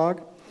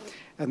Goldschlag.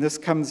 And this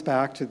comes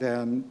back to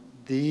then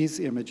these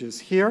images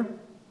here.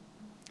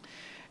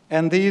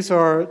 And these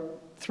are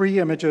three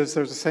images.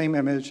 There's the same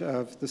image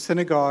of the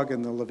synagogue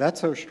and the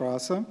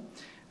Levetzostrasse.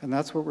 And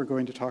that's what we're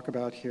going to talk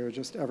about here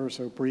just ever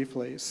so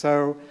briefly.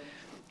 So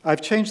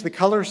I've changed the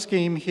color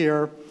scheme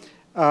here.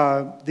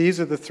 These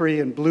are the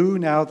three in blue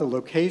now, the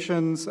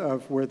locations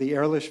of where the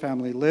Ehrlich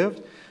family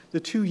lived.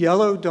 The two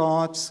yellow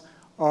dots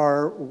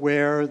are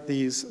where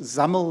these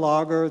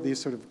Sammellager, these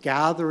sort of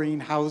gathering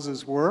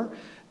houses were.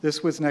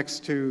 This was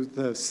next to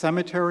the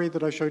cemetery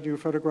that I showed you a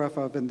photograph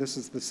of, and this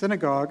is the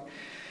synagogue.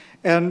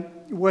 And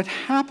what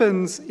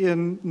happens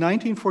in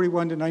 1941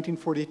 to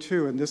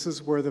 1942, and this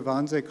is where the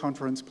Wannsee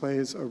Conference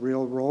plays a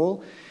real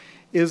role,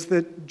 is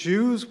that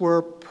Jews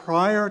were,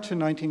 prior to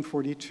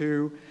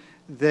 1942,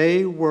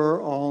 they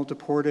were all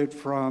deported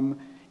from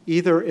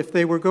either, if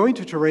they were going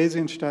to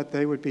Theresienstadt,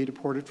 they would be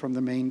deported from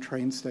the main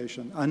train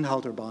station,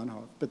 Anhalter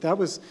Bahnhof. But that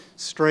was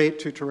straight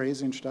to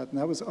Theresienstadt, and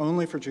that was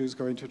only for Jews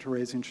going to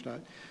Theresienstadt.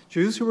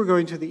 Jews who were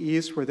going to the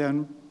east were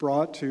then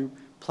brought to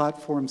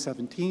Platform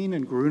 17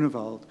 in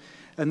Grunewald.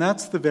 And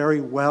that's the very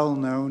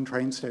well-known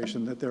train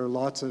station, that there are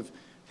lots of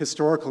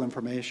historical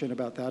information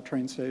about that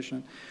train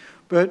station.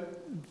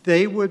 But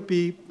they would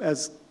be,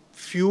 as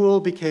fuel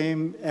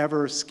became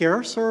ever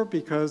scarcer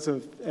because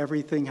of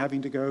everything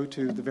having to go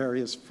to the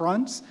various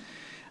fronts,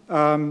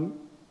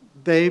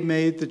 they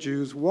made the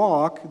Jews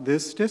walk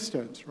this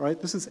distance, right?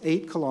 This is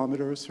 8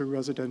 kilometers through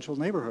residential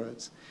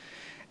neighborhoods.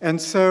 And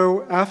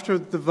so after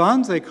the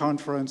Wannsee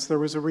Conference, there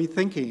was a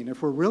rethinking.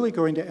 If we're really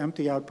going to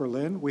empty out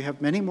Berlin, we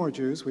have many more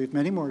Jews, we have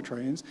many more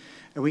trains,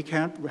 and we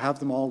can't have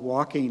them all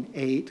walking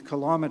 8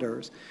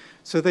 kilometers.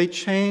 So they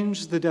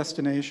changed the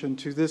destination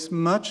to this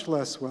much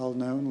less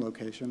well-known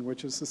location,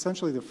 which is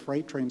essentially the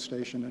freight train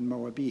station in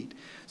Moabit.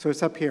 So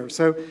it's up here.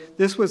 So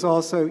this was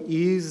also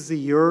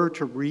easier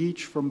to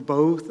reach from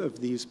both of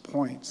these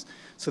points.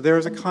 So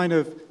there's a kind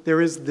of, there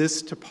is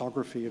this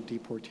topography of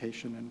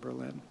deportation in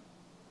Berlin.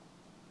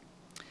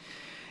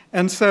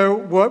 And so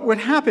what would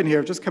happen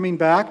here, just coming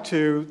back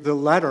to the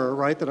letter,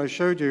 right, that I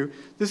showed you,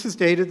 this is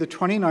dated the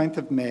 29th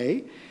of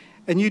May,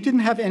 and you didn't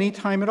have any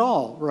time at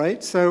all,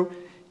 right? So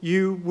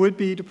you would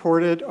be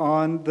deported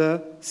on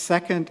the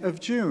 2nd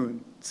of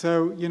June.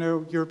 So, you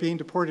know, you're being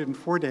deported in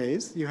 4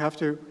 days. You have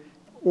to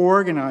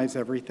organize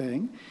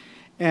everything.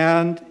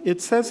 And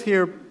it says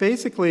here,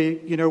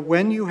 basically, you know,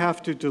 when you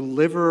have to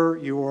deliver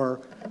your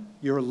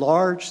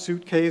large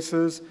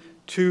suitcases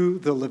to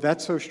the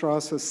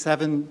Levetzostrasse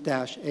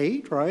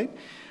 7-8, right?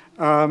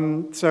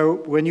 So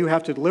when you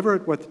have to deliver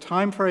it, what the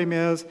time frame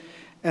is,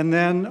 and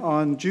then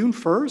on June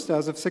 1st,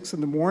 as of 6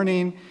 in the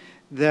morning,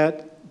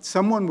 that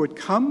someone would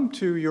come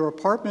to your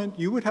apartment,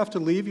 you would have to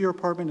leave your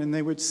apartment, and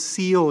they would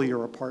seal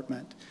your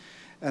apartment.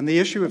 And the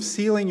issue of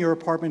sealing your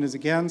apartment is,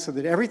 again, so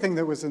that everything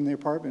that was in the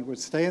apartment would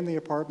stay in the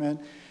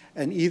apartment,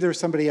 and either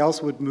somebody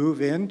else would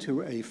move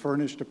into a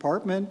furnished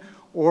apartment,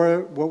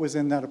 or what was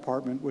in that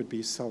apartment would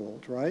be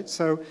sold, right?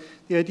 So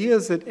the idea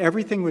is that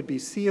everything would be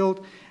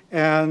sealed,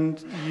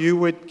 and you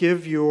would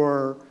give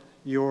your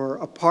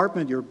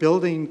apartment, your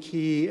building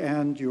key,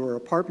 and your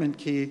apartment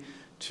key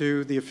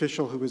to the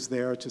official who was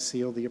there to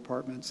seal the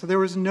apartment. So there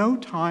was no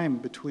time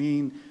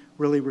between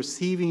really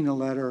receiving a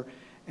letter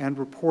and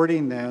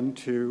reporting then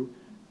to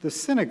the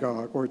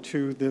synagogue, or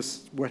to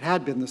this, what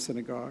had been the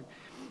synagogue.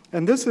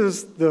 And this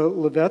is the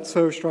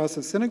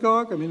Levetzow-Strasse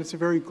Synagogue. I mean, it's a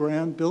very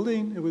grand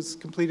building. It was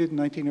completed in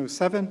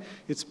 1907.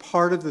 It's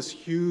part of this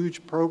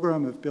huge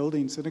program of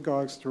building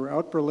synagogues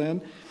throughout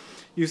Berlin.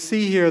 You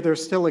see here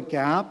there's still a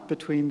gap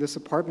between this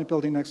apartment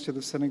building next to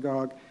the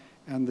synagogue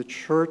and the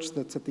church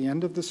that's at the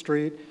end of the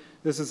street.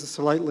 This is a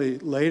slightly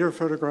later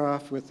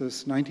photograph with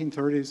this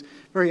 1930s,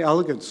 very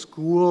elegant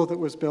school that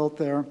was built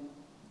there.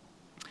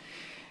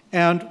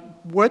 And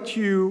what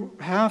you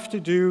have to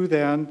do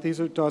then, these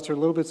dots are a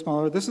little bit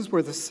smaller, this is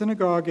where the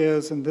synagogue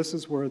is, and this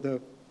is where the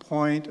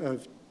point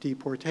of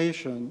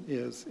deportation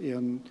is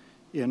in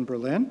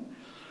Berlin.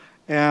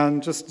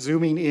 And just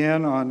zooming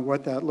in on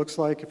what that looks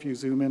like, if you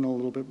zoom in a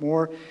little bit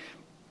more,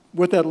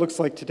 what that looks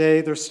like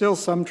today, there's still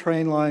some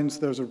train lines,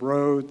 there's a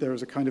road,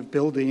 there's a kind of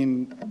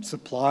building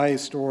supply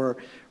store,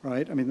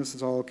 right? I mean, this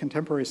is all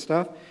contemporary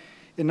stuff.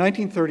 In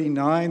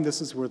 1939,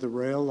 this is where the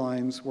rail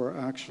lines were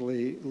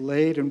actually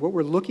laid, and what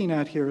we're looking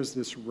at here is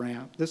this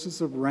ramp. This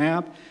is a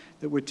ramp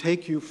that would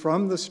take you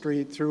from the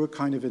street through a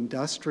kind of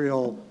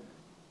industrial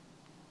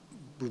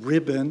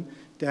ribbon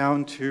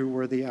down to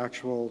where the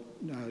actual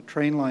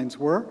train lines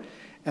were.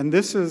 And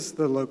this is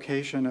the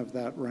location of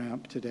that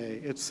ramp today.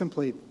 It's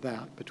simply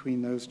that,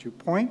 between those 2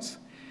 points.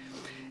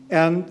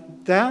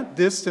 And that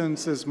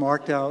distance is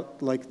marked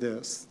out like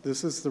this.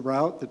 This is the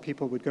route that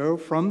people would go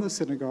from the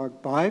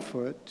synagogue by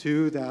foot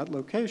to that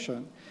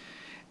location.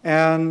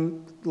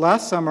 And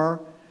last summer,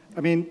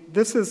 I mean,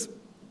 this is,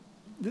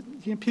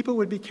 people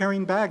would be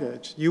carrying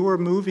baggage. You were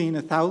moving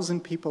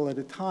 1,000 people at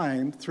a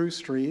time through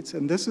streets,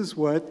 and this is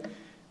what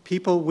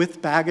people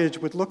with baggage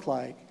would look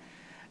like.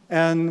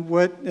 And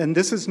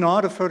this is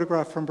not a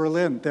photograph from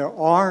Berlin. There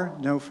are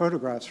no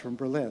photographs from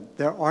Berlin.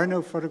 There are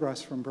no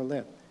photographs from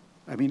Berlin.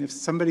 I mean, if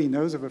somebody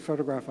knows of a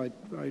photograph,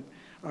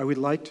 I would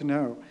like to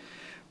know.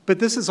 But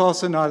this is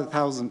also not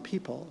 1,000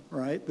 people,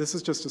 right? This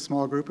is just a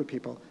small group of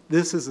people.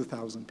 This is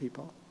 1,000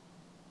 people.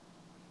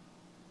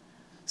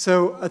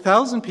 So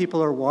 1,000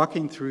 people are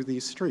walking through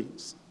these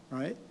streets,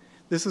 right?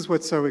 This is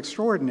what's so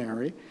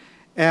extraordinary.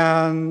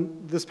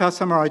 And this past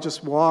summer, I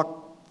just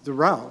walked the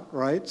route,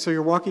 right? So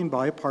you're walking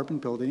by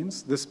apartment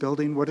buildings. This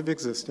building would have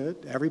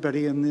existed.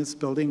 Everybody in this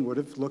building would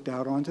have looked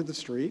out onto the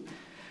street.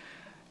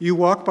 You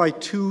walk by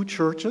 2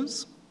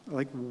 churches,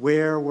 like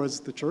where was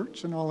the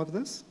church in all of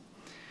this?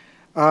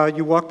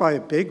 You walk by a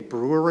big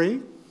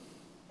brewery.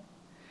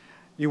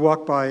 You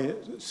walk by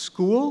a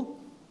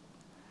school.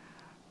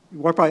 You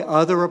walk by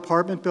other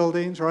apartment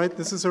buildings, right?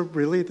 This is a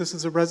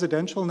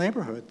residential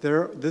neighborhood.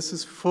 This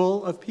is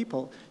full of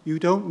people. You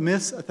don't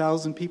miss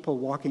 1,000 people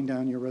walking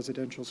down your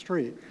residential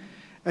street.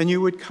 And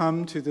you would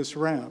come to this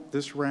ramp.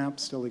 This ramp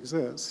still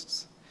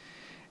exists.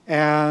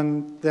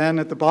 And then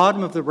at the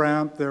bottom of the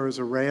ramp, there is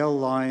a rail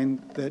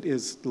line that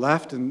is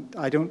left, and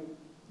I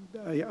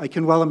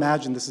can well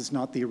imagine this is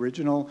not the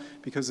original,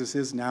 because this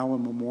is now a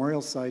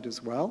memorial site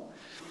as well.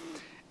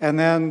 And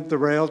then the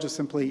rail just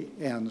simply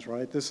ends,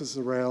 right? This is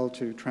the rail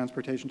to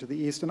transportation to the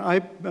east. And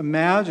I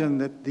imagine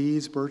that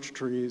these birch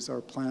trees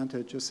are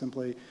planted just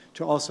simply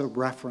to also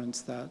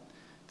reference that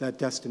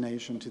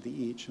destination to the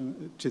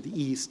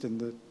east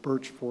and the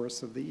birch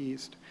forests of the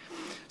east.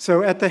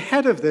 So at the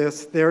head of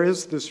this, there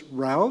is this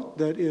route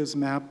that is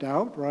mapped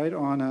out, right,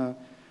 on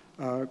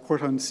a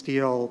Corton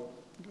steel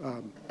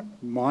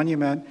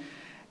monument.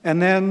 And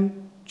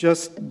then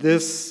just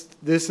this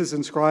is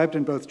inscribed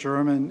in both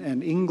German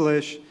and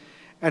English,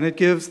 and it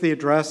gives the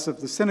address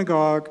of the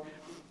synagogue.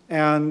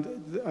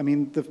 And I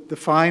mean, the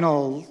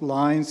final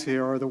lines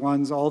here are the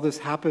ones, all this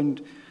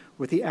happened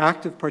with the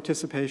active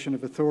participation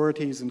of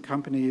authorities and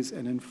companies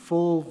and in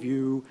full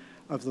view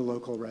of the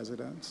local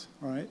residents,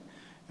 right?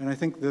 And I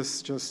think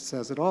this just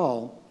says it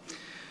all.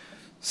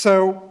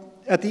 So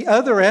at the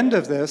other end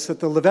of this, at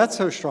the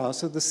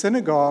Levetzow-Strasse, the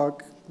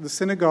synagogue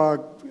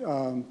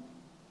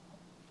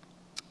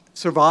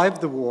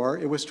survived the war.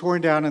 It was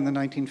torn down in the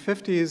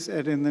 1950s,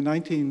 and in the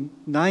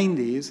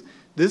 1990s,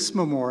 this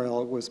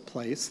memorial was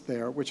placed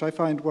there, which I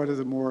find one of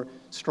the more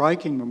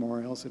striking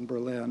memorials in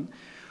Berlin,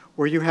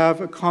 where you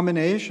have a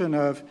combination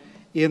of,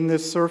 in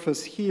this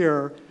surface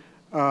here,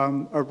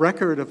 a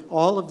record of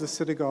all of the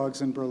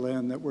synagogues in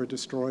Berlin that were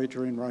destroyed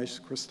during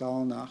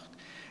Reichskristallnacht.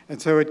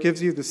 And so it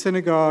gives you the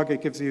synagogue,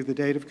 it gives you the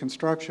date of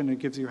construction, it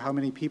gives you how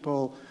many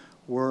people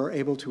were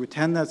able to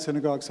attend that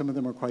synagogue. Some of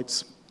them are quite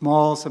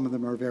small, some of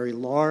them are very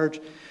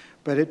large,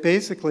 but it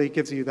basically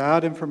gives you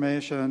that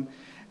information.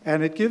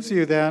 And it gives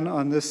you then,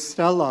 on this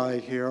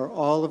stellite here,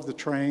 all of the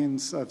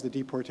trains of the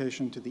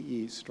deportation to the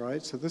east,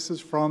 right? So this is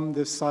from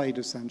this site,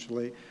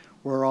 essentially,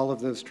 where all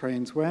of those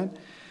trains went.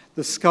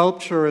 The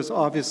sculpture is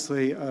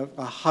obviously a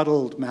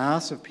huddled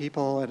mass of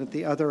people, and at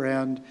the other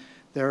end,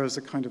 there is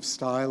a kind of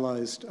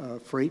stylized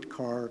freight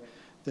car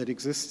that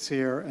exists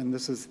here, and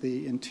this is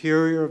the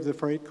interior of the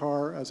freight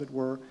car, as it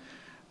were,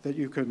 that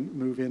you can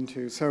move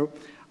into. So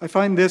I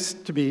find this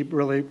to be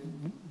really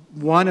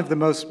one of the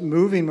most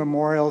moving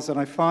memorials, and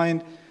I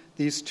find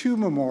these 2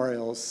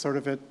 memorials sort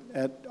of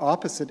at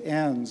opposite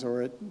ends,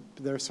 or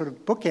they're sort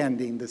of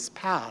bookending this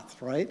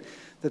path, right?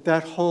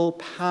 that whole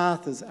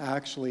path is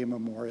actually a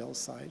memorial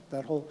site.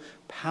 That whole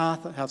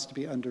path has to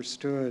be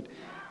understood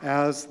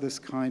as this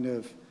kind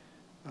of,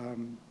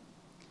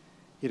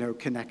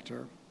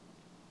 connector.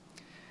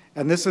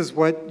 And this is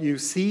what you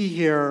see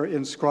here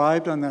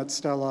inscribed on that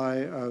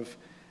stelae of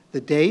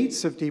the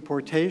dates of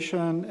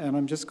deportation, and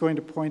I'm just going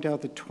to point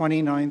out the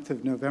 29th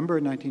of November,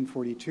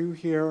 1942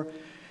 here,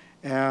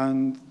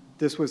 and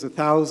this was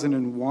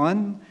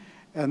 1001,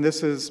 and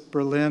this is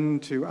Berlin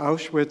to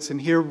Auschwitz, and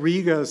here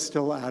Riga is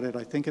still added.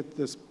 I think at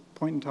this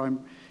point in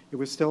time, it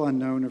was still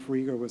unknown if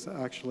Riga was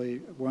actually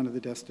one of the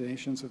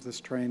destinations of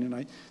this train, and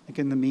I think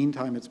in the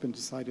meantime it's been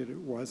decided it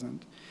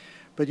wasn't.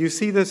 But you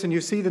see this, and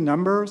you see the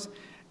numbers,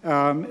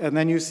 and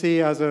then you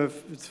see as of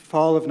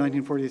fall of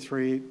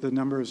 1943, the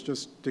numbers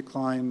just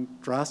decline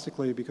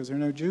drastically because there are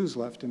no Jews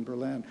left in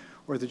Berlin,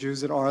 or the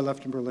Jews that are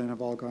left in Berlin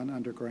have all gone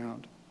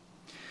underground.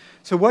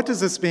 So what does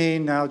this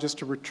mean now, just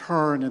to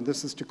return, and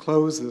this is to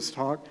close this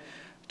talk,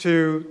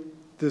 to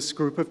this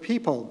group of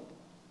people,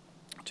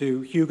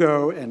 to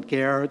Hugo and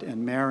Gerd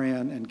and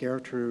Marion and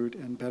Gertrude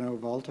and Benno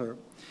Walter.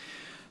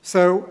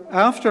 So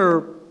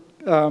after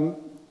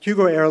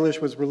Hugo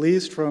Ehrlich was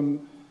released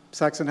from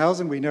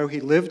Sachsenhausen, we know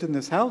he lived in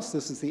this house.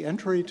 This is the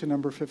entry to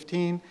number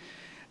 15.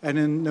 And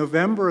in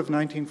November of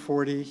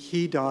 1940,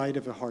 he died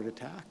of a heart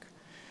attack.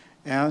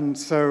 And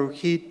so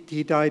he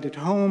died at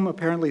home.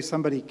 Apparently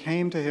somebody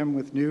came to him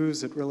with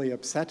news that really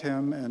upset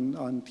him, and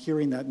on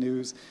hearing that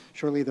news,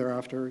 shortly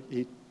thereafter,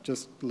 he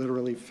just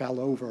literally fell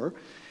over.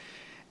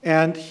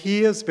 And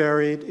he is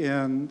buried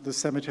in the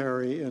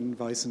cemetery in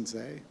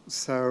Weissensee.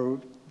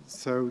 So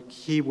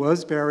he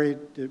was buried.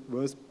 It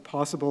was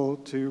possible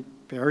to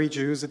bury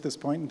Jews at this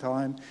point in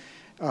time.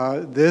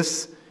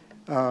 This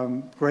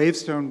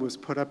gravestone was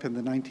put up in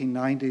the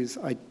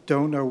 1990s. I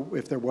don't know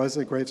if there was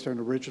a gravestone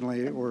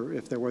originally or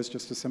if there was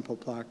just a simple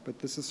plaque, but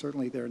this is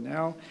certainly there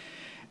now.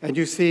 And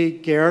you see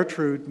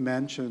Gertrude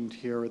mentioned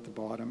here at the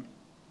bottom.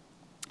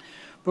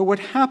 But what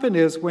happened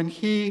is when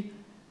he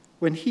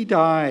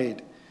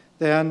died,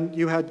 then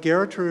you had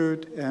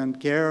Gertrude and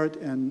Gerd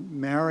and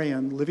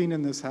Marion living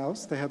in this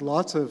house. They had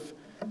lots of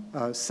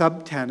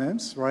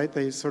subtenants, right?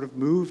 They sort of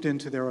moved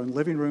into their own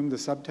living room. The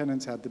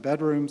subtenants had the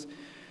bedrooms.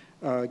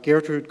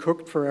 Gertrude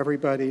cooked for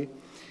everybody.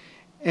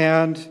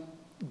 And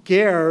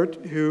Gerd,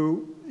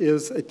 who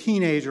is a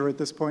teenager at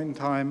this point in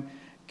time,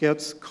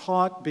 gets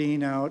caught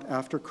being out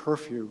after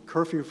curfew.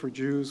 Curfew for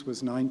Jews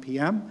was 9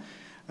 p.m.,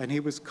 and he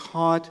was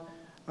caught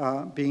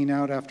being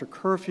out after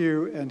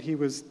curfew, and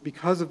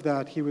because of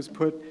that, he was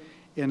put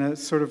in a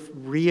sort of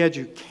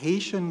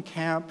re-education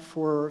camp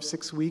for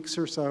 6 weeks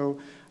or so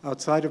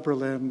outside of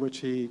Berlin, which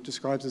he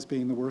describes as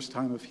being the worst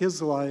time of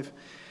his life.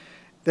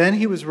 Then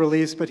he was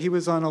released, but he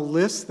was on a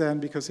list then,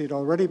 because he'd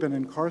already been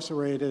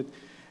incarcerated,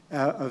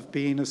 of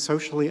being a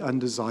socially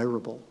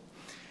undesirable.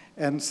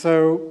 And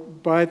so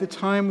by the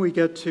time we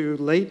get to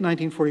late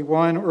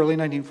 1941, early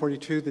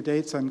 1942, the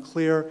date's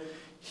unclear,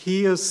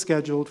 he is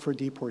scheduled for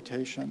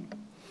deportation.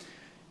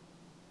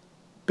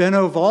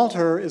 Benno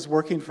Walter is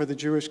working for the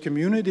Jewish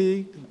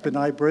community.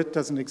 B'nai Brit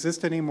doesn't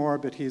exist anymore,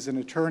 but he's an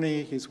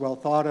attorney. He's well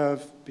thought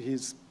of.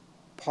 He's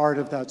part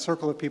of that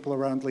circle of people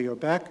around Leo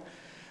Baeck.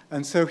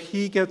 And so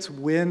he gets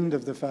wind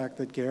of the fact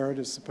that Gerd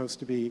is supposed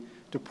to be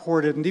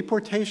deported. And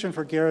deportation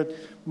for Gerd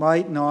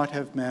might not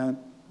have meant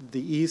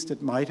the East.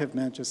 It might have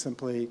meant just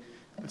simply,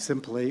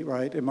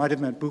 right? It might have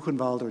meant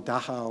Buchenwald or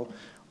Dachau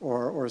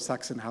or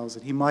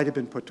Sachsenhausen. He might have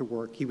been put to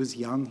work. He was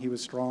young. He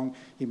was strong.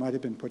 He might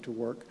have been put to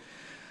work.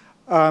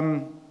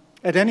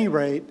 At any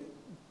rate,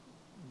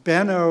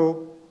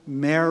 Benno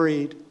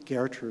married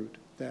Gertrude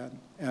then,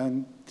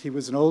 and he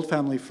was an old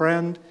family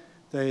friend.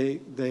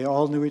 They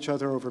all knew each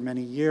other over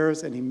many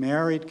years, and he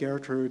married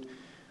Gertrude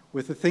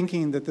with the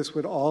thinking that this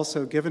would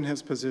also, given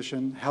his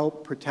position,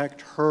 help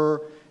protect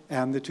her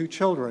and the two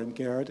children,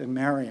 Gerd and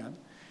Marion.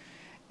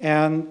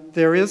 And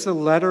there is a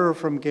letter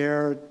from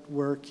Gerd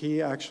where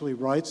he actually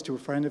writes to a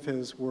friend of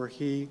his where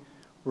he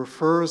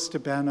refers to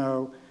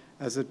Benno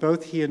as that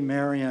both he and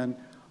Marion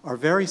are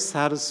very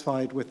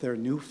satisfied with their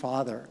new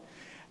father.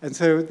 And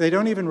so they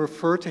don't even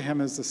refer to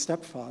him as the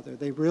stepfather.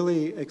 They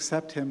really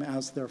accept him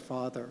as their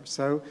father.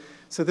 So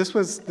this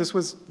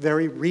was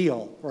very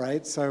real,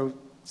 right? So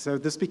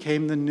this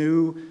became the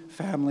new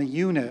family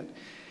unit.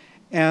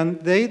 And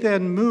they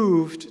then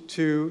moved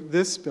to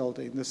this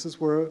building. This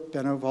is where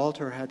Benno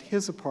Walter had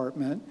his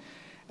apartment.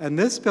 And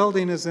this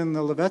building is in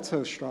the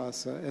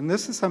Levetzow-Strasse. And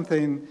this is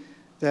something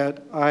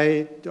that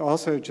I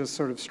also just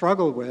sort of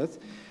struggled with,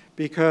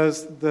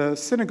 because the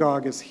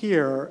synagogue is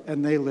here,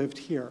 and they lived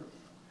here.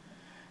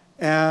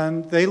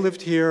 And they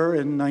lived here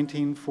in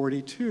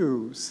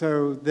 1942,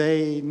 so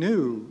they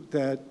knew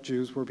that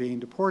Jews were being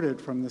deported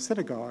from the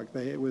synagogue.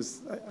 It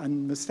was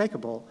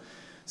unmistakable.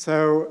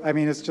 So, I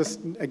mean, it's just,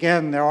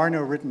 again, there are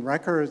no written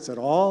records at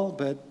all,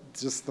 but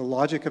just the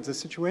logic of the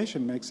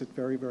situation makes it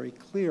very, very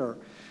clear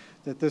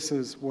that this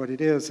is what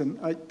it is. And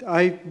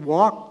I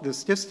walked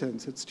this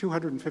distance. It's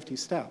 250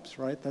 steps,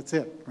 right? That's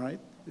it, right?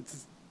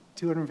 It's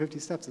 250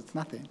 steps, it's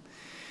nothing.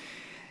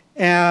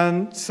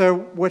 And so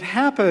what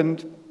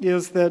happened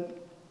is that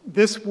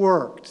this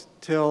worked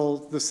till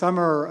the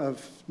summer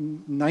of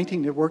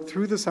it worked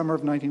through the summer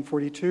of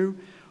 1942.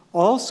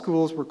 All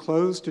schools were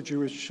closed to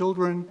Jewish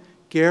children.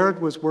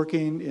 Gerd was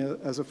working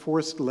as a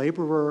forced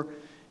laborer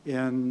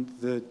in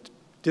the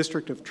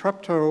district of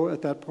Treptow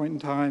at that point in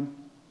time,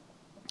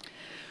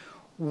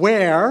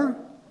 where,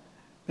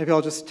 maybe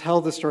I'll just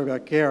tell the story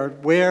about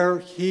Gerd, where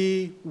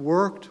he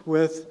worked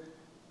with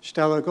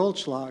Stella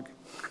Goldschlag.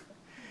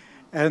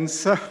 And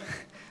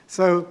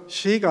so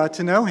she got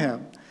to know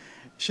him.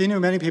 She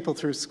knew many people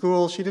through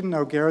school. She didn't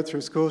know Gerd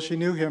through school. She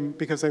knew him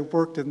because they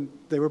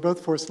were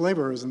both forced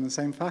laborers in the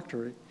same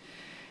factory.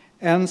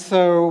 And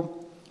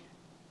so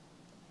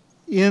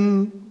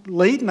in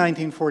late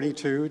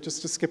 1942,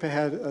 just to skip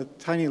ahead a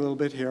tiny little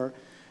bit here,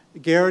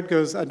 Gerd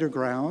goes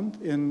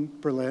underground in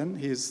Berlin.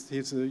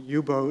 He's a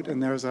U-boat,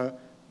 and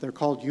they're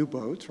called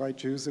U-boats, right?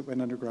 Jews that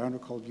went underground are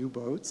called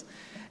U-boats.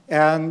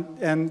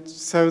 And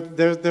so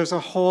there's a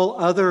whole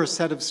other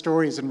set of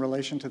stories in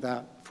relation to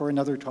that for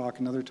another talk,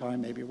 another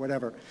time, maybe,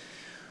 whatever.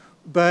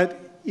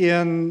 But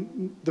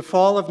in the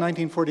fall of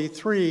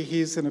 1943,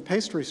 he's in a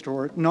pastry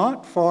store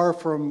not far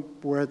from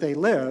where they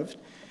lived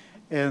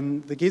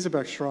in the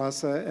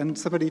Giesebechstrasse, and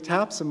somebody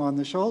taps him on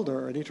the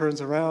shoulder, and he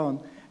turns around,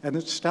 and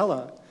it's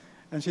Stella.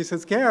 And she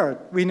says, Gerd,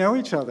 we know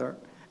each other.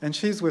 And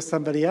she's with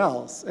somebody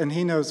else, and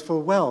he knows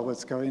full well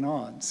what's going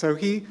on. So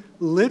he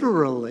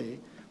literally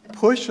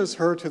pushes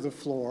her to the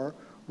floor,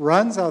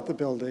 runs out the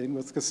building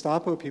with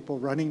Gestapo people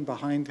running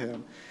behind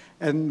him,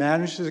 and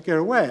manages to get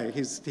away.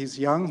 He's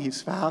young,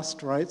 he's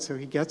fast, right? So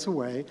he gets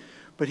away,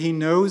 but he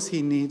knows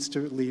he needs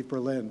to leave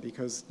Berlin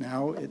because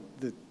now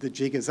the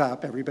jig is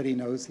up. Everybody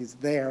knows he's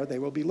there. They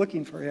will be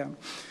looking for him.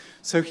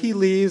 So he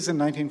leaves in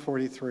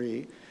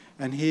 1943,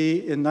 and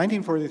in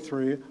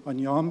 1943, on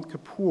Yom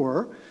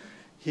Kippur,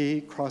 he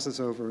crosses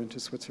over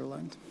into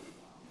Switzerland.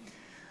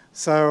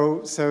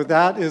 So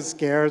that is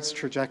Gerd's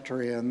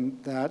trajectory,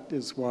 and that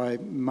is why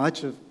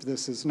much of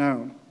this is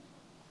known.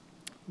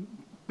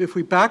 If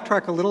we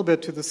backtrack a little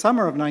bit to the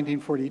summer of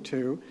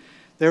 1942,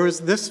 there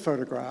was this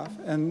photograph,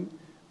 and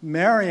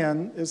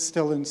Marion is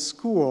still in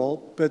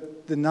school,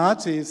 but the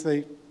Nazis,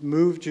 they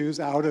moved Jews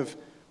out of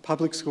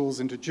public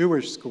schools into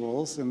Jewish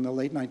schools in the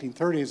late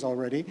 1930s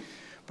already.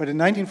 But in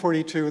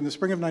 1942, in the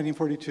spring of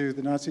 1942,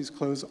 the Nazis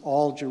closed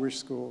all Jewish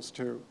schools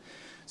too.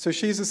 So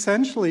she's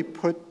essentially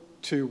put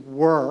to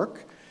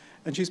work,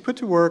 and she's put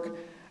to work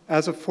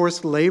as a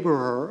forced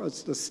laborer,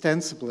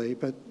 ostensibly,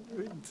 but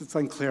it's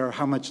unclear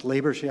how much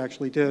labor she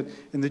actually did,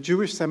 in the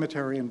Jewish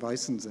cemetery in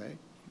Weissensee.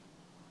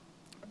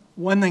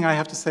 One thing I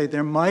have to say,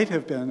 there might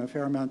have been a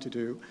fair amount to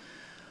do,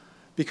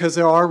 because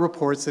there are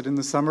reports that in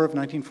the summer of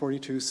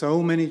 1942,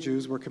 so many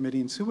Jews were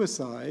committing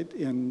suicide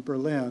in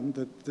Berlin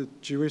that the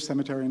Jewish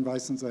cemetery in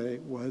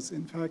Weissensee was,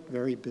 in fact,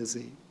 very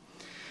busy.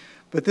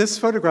 But this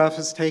photograph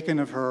is taken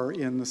of her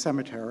in the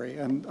cemetery,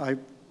 and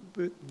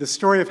the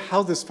story of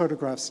how this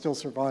photograph still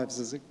survives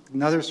is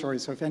another story,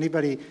 so if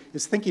anybody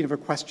is thinking of a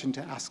question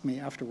to ask me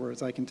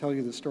afterwards, I can tell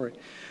you the story.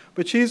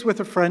 But she's with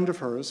a friend of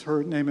hers.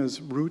 Her name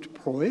is Ruth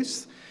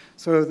Preuss.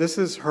 So this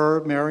is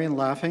her, Marion,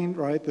 laughing,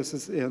 right? This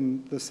is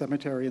in the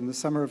cemetery in the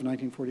summer of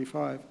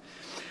 1945.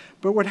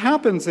 But what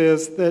happens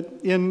is that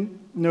in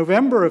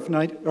November of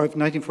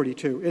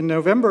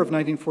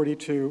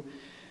 1942,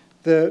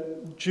 the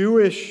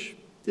Jewish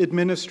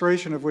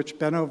administration of which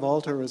Benno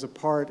Walter is a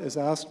part is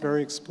asked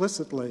very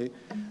explicitly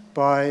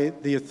by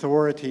the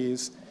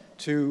authorities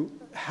to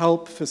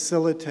help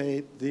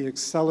facilitate the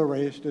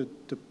accelerated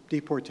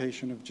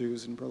deportation of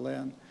Jews in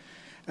Berlin.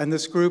 And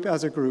this group,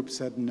 as a group,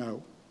 said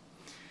no.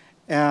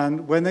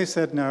 And when they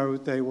said no,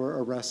 they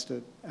were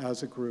arrested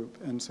as a group.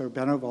 And so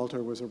Benno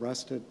Walter was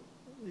arrested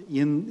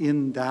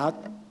in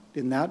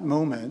that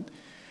moment.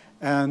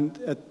 And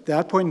at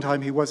that point in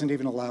time, he wasn't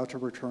even allowed to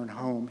return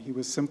home. He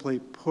was simply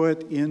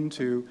put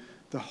into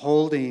the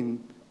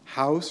holding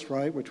house,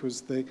 right, which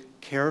was the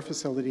care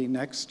facility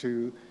next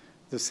to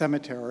the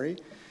cemetery.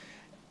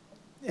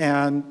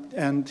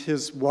 And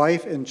his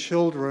wife and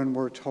children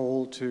were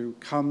told to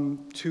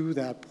come to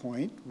that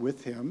point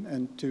with him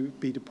and to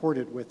be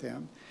deported with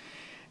him.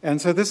 And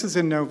so this is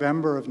in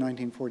November of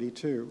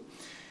 1942.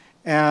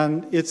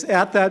 And it's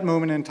at that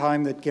moment in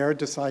time that Gerd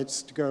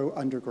decides to go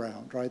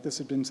underground, right? This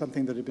had been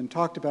something that had been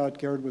talked about.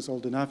 Gerd was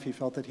old enough. He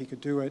felt that he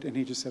could do it, and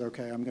he just said,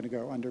 okay, I'm going to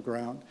go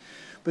underground.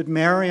 But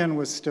Marion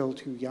was still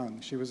too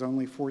young. She was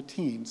only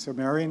 14. So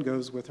Marion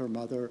goes with her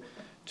mother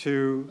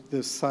to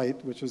this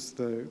site, which is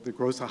the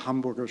Große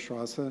Hamburger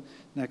Straße,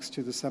 next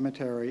to the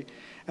cemetery.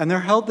 And they're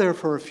held there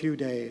for a few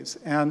days.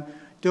 And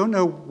don't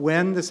know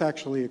when this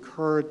actually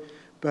occurred,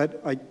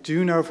 but I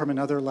do know from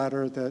another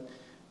letter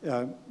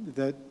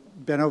that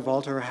Benno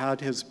Walter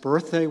had his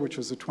birthday, which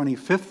was the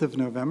 25th of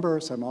November,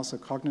 so I'm also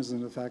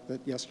cognizant of the fact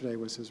that yesterday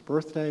was his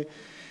birthday,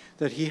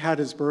 that he had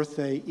his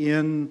birthday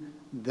in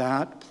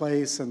that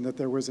place and that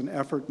there was an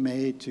effort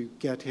made to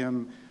get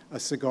him a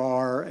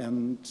cigar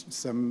and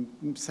some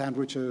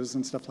sandwiches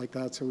and stuff like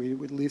that, so he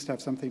would at least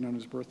have something on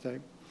his birthday.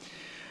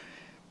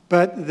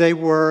 But they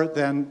were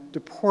then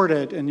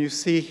deported, and you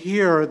see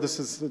here,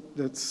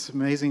 it's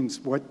amazing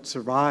what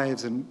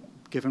survives, and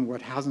given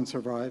what hasn't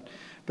survived.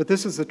 But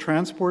this is the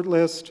transport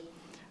list,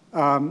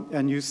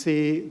 and you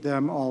see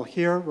them all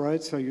here,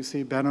 right? So you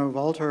see Benno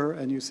Walter,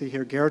 and you see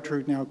here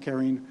Gertrude now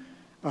carrying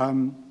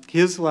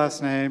his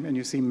last name, and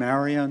you see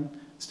Marion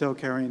still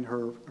carrying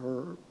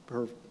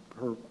her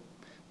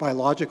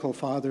biological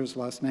father's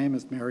last name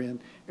is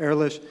Marion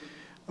Ehrlich.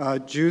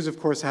 Jews, of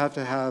course, have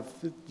to have,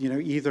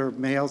 either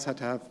males had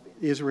to have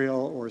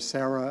Israel or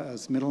Sarah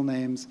as middle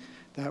names.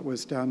 That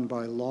was done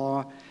by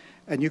law.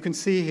 And you can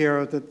see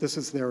here that this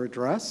is their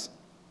address.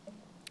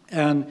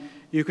 And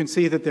you can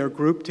see that they're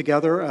grouped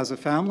together as a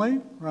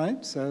family,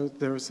 right? So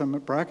there's some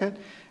bracket.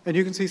 And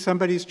you can see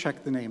somebody's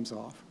checked the names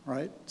off,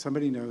 right?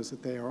 Somebody knows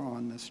that they are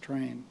on this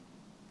train.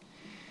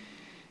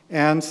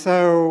 And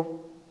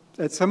so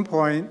at some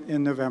point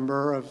in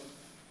November of,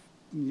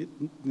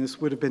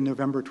 this would have been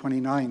November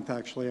 29th,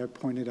 actually, I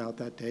pointed out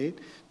that date.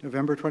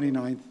 November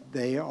 29th,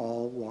 they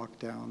all walked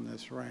down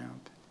this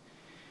ramp.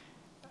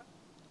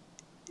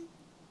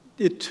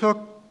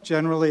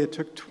 Generally, it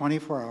took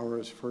 24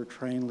 hours for a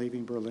train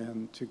leaving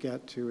Berlin to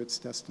get to its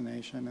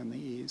destination in the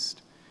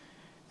east.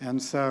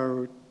 And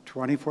so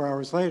 24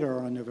 hours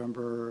later, on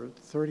November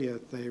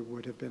 30th, they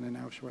would have been in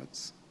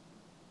Auschwitz.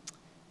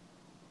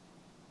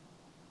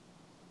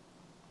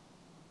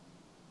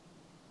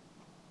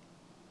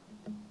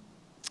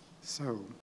 So